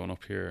 we're going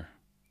up here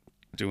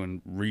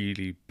doing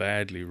really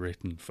badly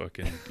written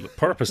fucking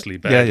purposely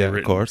badly written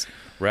of course,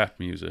 rap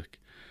music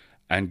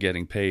and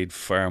getting paid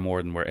far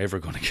more than we're ever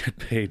going to get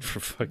paid for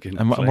fucking.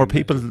 And more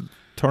people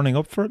turning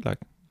up for it, like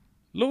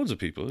loads of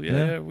people.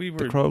 We were,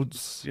 the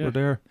crowds were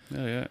there.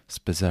 It's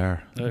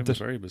bizarre. It was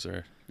very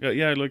bizarre.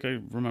 Like I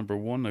remember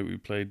one night we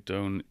played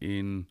down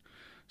in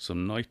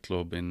some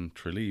nightclub in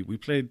Tralee. We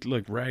played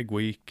like Rag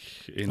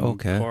Week in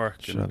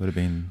Cork. Sure, that would have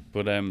been.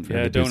 But down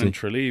busy. in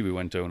Tralee, we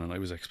went down, and I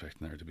was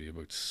expecting there to be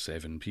about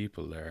 7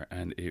 people there,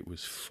 and it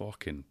was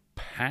fucking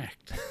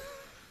packed.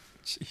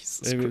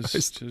 Jesus It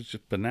Christ. was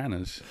just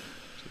bananas.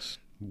 Just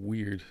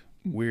weird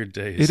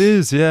days. It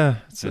is, yeah.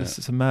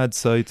 It's a mad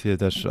side to you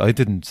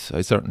that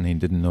I certainly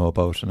didn't know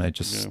about, and I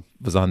just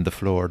was on the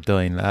floor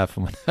dying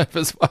laughing when I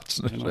was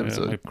watching it. I was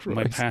like,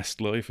 my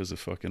past life as a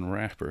fucking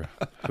rapper.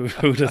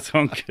 Who'd have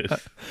thunk it?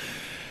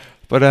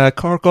 But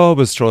Cork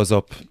always throws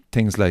up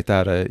things like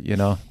that,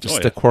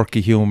 just the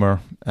quirky humour.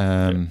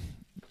 The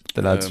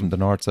lads from the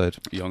north side.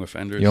 Young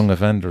Offenders.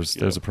 Yeah.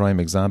 There's a prime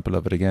example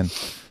of it again.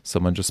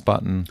 Someone just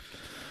spotting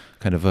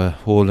kind of a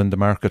hole in the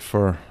market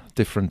for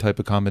different type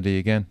of comedy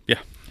again. Yeah.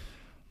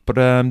 But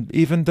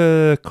even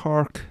the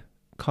Cork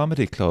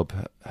Comedy Club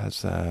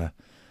has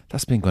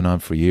that's been going on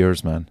for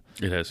years, man.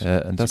 It has,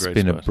 and that's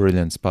been a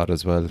brilliant spot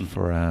as well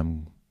for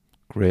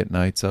great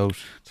nights out.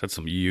 It's had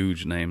some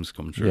huge names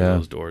come through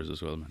those doors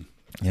as well, man.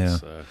 Yeah,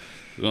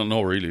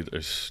 no, really.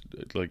 There's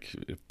like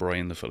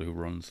Brian, the fellow who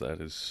runs that,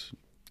 is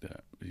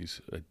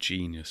he's a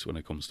genius when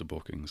it comes to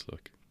bookings.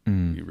 Like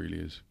he really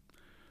is.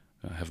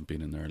 I haven't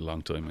been in there in a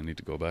long time. I need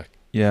to go back.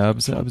 Yeah, I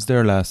was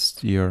there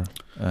last year.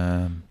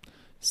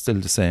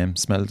 Still the same,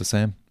 smell the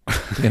same,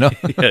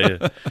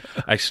 yeah.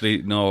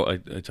 Actually, no, I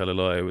tell a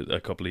lie. A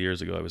couple of years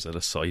ago, I was at a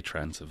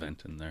psytrance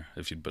event in there,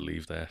 if you'd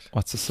believe that.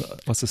 What's a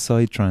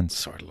psytrance?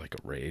 Sort of like a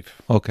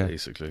rave. Okay.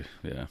 Basically,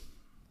 yeah.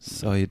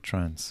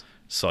 Psytrance.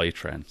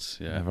 Psytrance,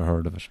 yeah. Never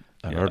heard of it.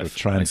 I've heard of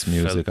trance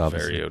music, felt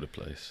obviously. very out of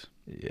place.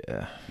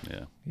 Yeah.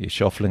 Yeah. You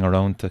shuffling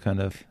around to kind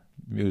of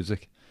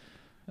music.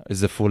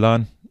 Is it full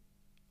on?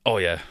 Oh,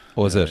 yeah.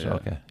 Oh, is it? Yeah.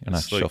 Okay. You're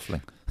not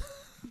shuffling.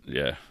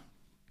 Yeah.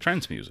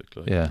 Trance music,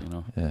 like, yeah.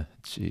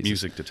 Jesus.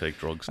 Music to take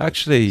drugs.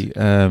 Actually,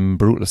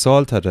 Brutal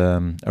Assault had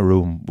a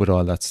room with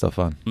all that stuff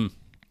on.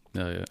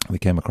 Yeah. We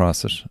came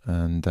across it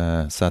and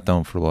sat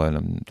down for a while,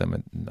 and then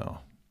went, no.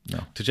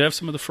 Did you have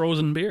some of the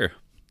frozen beer?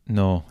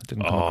 No, I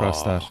didn't come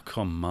across that. Oh,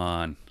 come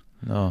on.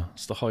 No.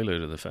 It's the highlight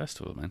of the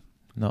festival, man.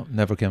 No,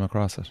 never came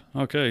across it.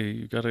 Okay,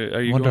 you gotta.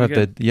 Are you Wonder going if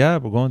again? yeah,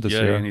 we're going this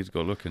Yeah, year. you need to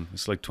go looking.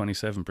 It's like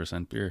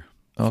 27% beer,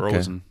 Okay.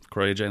 frozen,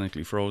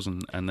 cryogenically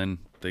frozen, and then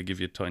they give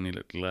you tiny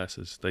little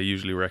glasses. They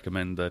usually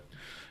recommend that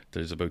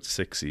there's about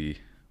 60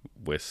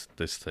 with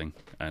this thing,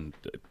 and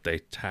they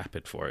tap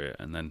it for you,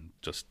 and then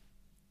just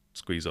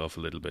squeeze off a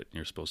little bit, and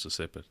you're supposed to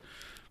sip it.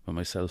 But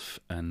myself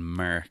and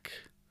Mark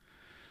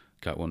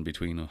got one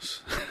between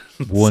us.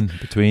 One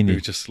between We you.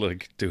 were just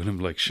like doing them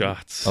like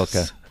shots.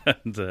 Okay.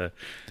 And it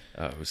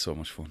was so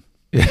much fun.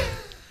 Yeah.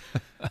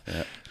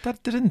 Yeah.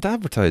 That they didn't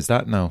advertise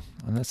that now,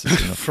 unless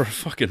it's For a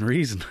fucking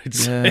reason, I'd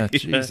say. yeah,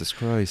 Jesus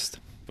Christ.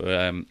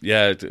 But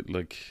yeah,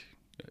 like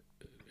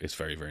it's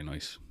very, very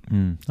nice.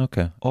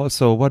 Okay.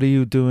 Also, what are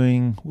you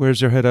doing?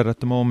 Where's your head at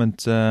the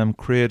moment,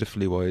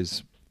 creatively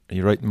wise? Are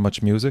you writing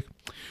much music?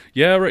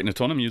 Yeah, writing a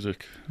ton of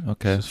music.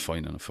 Okay. Just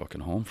finding a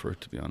fucking home for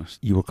it, to be honest.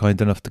 You were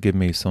kind enough to give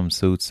me some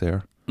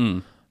Soothsayer.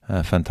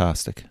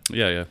 Fantastic.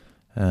 Yeah.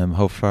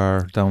 How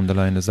far down the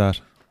line is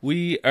that?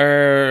 We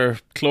are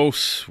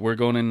close. We're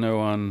going in now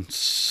on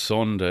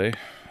Sunday,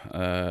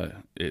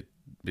 it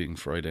being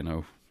Friday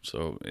now.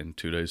 So in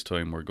 2 days'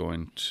 time, we're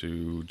going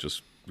to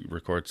just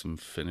record some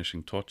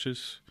finishing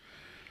touches.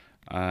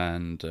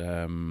 And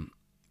then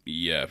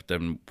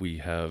we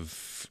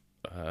have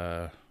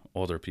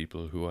other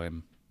people who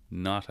I'm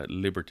not at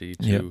liberty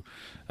to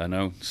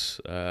announce.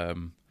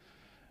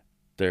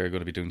 They're going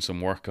to be doing some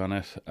work on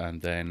it,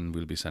 and then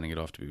we'll be sending it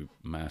off to be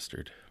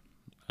mastered.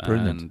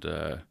 Brilliant.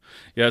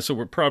 And so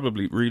we're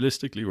probably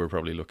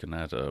looking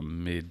at a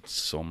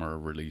midsummer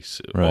release,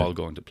 Right. all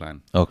going to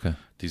plan. Okay.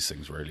 These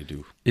things rarely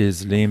do.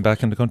 Is Liam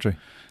back in the country?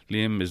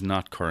 Liam is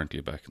not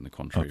currently back in the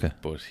country, Okay.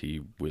 but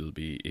he will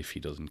be if he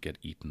doesn't get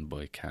eaten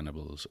by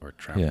cannibals or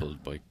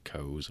trampled by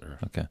cows.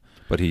 Okay.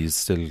 But he's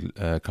still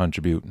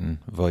contributing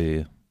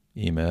via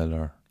email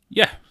or...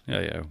 Yeah.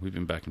 We've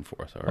been back and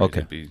forth. All right.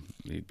 Okay.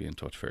 He'd be in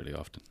touch fairly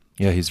often.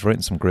 Yeah, he's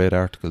writing some great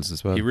articles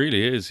as well. He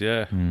really is,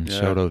 yeah.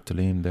 Shout out to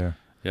Liam there.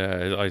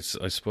 Yeah, I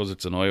suppose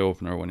it's an eye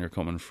opener when you're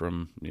coming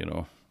from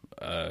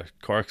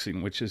Cork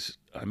scene, which is,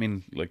 I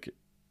mean, like,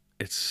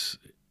 it's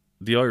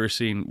the Irish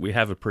scene. We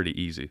have it pretty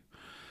easy,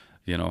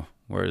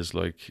 whereas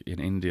like in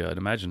India, I'd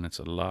imagine it's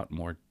a lot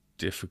more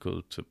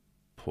difficult to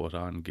put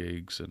on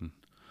gigs, and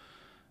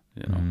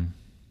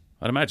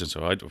I'd imagine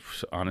so.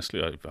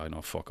 Honestly, I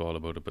know fuck all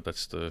about it, but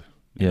that's the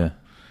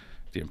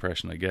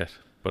impression I get.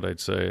 But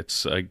I'd say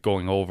it's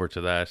going over to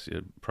that.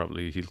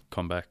 He'll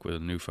come back with a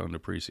newfound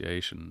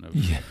appreciation of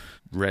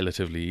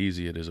relatively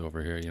easy it is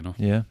over here.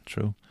 Yeah,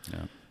 true.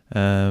 Yeah.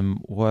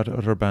 What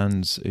other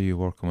bands are you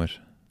working with?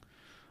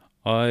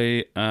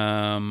 I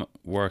am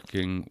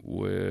working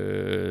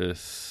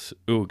with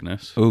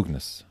Ugnis.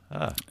 Ugnis.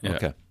 Yeah.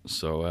 Okay.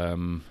 So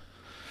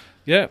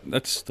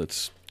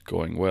that's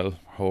going well.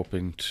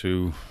 Hoping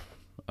to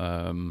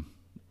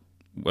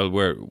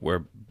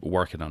we're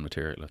working on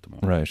material at the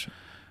moment. Right.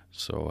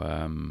 So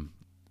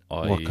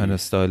what kind of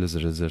style is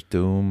it? Is it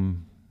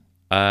doom?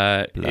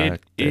 It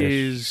Black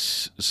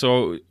is.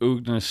 So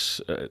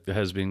Ugnis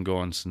has been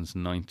going since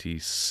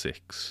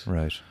 '96.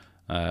 Right.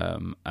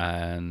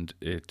 And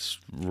it's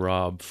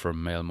Rob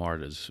from Male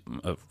Morga's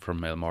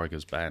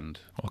band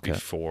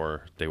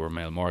before they were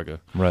Male Morga.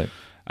 Right.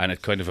 And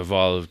it kind of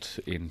evolved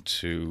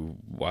into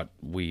what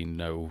we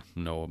now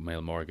know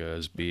Male Morga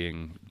as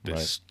being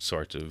this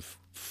sort of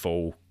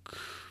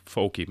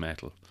folky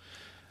metal,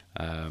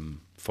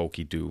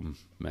 folky doom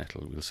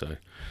metal, we'll say.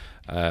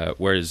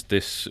 Whereas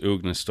this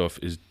Ugnis stuff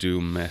is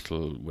doom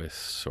metal with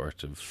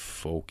sort of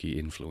folky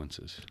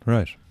influences.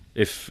 Right.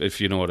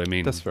 If you know what I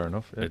mean. That's fair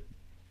enough.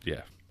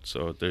 Yeah.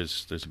 So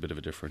there's a bit of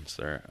a difference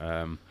there.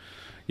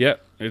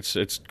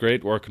 It's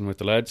great working with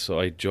the lads. So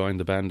I joined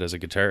the band as a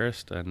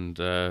guitarist, and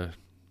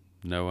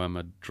now I'm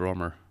a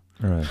drummer.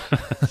 Right.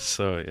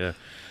 So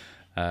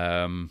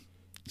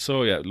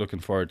looking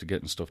forward to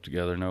getting stuff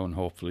together now, and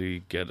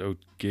hopefully get out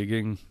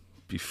gigging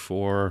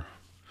before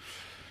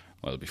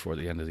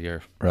the end of the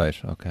year.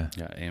 Right. Okay.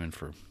 Yeah, aiming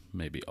for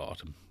maybe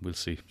autumn. We'll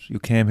see. You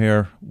came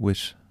here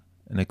with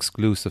an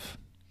exclusive.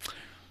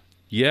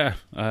 Yeah.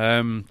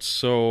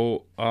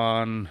 So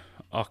on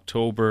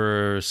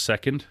October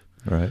 2nd,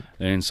 right,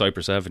 in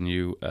Cypress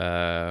Avenue,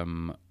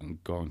 I'm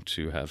going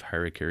to have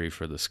Harikiri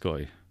for the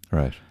Sky.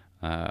 Right.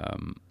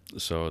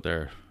 So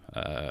they're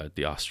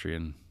the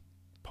Austrian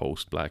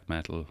post-black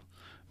metal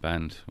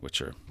band,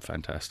 which are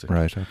fantastic.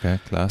 Right. Okay.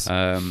 Class.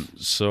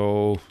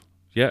 So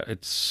yeah,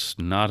 it's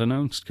not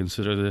announced.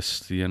 Consider this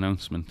the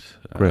announcement.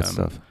 Great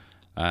stuff.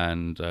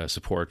 And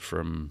support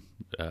from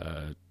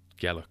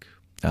Gallup.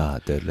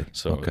 Deadly.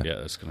 So okay. yeah,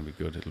 that's going to be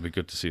good. It'll be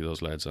good to see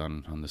those lads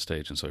on the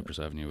stage in Cypress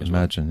Avenue as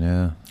Imagine,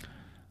 well.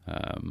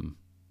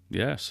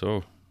 Yeah.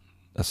 So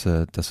that's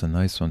a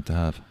nice one to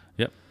have.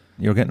 Yep.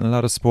 You're getting a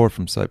lot of support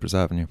from Cypress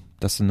Avenue.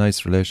 That's a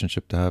nice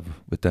relationship to have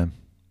with them.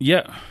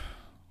 Yeah.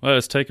 Well,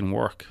 it's taken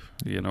work,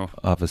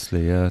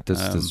 Obviously, yeah.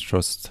 There's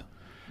trust.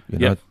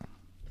 Yeah.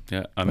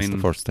 I mean, that's the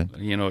first thing.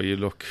 You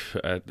look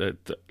at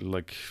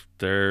like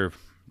they're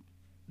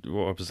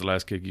what was the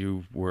last gig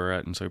you were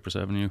at in Cypress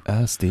Avenue?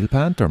 Steel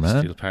Panther, man.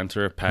 Steel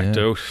Panther, packed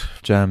out,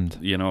 jammed.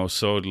 You know,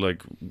 so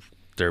like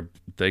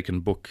they can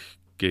book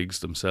gigs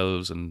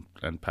themselves and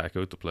pack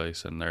out the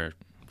place, and they're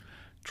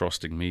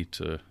trusting me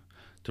to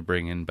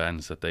bring in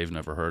bands that they've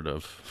never heard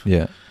of.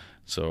 Yeah.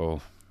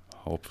 So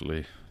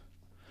hopefully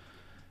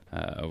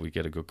we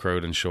get a good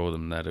crowd and show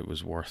them that it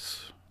was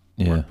worth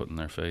putting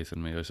their faith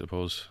in me, I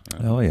suppose.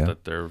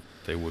 That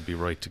they would be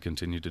right to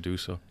continue to do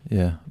so.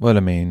 Yeah. Well,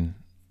 I mean,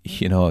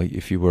 you know,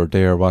 if you were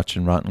there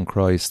watching Rotten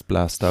Christ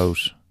blast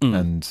out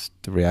and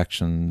the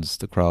reactions,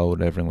 the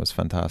crowd, everything was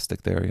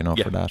fantastic there, you know,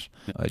 for that.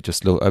 Yeah.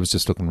 I was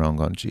just looking around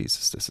going,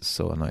 Jesus, this is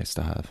so nice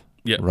to have.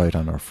 Yeah. Right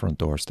on our front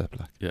doorstep.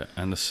 Like. Yeah,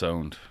 and the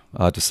sound.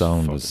 The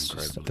sound was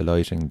incredible. The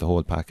lighting, the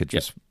whole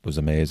package was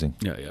amazing.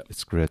 Yeah, yeah.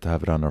 It's great to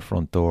have it on our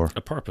front door.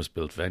 A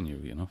purpose-built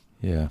venue, you know.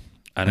 Yeah.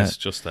 And it's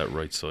just that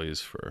right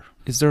size for...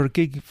 Is there a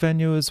gig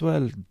venue as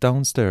well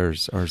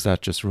downstairs, or is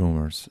that just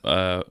rumours?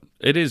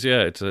 It is,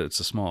 yeah. It's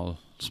a small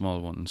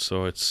one.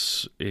 So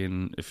it's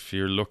in... If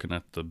you're looking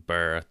at the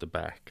bar at the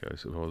back, I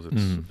suppose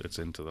it's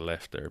into the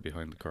left there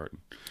behind the curtain.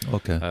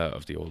 Okay.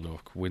 Of the Old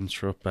Oak.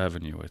 Winthrop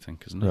Avenue, I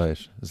think, isn't it?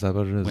 Right. Is that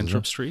what it is?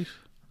 Winthrop Street?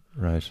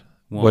 Right.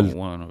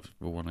 One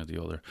or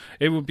the other.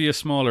 It would be a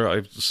smaller...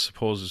 I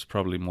suppose it's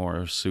probably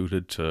more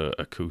suited to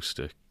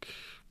acoustic...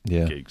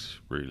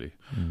 gigs, really.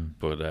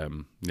 But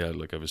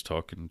like I was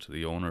talking to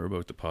the owner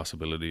about the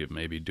possibility of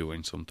maybe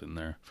doing something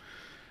there,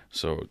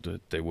 so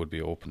they would be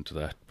open to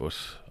that, but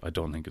I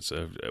don't think it's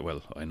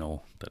I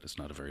know that it's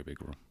not a very big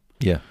room.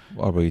 Yeah.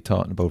 Are we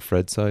talking about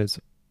Fred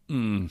size?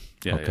 Okay.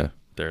 Yeah,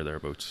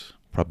 thereabouts.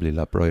 Probably a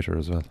lot brighter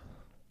as well.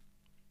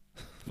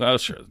 Well,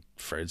 sure,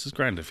 Fred's is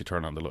grand if you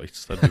turn on the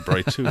lights. That'd be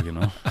bright too, you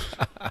know.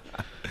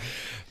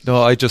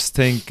 No, I just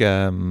think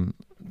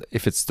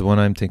if it's the one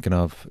I'm thinking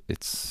of,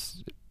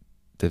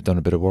 they've done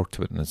a bit of work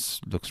to it, and it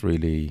looks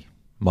really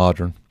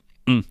modern,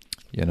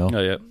 you know.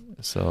 Yeah.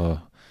 So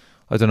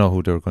I don't know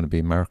who they're going to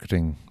be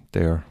marketing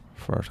there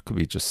for. It could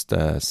be just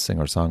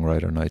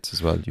singer-songwriter nights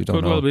as well. You don't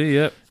know. Could well be,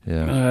 yeah.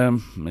 Yeah.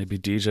 Maybe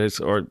DJs,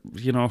 or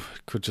you know,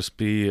 could just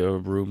be a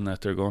room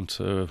that they're going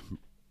to,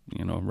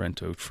 you know,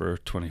 rent out for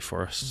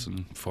 21st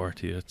and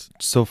 40th.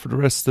 So for the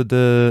rest of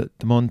the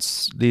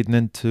months leading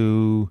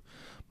into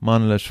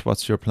Monolith,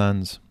 what's your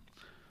plans?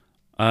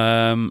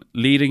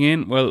 Leading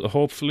in, well,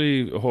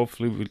 hopefully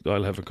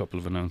I'll have a couple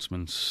of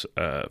announcements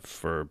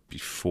for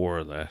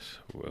before that.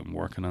 I'm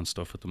working on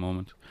stuff at the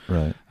moment,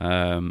 right?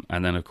 And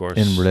then of course,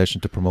 in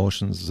relation to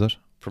promotions, is it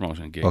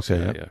promotion gigs?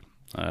 Okay,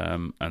 yeah.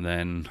 And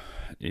then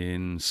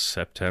in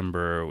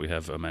September we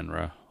have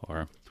Amenra,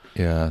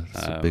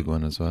 that's a big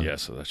one as well. Yeah,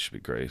 so that should be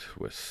great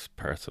with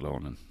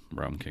Partholone and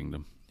Realm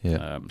Kingdom.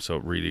 Yeah. So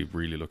really,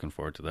 really looking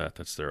forward to that.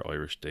 That's their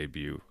Irish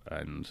debut,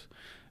 and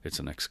it's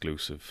an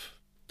exclusive.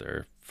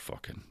 They're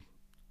fucking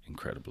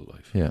incredible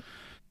live. Yeah.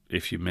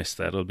 If you miss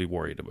that, I'll be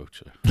worried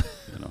about you.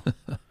 You know.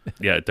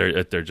 Yeah,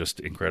 they're just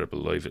incredible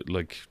live.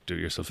 Like, do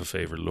yourself a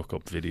favor, look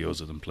up videos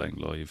of them playing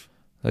live.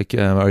 Like,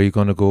 are you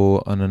going to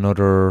go on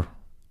another,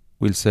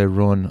 we'll say,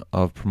 run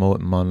of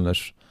promoting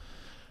Monolith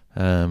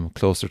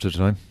closer to the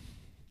time?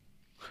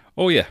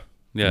 Oh yeah.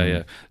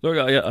 Yeah. Look,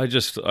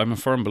 I'm a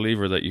firm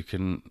believer that you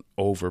can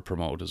over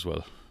promote as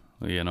well.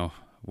 You know.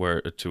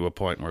 Where to a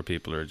point where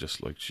people are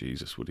just like,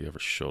 Jesus, would he ever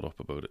shut up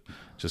about it?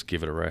 Just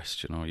give it a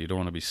rest, you know. You don't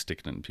want to be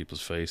sticking it in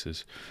people's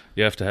faces.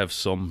 You have to have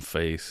some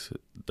faith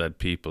that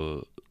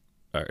people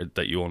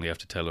that you only have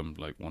to tell them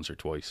like once or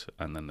twice,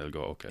 and then they'll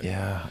go, okay.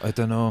 Yeah, I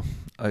don't know.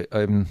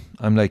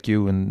 I'm like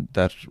you in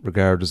that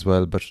regard as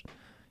well, but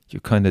you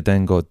kind of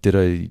then go, did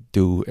I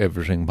do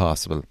everything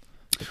possible?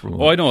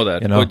 Oh, I know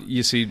that. You know? But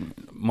you see,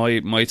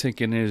 my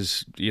thinking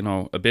is, you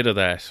know, a bit of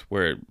that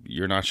where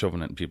you're not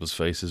shoving it in people's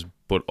faces,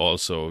 but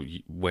also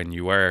when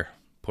you are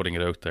putting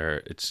it out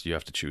there, you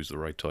have to choose the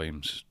right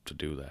times to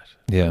do that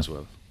as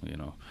well, you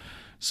know.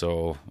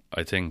 So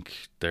I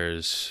think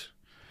there's,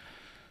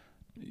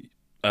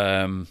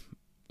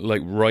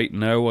 like right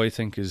now, I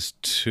think is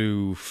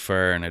too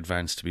far in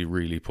advance to be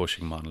really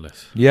pushing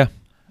Monolith. Yeah,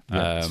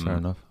 that's fair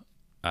enough.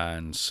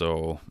 And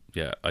so,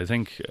 yeah, I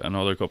think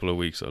another couple of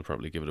weeks I'll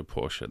probably give it a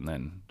push, and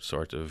then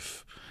sort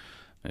of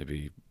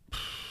maybe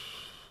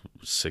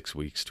 6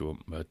 weeks to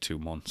 2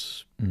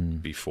 months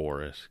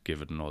before it,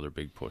 give it another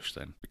big push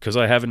then. Because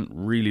I haven't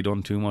really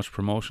done too much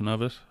promotion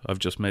of it. I've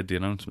just made the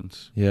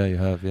announcements. Yeah, you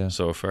have, yeah.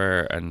 So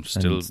far, and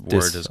still and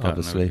word has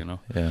gotten out, you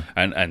know. Yeah.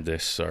 And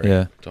this,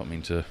 sorry, don't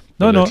mean to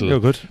you're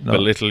good.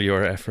 Belittle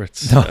your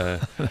efforts. No,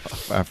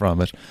 far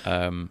from it.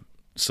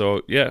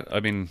 So, yeah,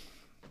 I mean...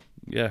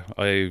 Yeah,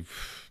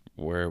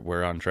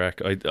 we're on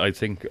track. I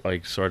think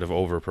I sort of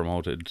over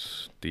promoted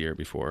the year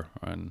before,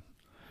 and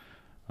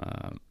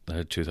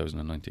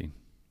 2019.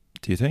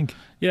 Do you think?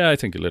 Yeah, I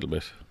think a little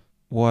bit.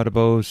 What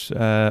about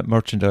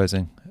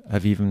merchandising?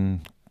 Have you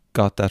even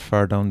got that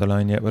far down the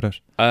line yet with it?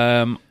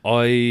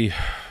 Artwork.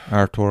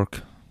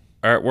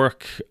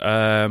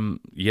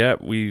 Yeah,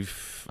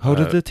 we've. How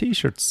did the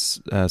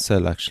T-shirts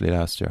sell actually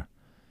last year?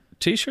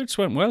 T-shirts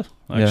went well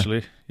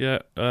actually. Yeah,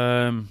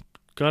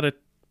 got it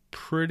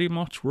pretty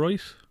much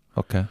right.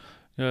 Okay.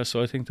 Yeah,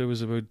 so I think there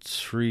was about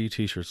 3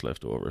 T-shirts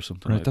left over or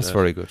something Right, like that's that.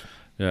 very good.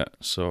 Yeah,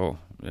 so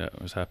yeah,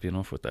 I was happy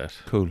enough with that.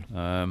 Cool.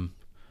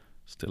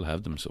 Still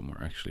have them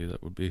somewhere, actually.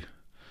 That would be,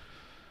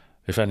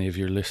 if any of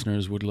your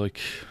listeners would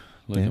like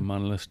Yeah. a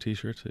Monolith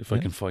T-shirt, if I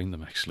Yeah. can find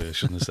them. Actually, I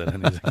shouldn't have said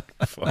anything.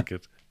 Fuck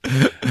it.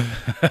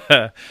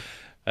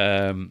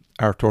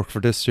 Artwork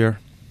for this year?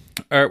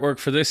 Artwork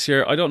for this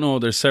year, I don't know.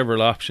 There's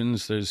several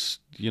options. There's,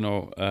 the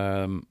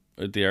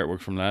artwork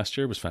from last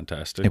year was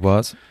fantastic. It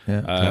was,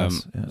 yeah.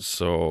 Class, yeah.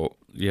 So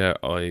yeah,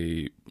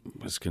 I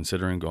was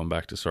considering going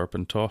back to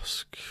Serpent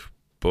Tusk,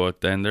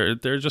 but then there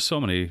are just so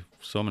many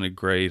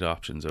great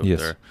options out Yes.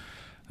 there.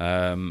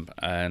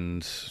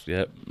 And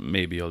yeah,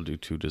 maybe I'll do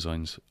 2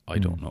 designs. I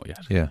don't know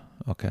yet. Yeah,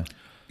 okay.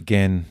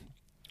 Again,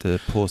 the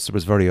poster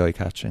was very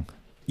eye-catching.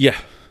 Yeah.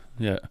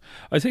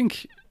 I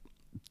think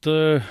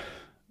it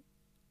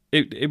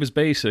was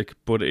basic,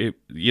 but it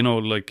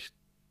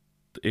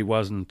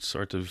wasn't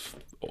sort of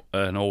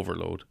an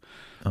overload,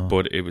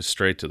 but it was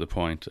straight to the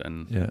point,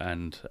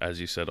 and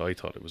as you said, I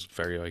thought it was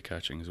very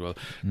eye-catching as well.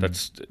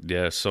 That's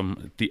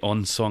the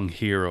unsung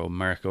hero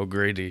Mark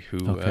O'Grady,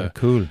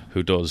 cool,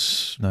 who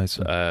does nice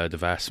the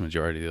vast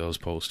majority of those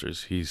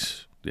posters. He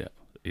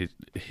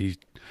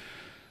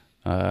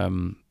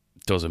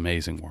does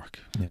amazing work.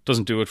 Yeah.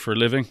 Doesn't do it for a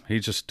living. He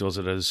just does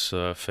it as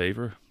a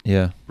favor.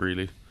 Yeah,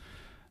 really.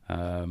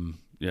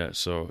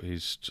 So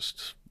he's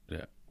just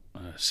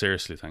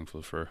seriously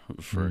thankful for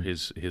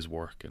his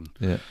work,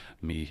 and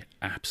me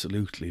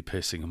absolutely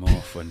pissing him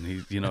off when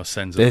he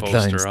sends a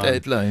poster on.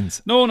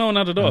 Deadlines. No,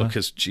 not at all.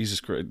 Because Jesus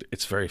Christ,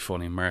 it's very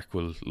funny. Mark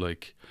will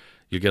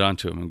you get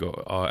onto him and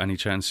go, "Oh, any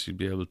chance you'd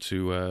be able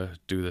to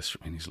do this for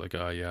me?" And he's like,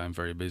 "Oh yeah, I'm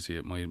very busy.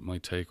 It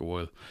might take a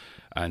while."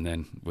 And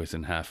then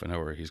within half an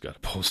hour, he's got a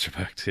poster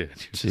back to you.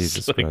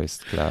 Jesus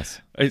Christ,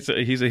 class.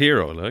 He's a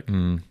hero,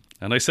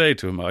 And I say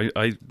to him,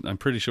 I'm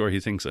pretty sure he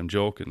thinks I'm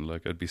joking.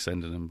 Like, I'd be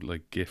sending him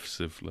gifts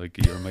of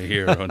you're my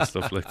hero and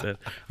stuff like that.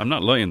 I'm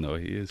not lying though.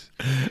 He is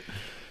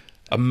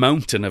a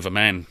mountain of a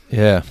man.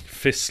 Yeah,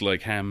 fists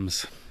like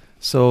hams.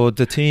 So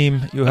the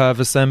team you have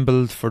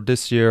assembled for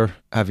this year,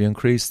 have you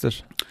increased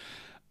it?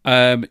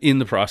 In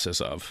the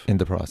process of.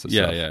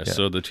 Yeah.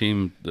 So the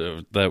team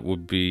that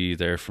would be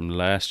there from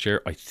last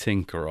year, I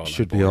think, are all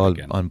should on board be all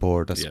again. on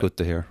board. That's good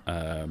to hear.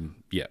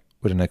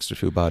 With an extra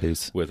few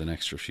bodies.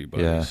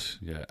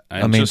 Yeah.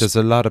 And I mean, there's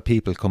a lot of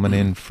people coming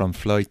in from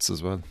flights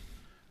as well.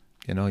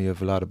 You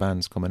have a lot of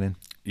bands coming in.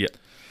 Yeah,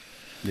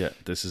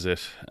 this is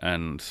it.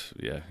 And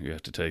you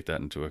have to take that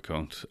into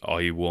account.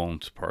 I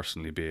won't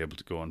personally be able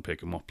to go and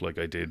pick them up like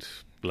I did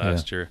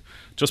last year,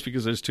 just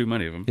because there's too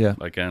many of them.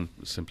 I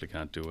simply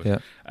can't do it. Yeah.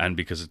 And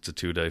because it's a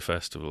 2-day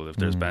festival, if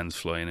there's bands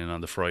flying in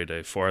on the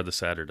Friday for the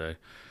Saturday,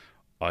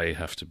 I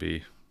have to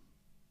be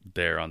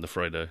there on the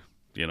Friday.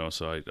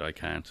 So I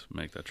can't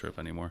make that trip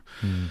anymore.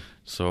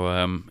 So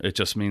it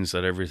just means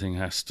that everything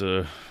has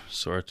to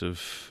sort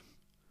of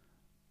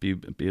be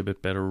a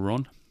bit better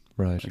run,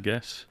 right? I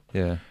guess.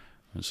 Yeah.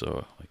 And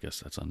so I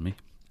guess that's on me.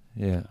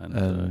 Yeah,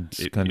 and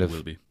it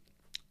will be.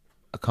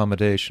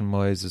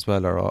 Accommodation-wise as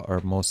well,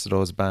 are most of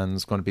those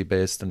bands going to be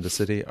based in the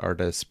city, or are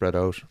they spread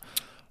out?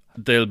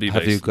 They'll be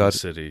based in the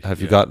city.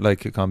 Have you got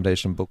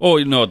accommodation booked? Oh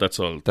no, that's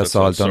all. That's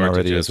all done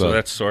already as well. So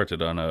that's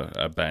sorted on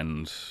a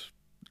band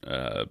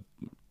to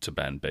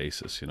band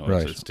basis.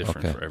 Right. It's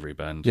different for every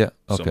band. Yeah.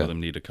 Okay. Some of them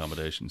need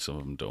accommodation, some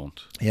of them don't.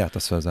 Yeah,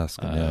 that's what I was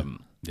asking.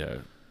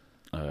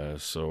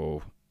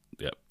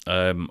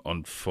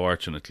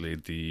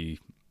 Unfortunately,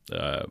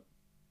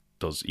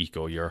 those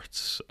eco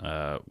yurts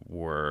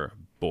were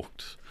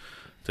booked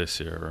this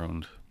year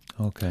around.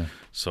 Okay.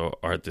 So,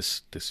 or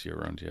this year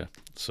around, yeah.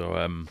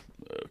 So,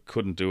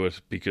 couldn't do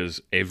it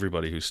because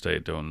everybody who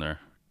stayed down there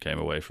came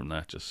away from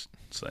that just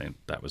saying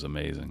that was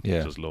amazing.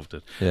 Yeah. Just loved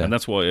it. Yeah. And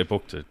that's why I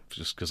booked it,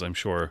 just because I'm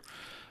sure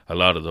a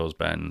lot of those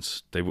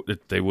bands, they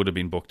would have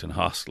been booked in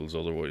hostels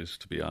otherwise,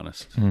 to be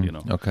honest.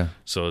 Okay.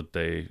 So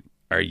they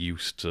are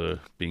used to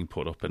being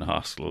put up in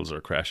hostels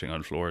or crashing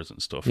on floors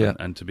and stuff. Yeah.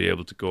 And to be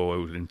able to go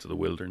out into the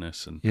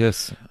wilderness and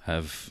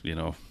have,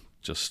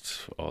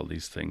 just all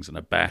these things, and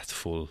there's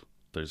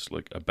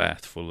a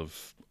bath full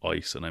of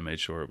ice, and I made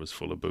sure it was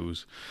full of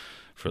booze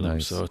for them.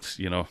 Nice. So it's,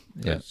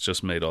 it's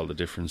just made all the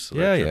difference to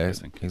that trip, trip, I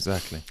think.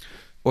 Exactly.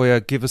 Oh yeah,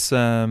 give us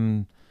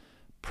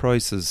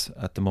prices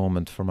at the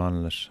moment for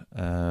Monolith.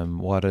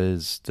 What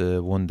is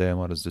the 1 day and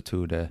what is the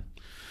 2 day?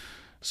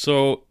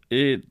 So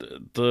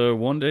the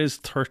 1 day is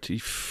 30,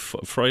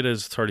 Friday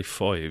is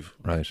 35,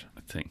 right?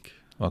 I think.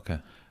 Okay.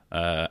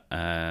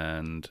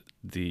 And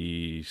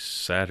the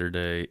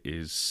Saturday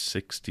is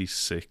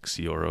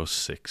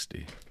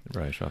 €66.60.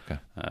 Right. Okay.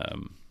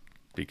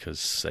 Because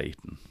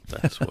Satan,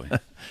 that's why.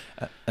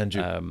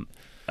 And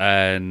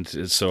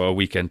and so a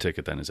weekend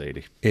ticket then is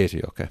 80.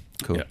 80. Okay.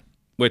 Cool. Yeah.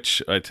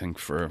 Which I think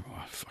for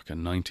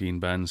fucking 19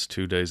 bands,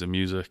 2 days of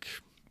music.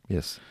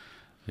 Yes.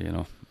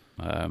 Do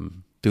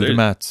the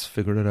maths,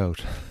 figure it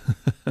out.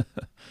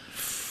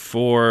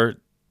 For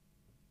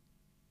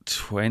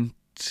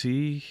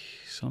 20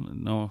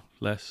 something, no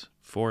less.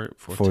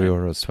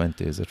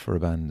 €4.20 is it for a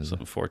band? Is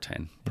something it?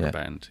 €4.10 per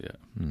band? Yeah.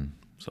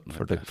 something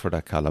for like for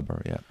that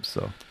caliber. Yeah,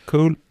 so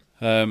cool.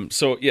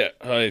 So yeah,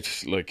 I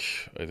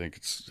think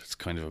it's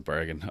kind of a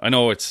bargain. I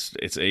know it's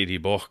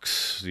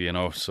 $80, you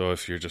know. So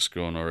if you're just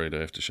going, all right, I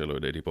have to shell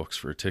out $80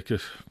 for a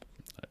ticket.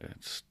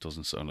 It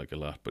doesn't sound like a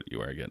lot, but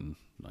you are getting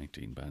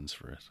 19 bands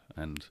for it,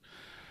 and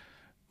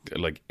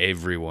like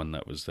everyone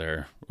that was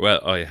there.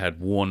 Well, I had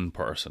one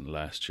person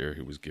last year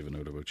who was giving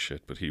out about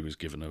shit, but he was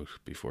giving out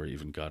before he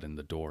even got in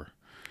the door.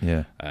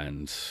 Yeah.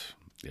 And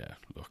yeah,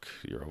 look,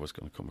 you're always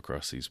going to come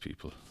across these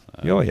people.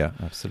 Oh yeah,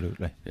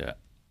 absolutely. Yeah.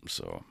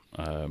 So,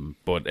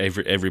 but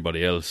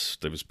everybody else,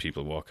 there was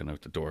people walking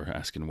out the door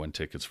asking when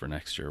tickets for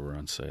next year were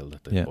on sale,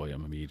 that they'd buy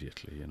them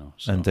immediately, you know.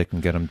 So. And they can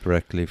get them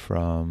directly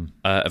from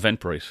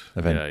Eventbrite.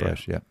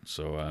 Eventbrite, yeah.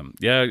 So, I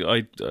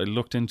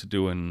looked into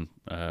doing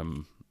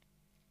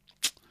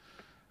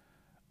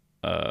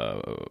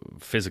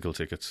physical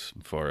tickets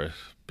for it,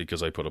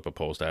 because I put up a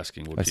post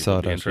asking would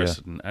people be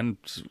interested in, and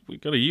we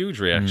got a huge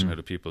reaction out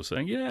of people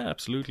saying, yeah,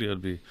 absolutely,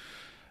 I'd be.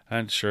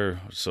 And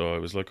sure, so I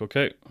was like,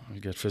 okay, I'll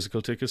get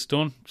physical tickets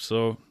done.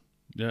 So,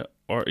 yeah,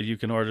 or you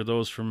can order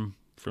those from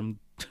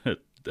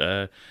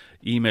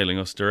emailing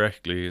us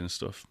directly and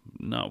stuff.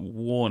 Not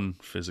one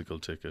physical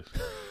ticket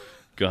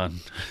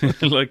gone.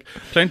 Like,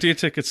 plenty of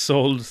tickets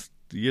sold,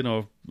 you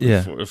know,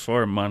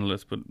 for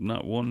Monolith, but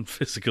not one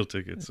physical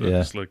ticket. So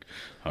it's like,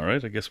 all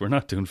right, I guess we're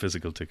not doing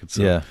physical tickets.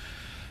 So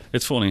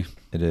it's funny.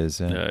 It is,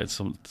 yeah. Yeah, it's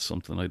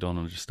something I don't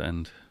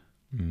understand.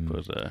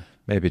 But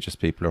maybe just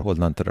people are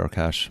holding on to their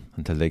cash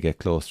until they get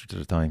closer to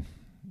the time.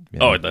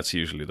 Oh, that's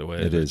usually the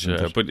way it is.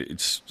 But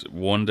it's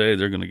one day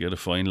they're going to get a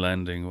fine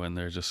landing when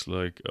they're just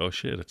like, oh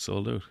shit, it's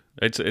sold out.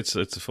 It's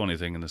a funny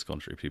thing in this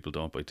country. People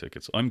don't buy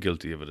tickets. I'm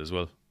guilty of it as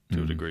well,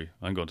 to a degree.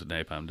 I'm going to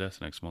Napalm Death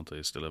next month.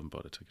 I still haven't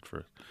bought a ticket for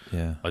it.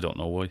 Yeah, I don't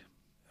know why.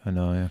 I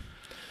know. Yeah,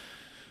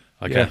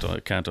 I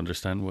can't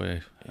understand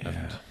why.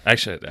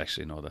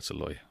 Actually, no, that's a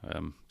lie.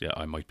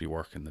 I might be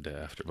working the day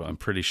after, but I'm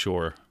pretty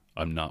sure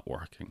I'm not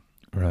working.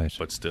 Right.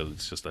 But still,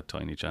 it's just that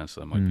tiny chance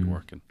that I might be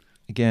working.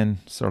 Again,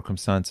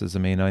 circumstances. I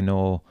mean, I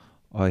know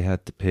I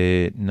had to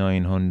pay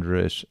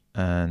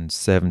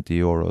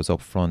 €970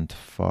 up front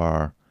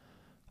for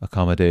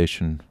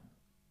accommodation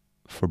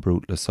for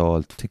brutal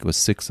assault. I think it was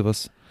 6 of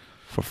us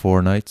for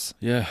 4 nights.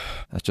 Yeah.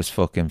 That just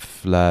fucking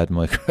flayed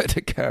my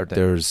credit card.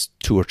 There's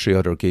 2 or 3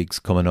 other gigs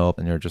coming up,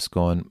 and you're just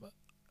going,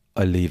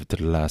 I'll leave it to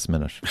the last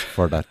minute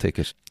for that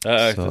ticket.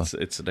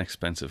 It's an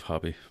expensive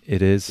hobby.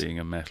 It is. Being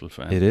a metal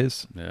fan. It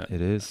is. Yeah. It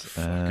is.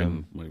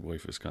 My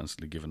wife is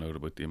constantly giving out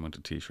about the amount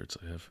of t-shirts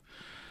I have.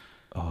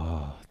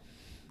 Oh.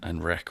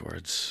 And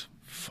records.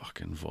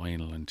 Fucking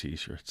vinyl and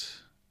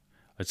t-shirts.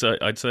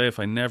 I'd say if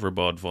I never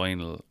bought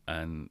vinyl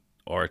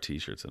or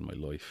t-shirts in my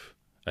life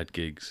at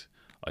gigs,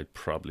 I'd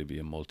probably be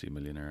a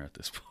multi-millionaire at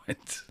this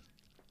point.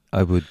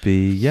 I'd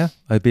be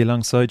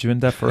alongside you in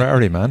that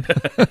Ferrari, man.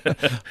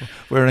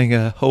 Wearing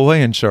a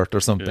Hawaiian shirt or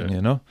something,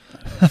 you know?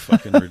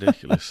 Fucking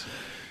ridiculous.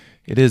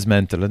 It is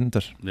mental, isn't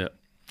it? Yeah.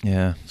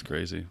 Yeah. It's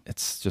crazy.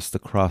 It's just the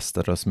cross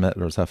that us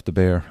metalers have to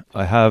bear.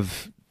 I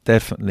have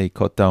definitely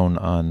cut down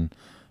on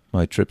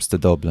my trips to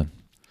Dublin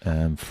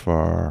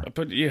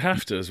But you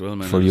have to as well,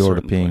 man. For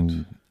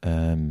European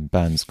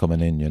bands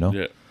coming in, you know?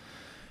 Yeah.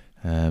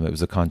 It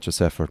was a conscious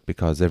effort,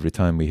 because every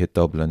time we hit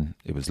Dublin,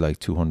 it was like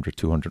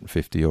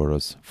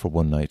 €250 for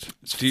one night.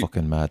 It's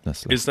fucking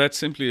madness. Is that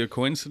simply a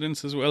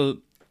coincidence as well?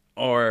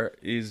 Or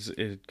is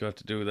it got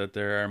to do that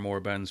there are more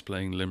bands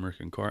playing Limerick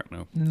and Cork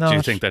now? Do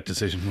you think that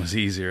decision was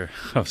easier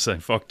of saying,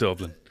 fuck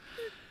Dublin?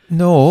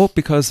 No,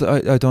 because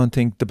I don't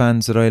think the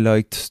bands that I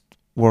liked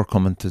were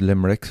coming to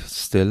Limerick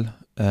still.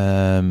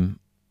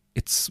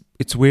 It's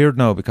weird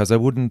now, because I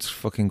wouldn't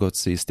fucking go to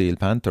see Steel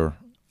Panther.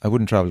 I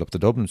wouldn't travel up to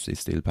Dublin to see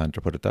Steel Panther,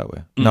 put it that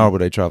way. Nor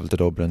would I travel to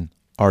Dublin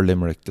or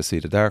Limerick to see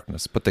The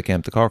Darkness. But they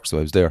came to Cork, so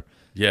I was there.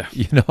 Yeah.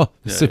 You know,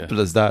 simple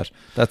as that.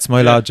 That's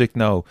my logic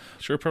now.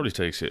 Sure, it probably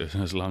takes you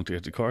as long to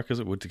get to Cork as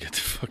it would to get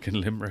to fucking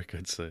Limerick,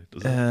 I'd say.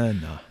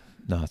 No,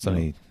 it's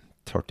only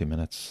 30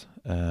 minutes.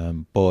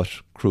 But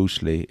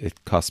crucially,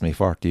 it cost me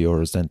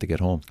 €40 then to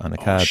get home on a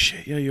cab. Oh,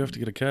 shit, yeah, you have to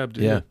get a cab,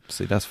 do you? Yeah,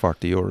 see, that's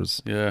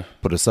 €40. Yeah.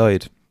 Put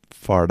aside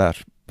for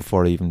that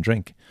before I even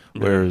drink.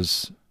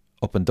 Whereas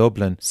up in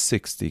Dublin,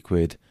 60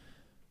 quid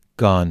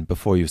gone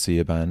before you see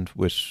a band,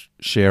 with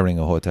sharing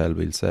a hotel,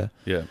 we'll say.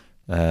 Yeah.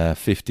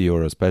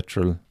 €50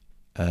 petrol,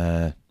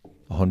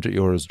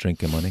 €100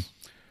 drinking money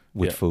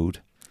with food.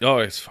 Oh,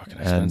 it's fucking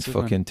expensive.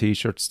 And fucking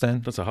t-shirts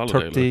then. That's a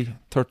holiday.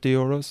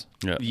 €30.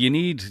 Yeah. You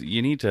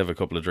need to have a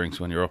couple of drinks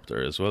when you're up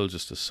there as well,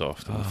 just to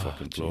soften the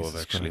fucking blow of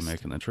actually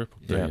making the trip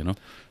up there, you know.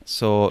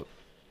 So,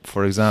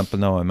 for example,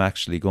 now I'm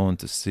actually going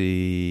to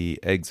see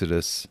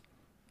Exodus,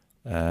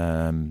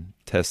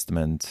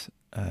 Testament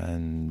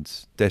and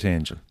Death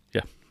Angel.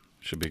 Yeah,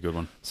 should be a good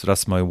one. So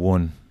that's my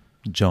one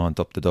jaunt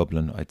up to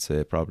Dublin, I'd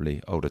say,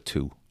 probably out of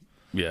 2.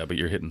 Yeah, but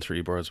you're hitting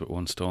 3 birds with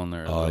one stone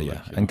there. Oh, well,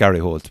 yeah. And Gary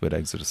Holt with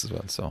Exodus as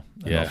well, so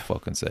enough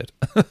fucking said.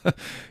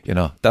 You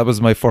know, that was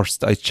my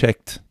first. I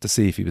checked to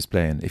see if he was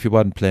playing. If he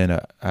wasn't playing,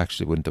 I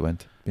actually wouldn't have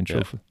went, being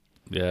truthful.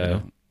 Yeah, you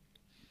know?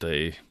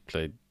 They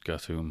played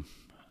Gathum.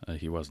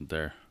 He wasn't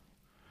there.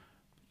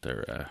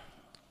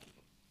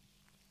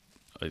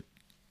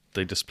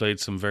 they displayed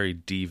some very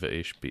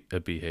diva-ish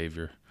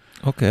behavior.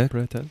 Okay,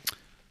 great. Tell.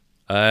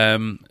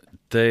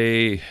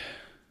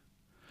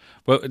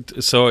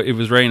 So it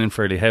was raining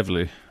fairly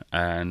heavily,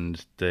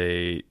 and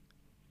they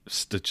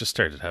just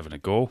started having a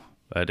go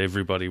at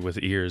everybody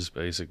with ears,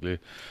 basically.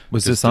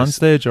 Was this on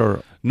stage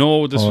or?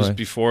 No, this was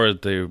before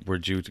they were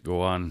due to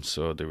go on,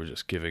 so they were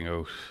just giving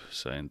out,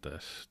 saying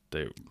that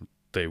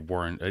they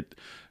weren't,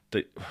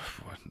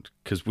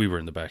 because we were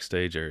in the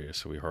backstage area,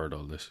 so we heard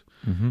all this.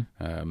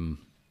 Mm-hmm.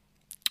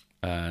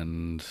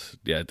 And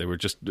yeah, they were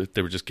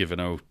just giving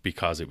out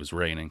because it was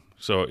raining.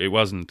 So it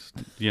wasn't,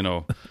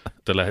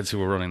 the lads who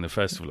were running the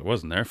festival, it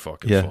wasn't their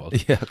fucking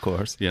fault. Yeah, of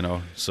course.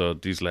 So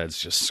these lads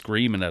just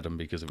screaming at them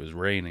because it was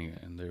raining,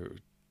 and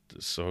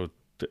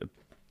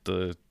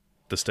the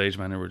stage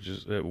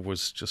manager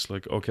was just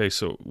like, okay,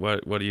 so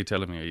what are you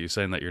telling me? Are you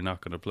saying that you're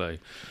not going to play?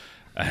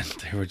 And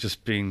they were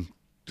just being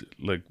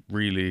like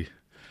really,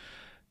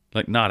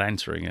 like, not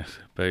answering it,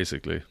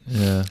 basically.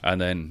 Yeah. And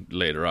then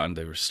later on,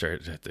 they were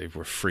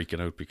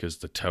freaking out because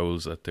the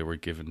towels that they were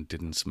given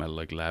didn't smell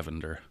like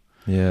lavender.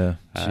 Yeah.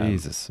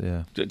 Jesus.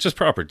 Yeah. Just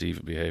proper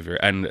diva behavior,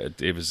 and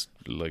it was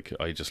like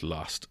I just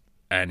lost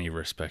any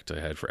respect I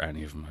had for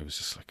any of them. I was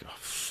just like, oh,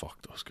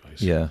 fuck those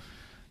guys. Yeah.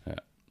 Yeah.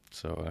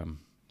 So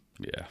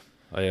yeah,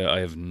 I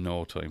have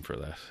no time for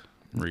that.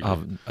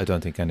 Really. I don't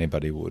think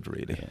anybody would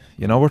really.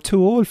 We're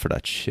too old for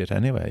that shit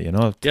anyway.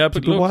 Yeah, but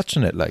people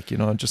watching it, like,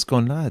 just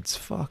going, lads,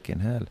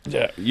 fucking hell.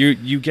 Yeah,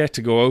 you get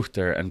to go out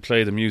there and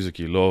play the music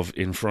you love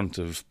in front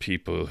of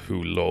people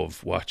who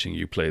love watching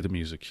you play the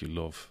music you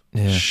love.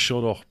 Yeah.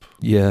 Shut up.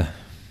 Yeah.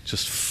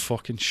 Just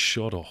fucking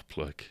shut up,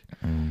 like.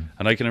 And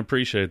I can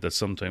appreciate that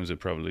sometimes it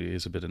probably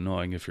is a bit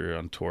annoying if you're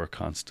on tour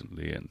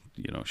constantly and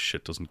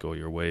shit doesn't go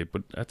your way.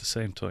 But at the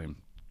same time,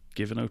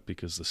 giving out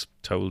because the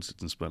towels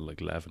didn't smell like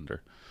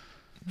lavender.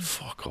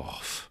 Fuck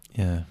off.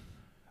 Yeah.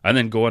 And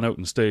then going out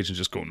on stage and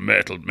just going,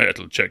 metal,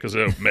 check us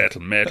out,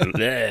 metal,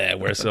 yeah,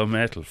 we're so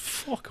metal.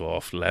 Fuck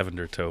off,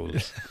 lavender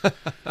towels.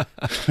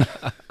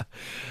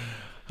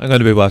 I'm going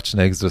to be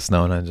watching Exodus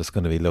now, and I'm just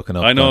going to be looking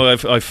up. I know,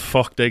 I've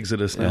fucked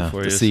Exodus now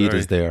for you. The seed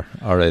is there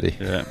already.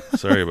 Yeah,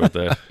 sorry about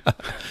that.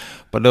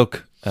 But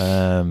look,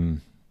 I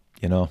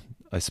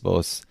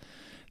suppose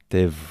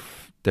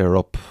they're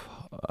up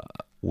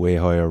way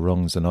higher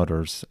rungs than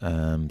others,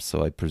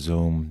 so I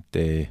presume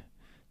they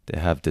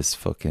have this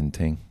fucking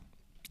thing,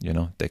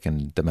 they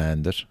can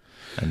demand it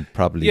and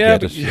probably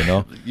get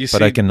it,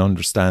 but I can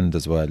understand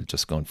as well,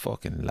 just going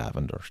fucking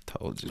lavender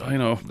towels. I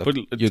know, look,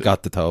 but you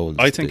got the towels.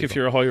 I think if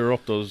you're higher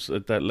up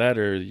that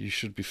ladder, you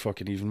should be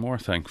fucking even more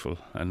thankful.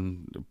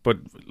 But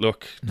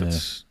look,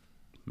 that's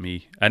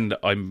me, and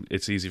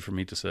it's easy for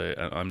me to say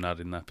I'm not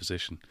in that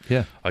position.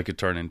 Yeah, I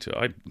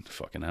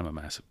fucking am a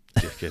massive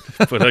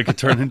dickhead, but I could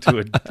turn into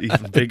an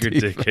even bigger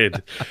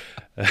dickhead.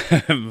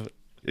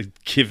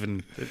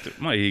 Given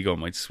my ego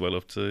might swell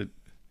up to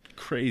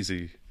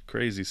crazy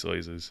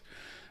sizes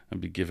and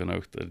be given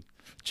out that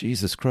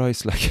Jesus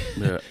Christ, like,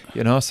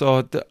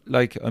 so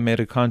I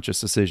made a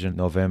conscious decision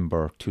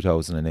November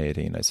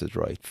 2018. I said,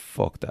 right,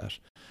 fuck that.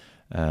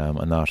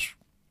 I'm not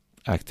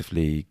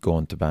actively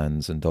going to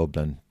bands in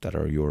Dublin that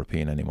are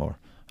European anymore,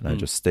 and I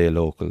just stay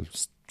local,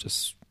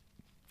 just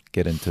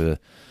get into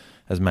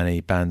as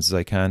many bands as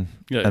I can.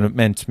 And it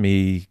meant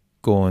me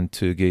going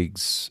to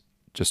gigs,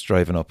 just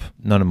driving up,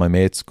 none of my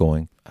mates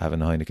going,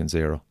 having a Heineken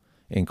Zero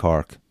in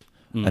Cork,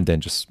 and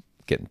then just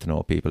getting to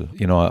know people.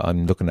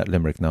 I'm looking at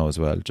Limerick now as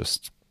well,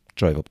 just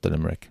drive up to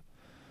Limerick,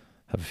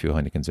 have a few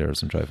Heineken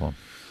Zeros and drive home.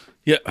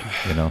 Yeah.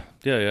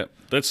 Yeah.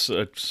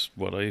 That's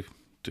what I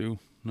do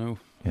now.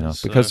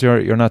 Because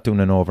you're not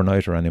doing an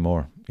overnighter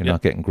anymore. You're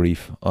not getting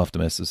grief off the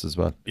missus as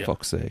well. Yeah.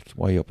 Fuck's sake.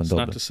 Why are you up in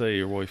Dublin? Not to say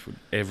your wife would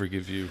ever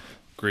give you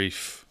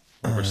grief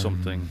over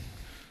something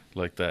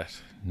like that.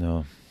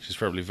 No. She's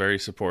probably very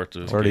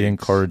supportive. Very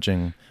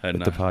encouraging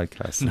with the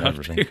podcast and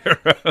everything.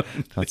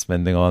 Not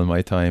spending all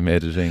my time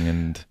editing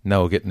and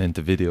now getting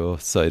into video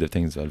side of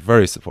things. Well,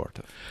 very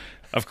supportive.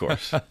 Of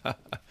course.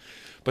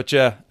 But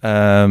yeah,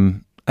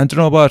 and you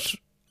know what?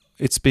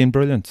 It's been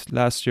brilliant.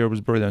 Last year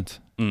was brilliant.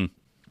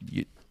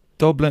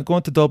 Dublin,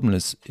 going to Dublin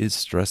is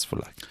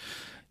stressful. Like,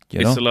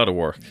 it's a lot of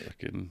work.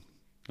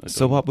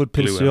 So what would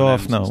piss you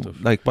off now?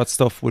 Like, what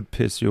stuff would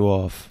piss you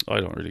off?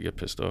 I don't really get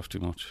pissed off too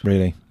much.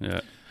 Really?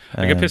 Yeah.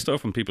 I get pissed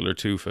off when people are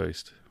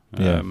two-faced.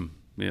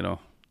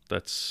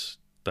 That's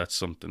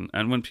something.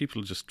 And when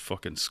people just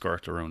fucking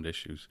skirt around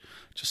issues,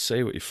 just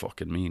say what you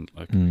fucking mean.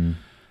 Like,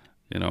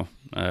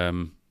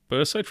 but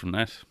aside from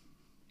that,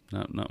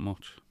 not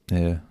much.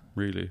 Yeah.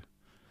 Really.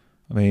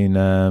 I mean,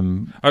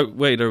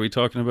 wait, are we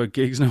talking about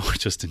gigs now or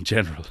just in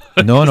general?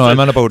 No, I'm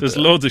on about... There's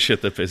loads of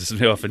shit that pisses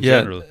me off in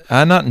general.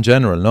 Not in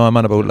general. No, I'm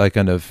on about, like,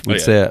 kind of,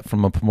 we'd say it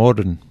from a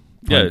promoting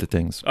point of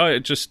things.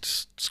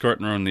 Just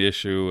skirting around the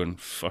issue and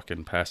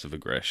fucking passive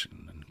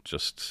aggression and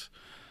just,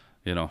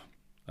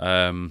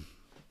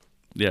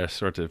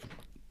 sort of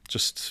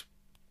just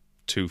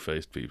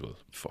two-faced people.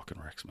 Fucking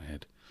wrecks my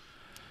head.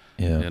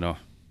 Yeah.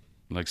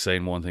 like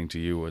saying one thing to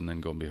you and then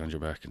going behind your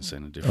back and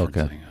saying a different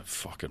thing. It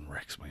fucking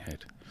wrecks my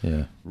head.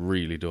 Yeah,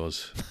 really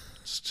does.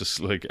 It's just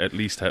like at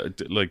least have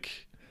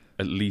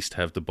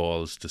the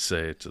balls to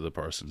say it to the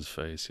person's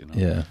face. You know.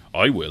 Yeah.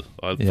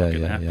 I'll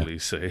fucking happily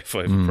say if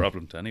I have a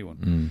problem to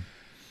anyone.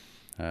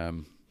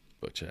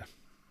 But yeah.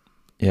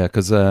 Yeah,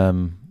 because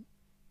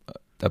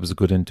that was a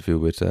good interview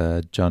with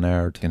John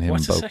Ard and him.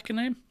 What's the about second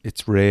name?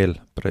 It's Rail,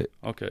 but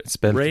it's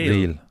spelled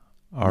Real.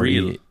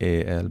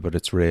 R-E-A-L, but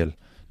it's Rail.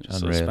 John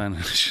So Rail.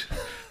 Spanish.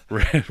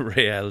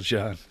 Real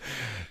John.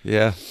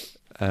 Yeah.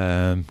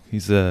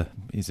 He's a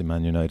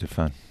Man United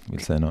fan. We'll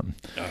say nothing.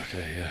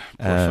 Okay, yeah.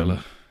 Poor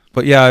fella.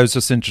 But yeah, I was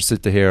just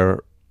interested to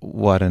hear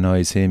what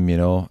annoys him, you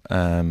know,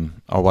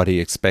 or what he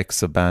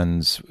expects of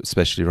bands,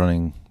 especially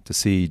running the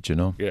Siege, you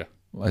know. Yeah.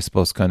 I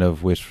suppose kind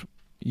of with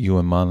you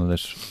and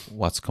Monolith,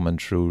 what's coming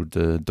through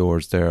the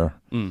doors there.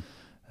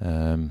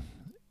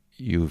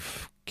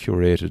 You've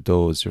curated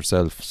those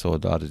yourself, so a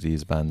lot of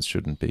these bands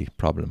shouldn't be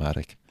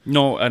problematic.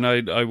 No, and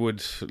I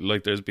would,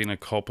 like, there's been a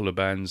couple of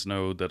bands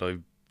now that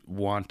I've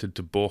wanted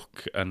to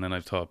book, and then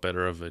I've thought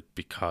better of it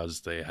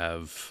because they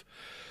have,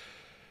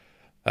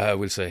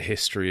 we'll say,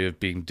 history of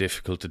being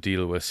difficult to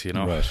deal with, you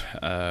know.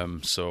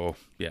 Right. So,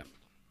 yeah,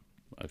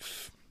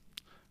 I've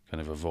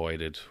kind of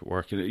avoided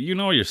working. You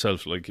know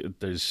yourself, like,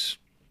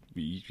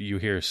 you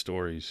hear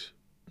stories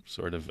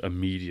sort of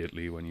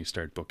immediately when you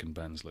start booking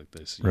bands like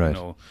this.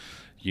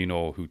 You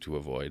know who to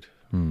avoid.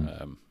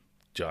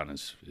 John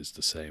is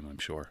the same, I'm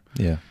sure.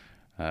 Yeah.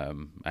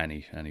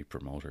 Any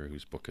promoter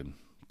who's booking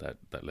that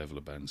level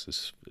of bands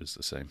is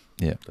the same.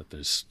 Yeah. That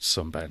there's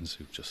some bands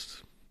who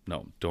just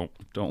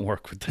don't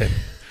work with them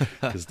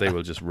because they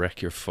will just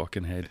wreck your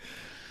fucking head.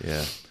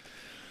 Yeah.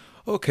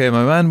 Okay,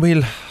 my man,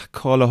 we'll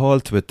call a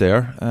halt to it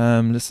there.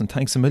 Listen,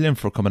 thanks a million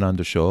for coming on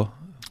the show.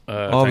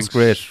 Always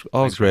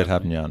great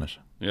having you on it.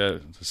 Yeah,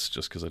 this is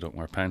just because I don't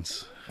wear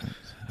pants.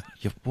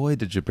 Why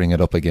did you bring it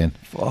up again?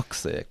 Fuck's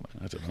sake,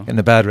 man. I don't know. Getting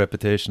a bad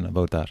reputation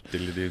about that.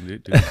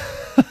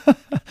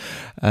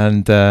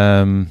 And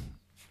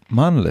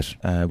Monolith,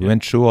 we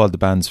went through all the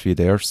bands for you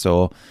there,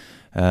 so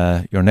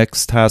your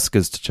next task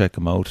is to check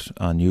them out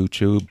on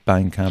YouTube,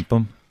 Bandcamp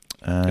them.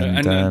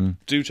 And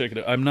do check it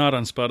out. I'm not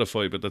on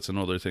Spotify, but that's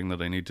another thing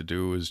that I need to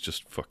do is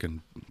just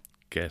fucking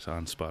get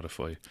on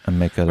Spotify and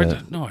make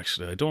no,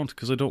 actually I don't,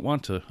 because I don't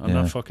want to. I'm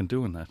not fucking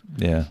doing that.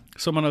 Yeah,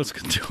 someone else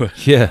can do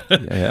it. Yeah.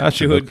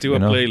 Actually, do a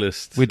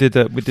playlist. We did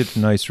a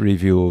nice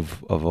review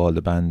of all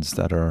the bands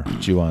that are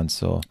due on.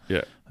 So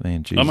yeah, I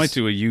mean, geez. I might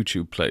do a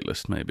YouTube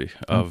playlist maybe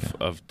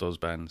of those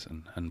bands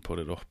and put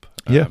it up.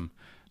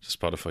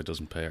 Spotify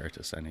doesn't pay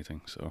artists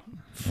anything, so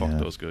fuck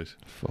those guys.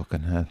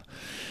 Fucking hell.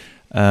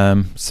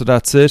 So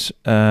that's it.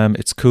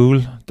 It's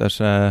cool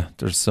that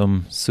there's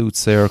some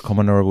Soothsayer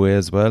coming our way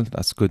as well.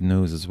 That's good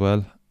news as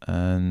well.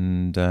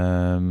 And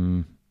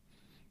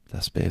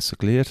that's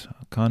basically it.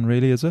 Con,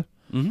 really, is it?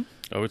 Mm-hmm.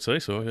 I would say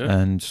so, yeah.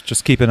 And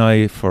just keep an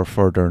eye for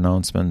further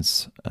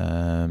announcements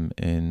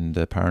in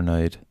the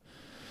Paranoid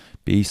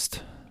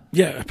Beast.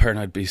 Yeah,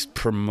 Paranoid Beast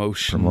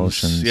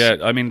promotions. Yeah,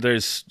 I mean,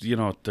 there's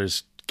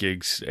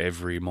gigs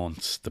every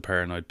month, the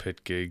Paranoid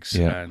Pit gigs,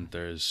 and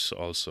there's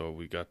also,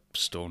 we got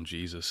Stone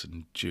Jesus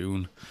in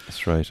June.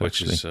 That's right,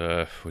 which is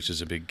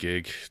a big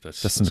gig.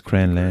 That's in the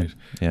Crane Lane.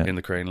 Yeah, in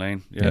the Crane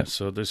Lane. Yeah,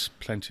 so there's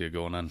plenty of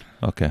going on.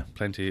 Okay,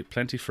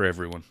 plenty for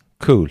everyone.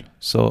 Cool.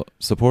 So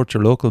support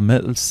your local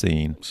metal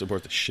scene.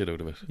 Support the shit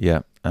out of it.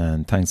 Yeah,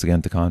 and thanks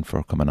again to Con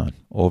for coming on.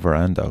 Over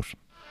and out.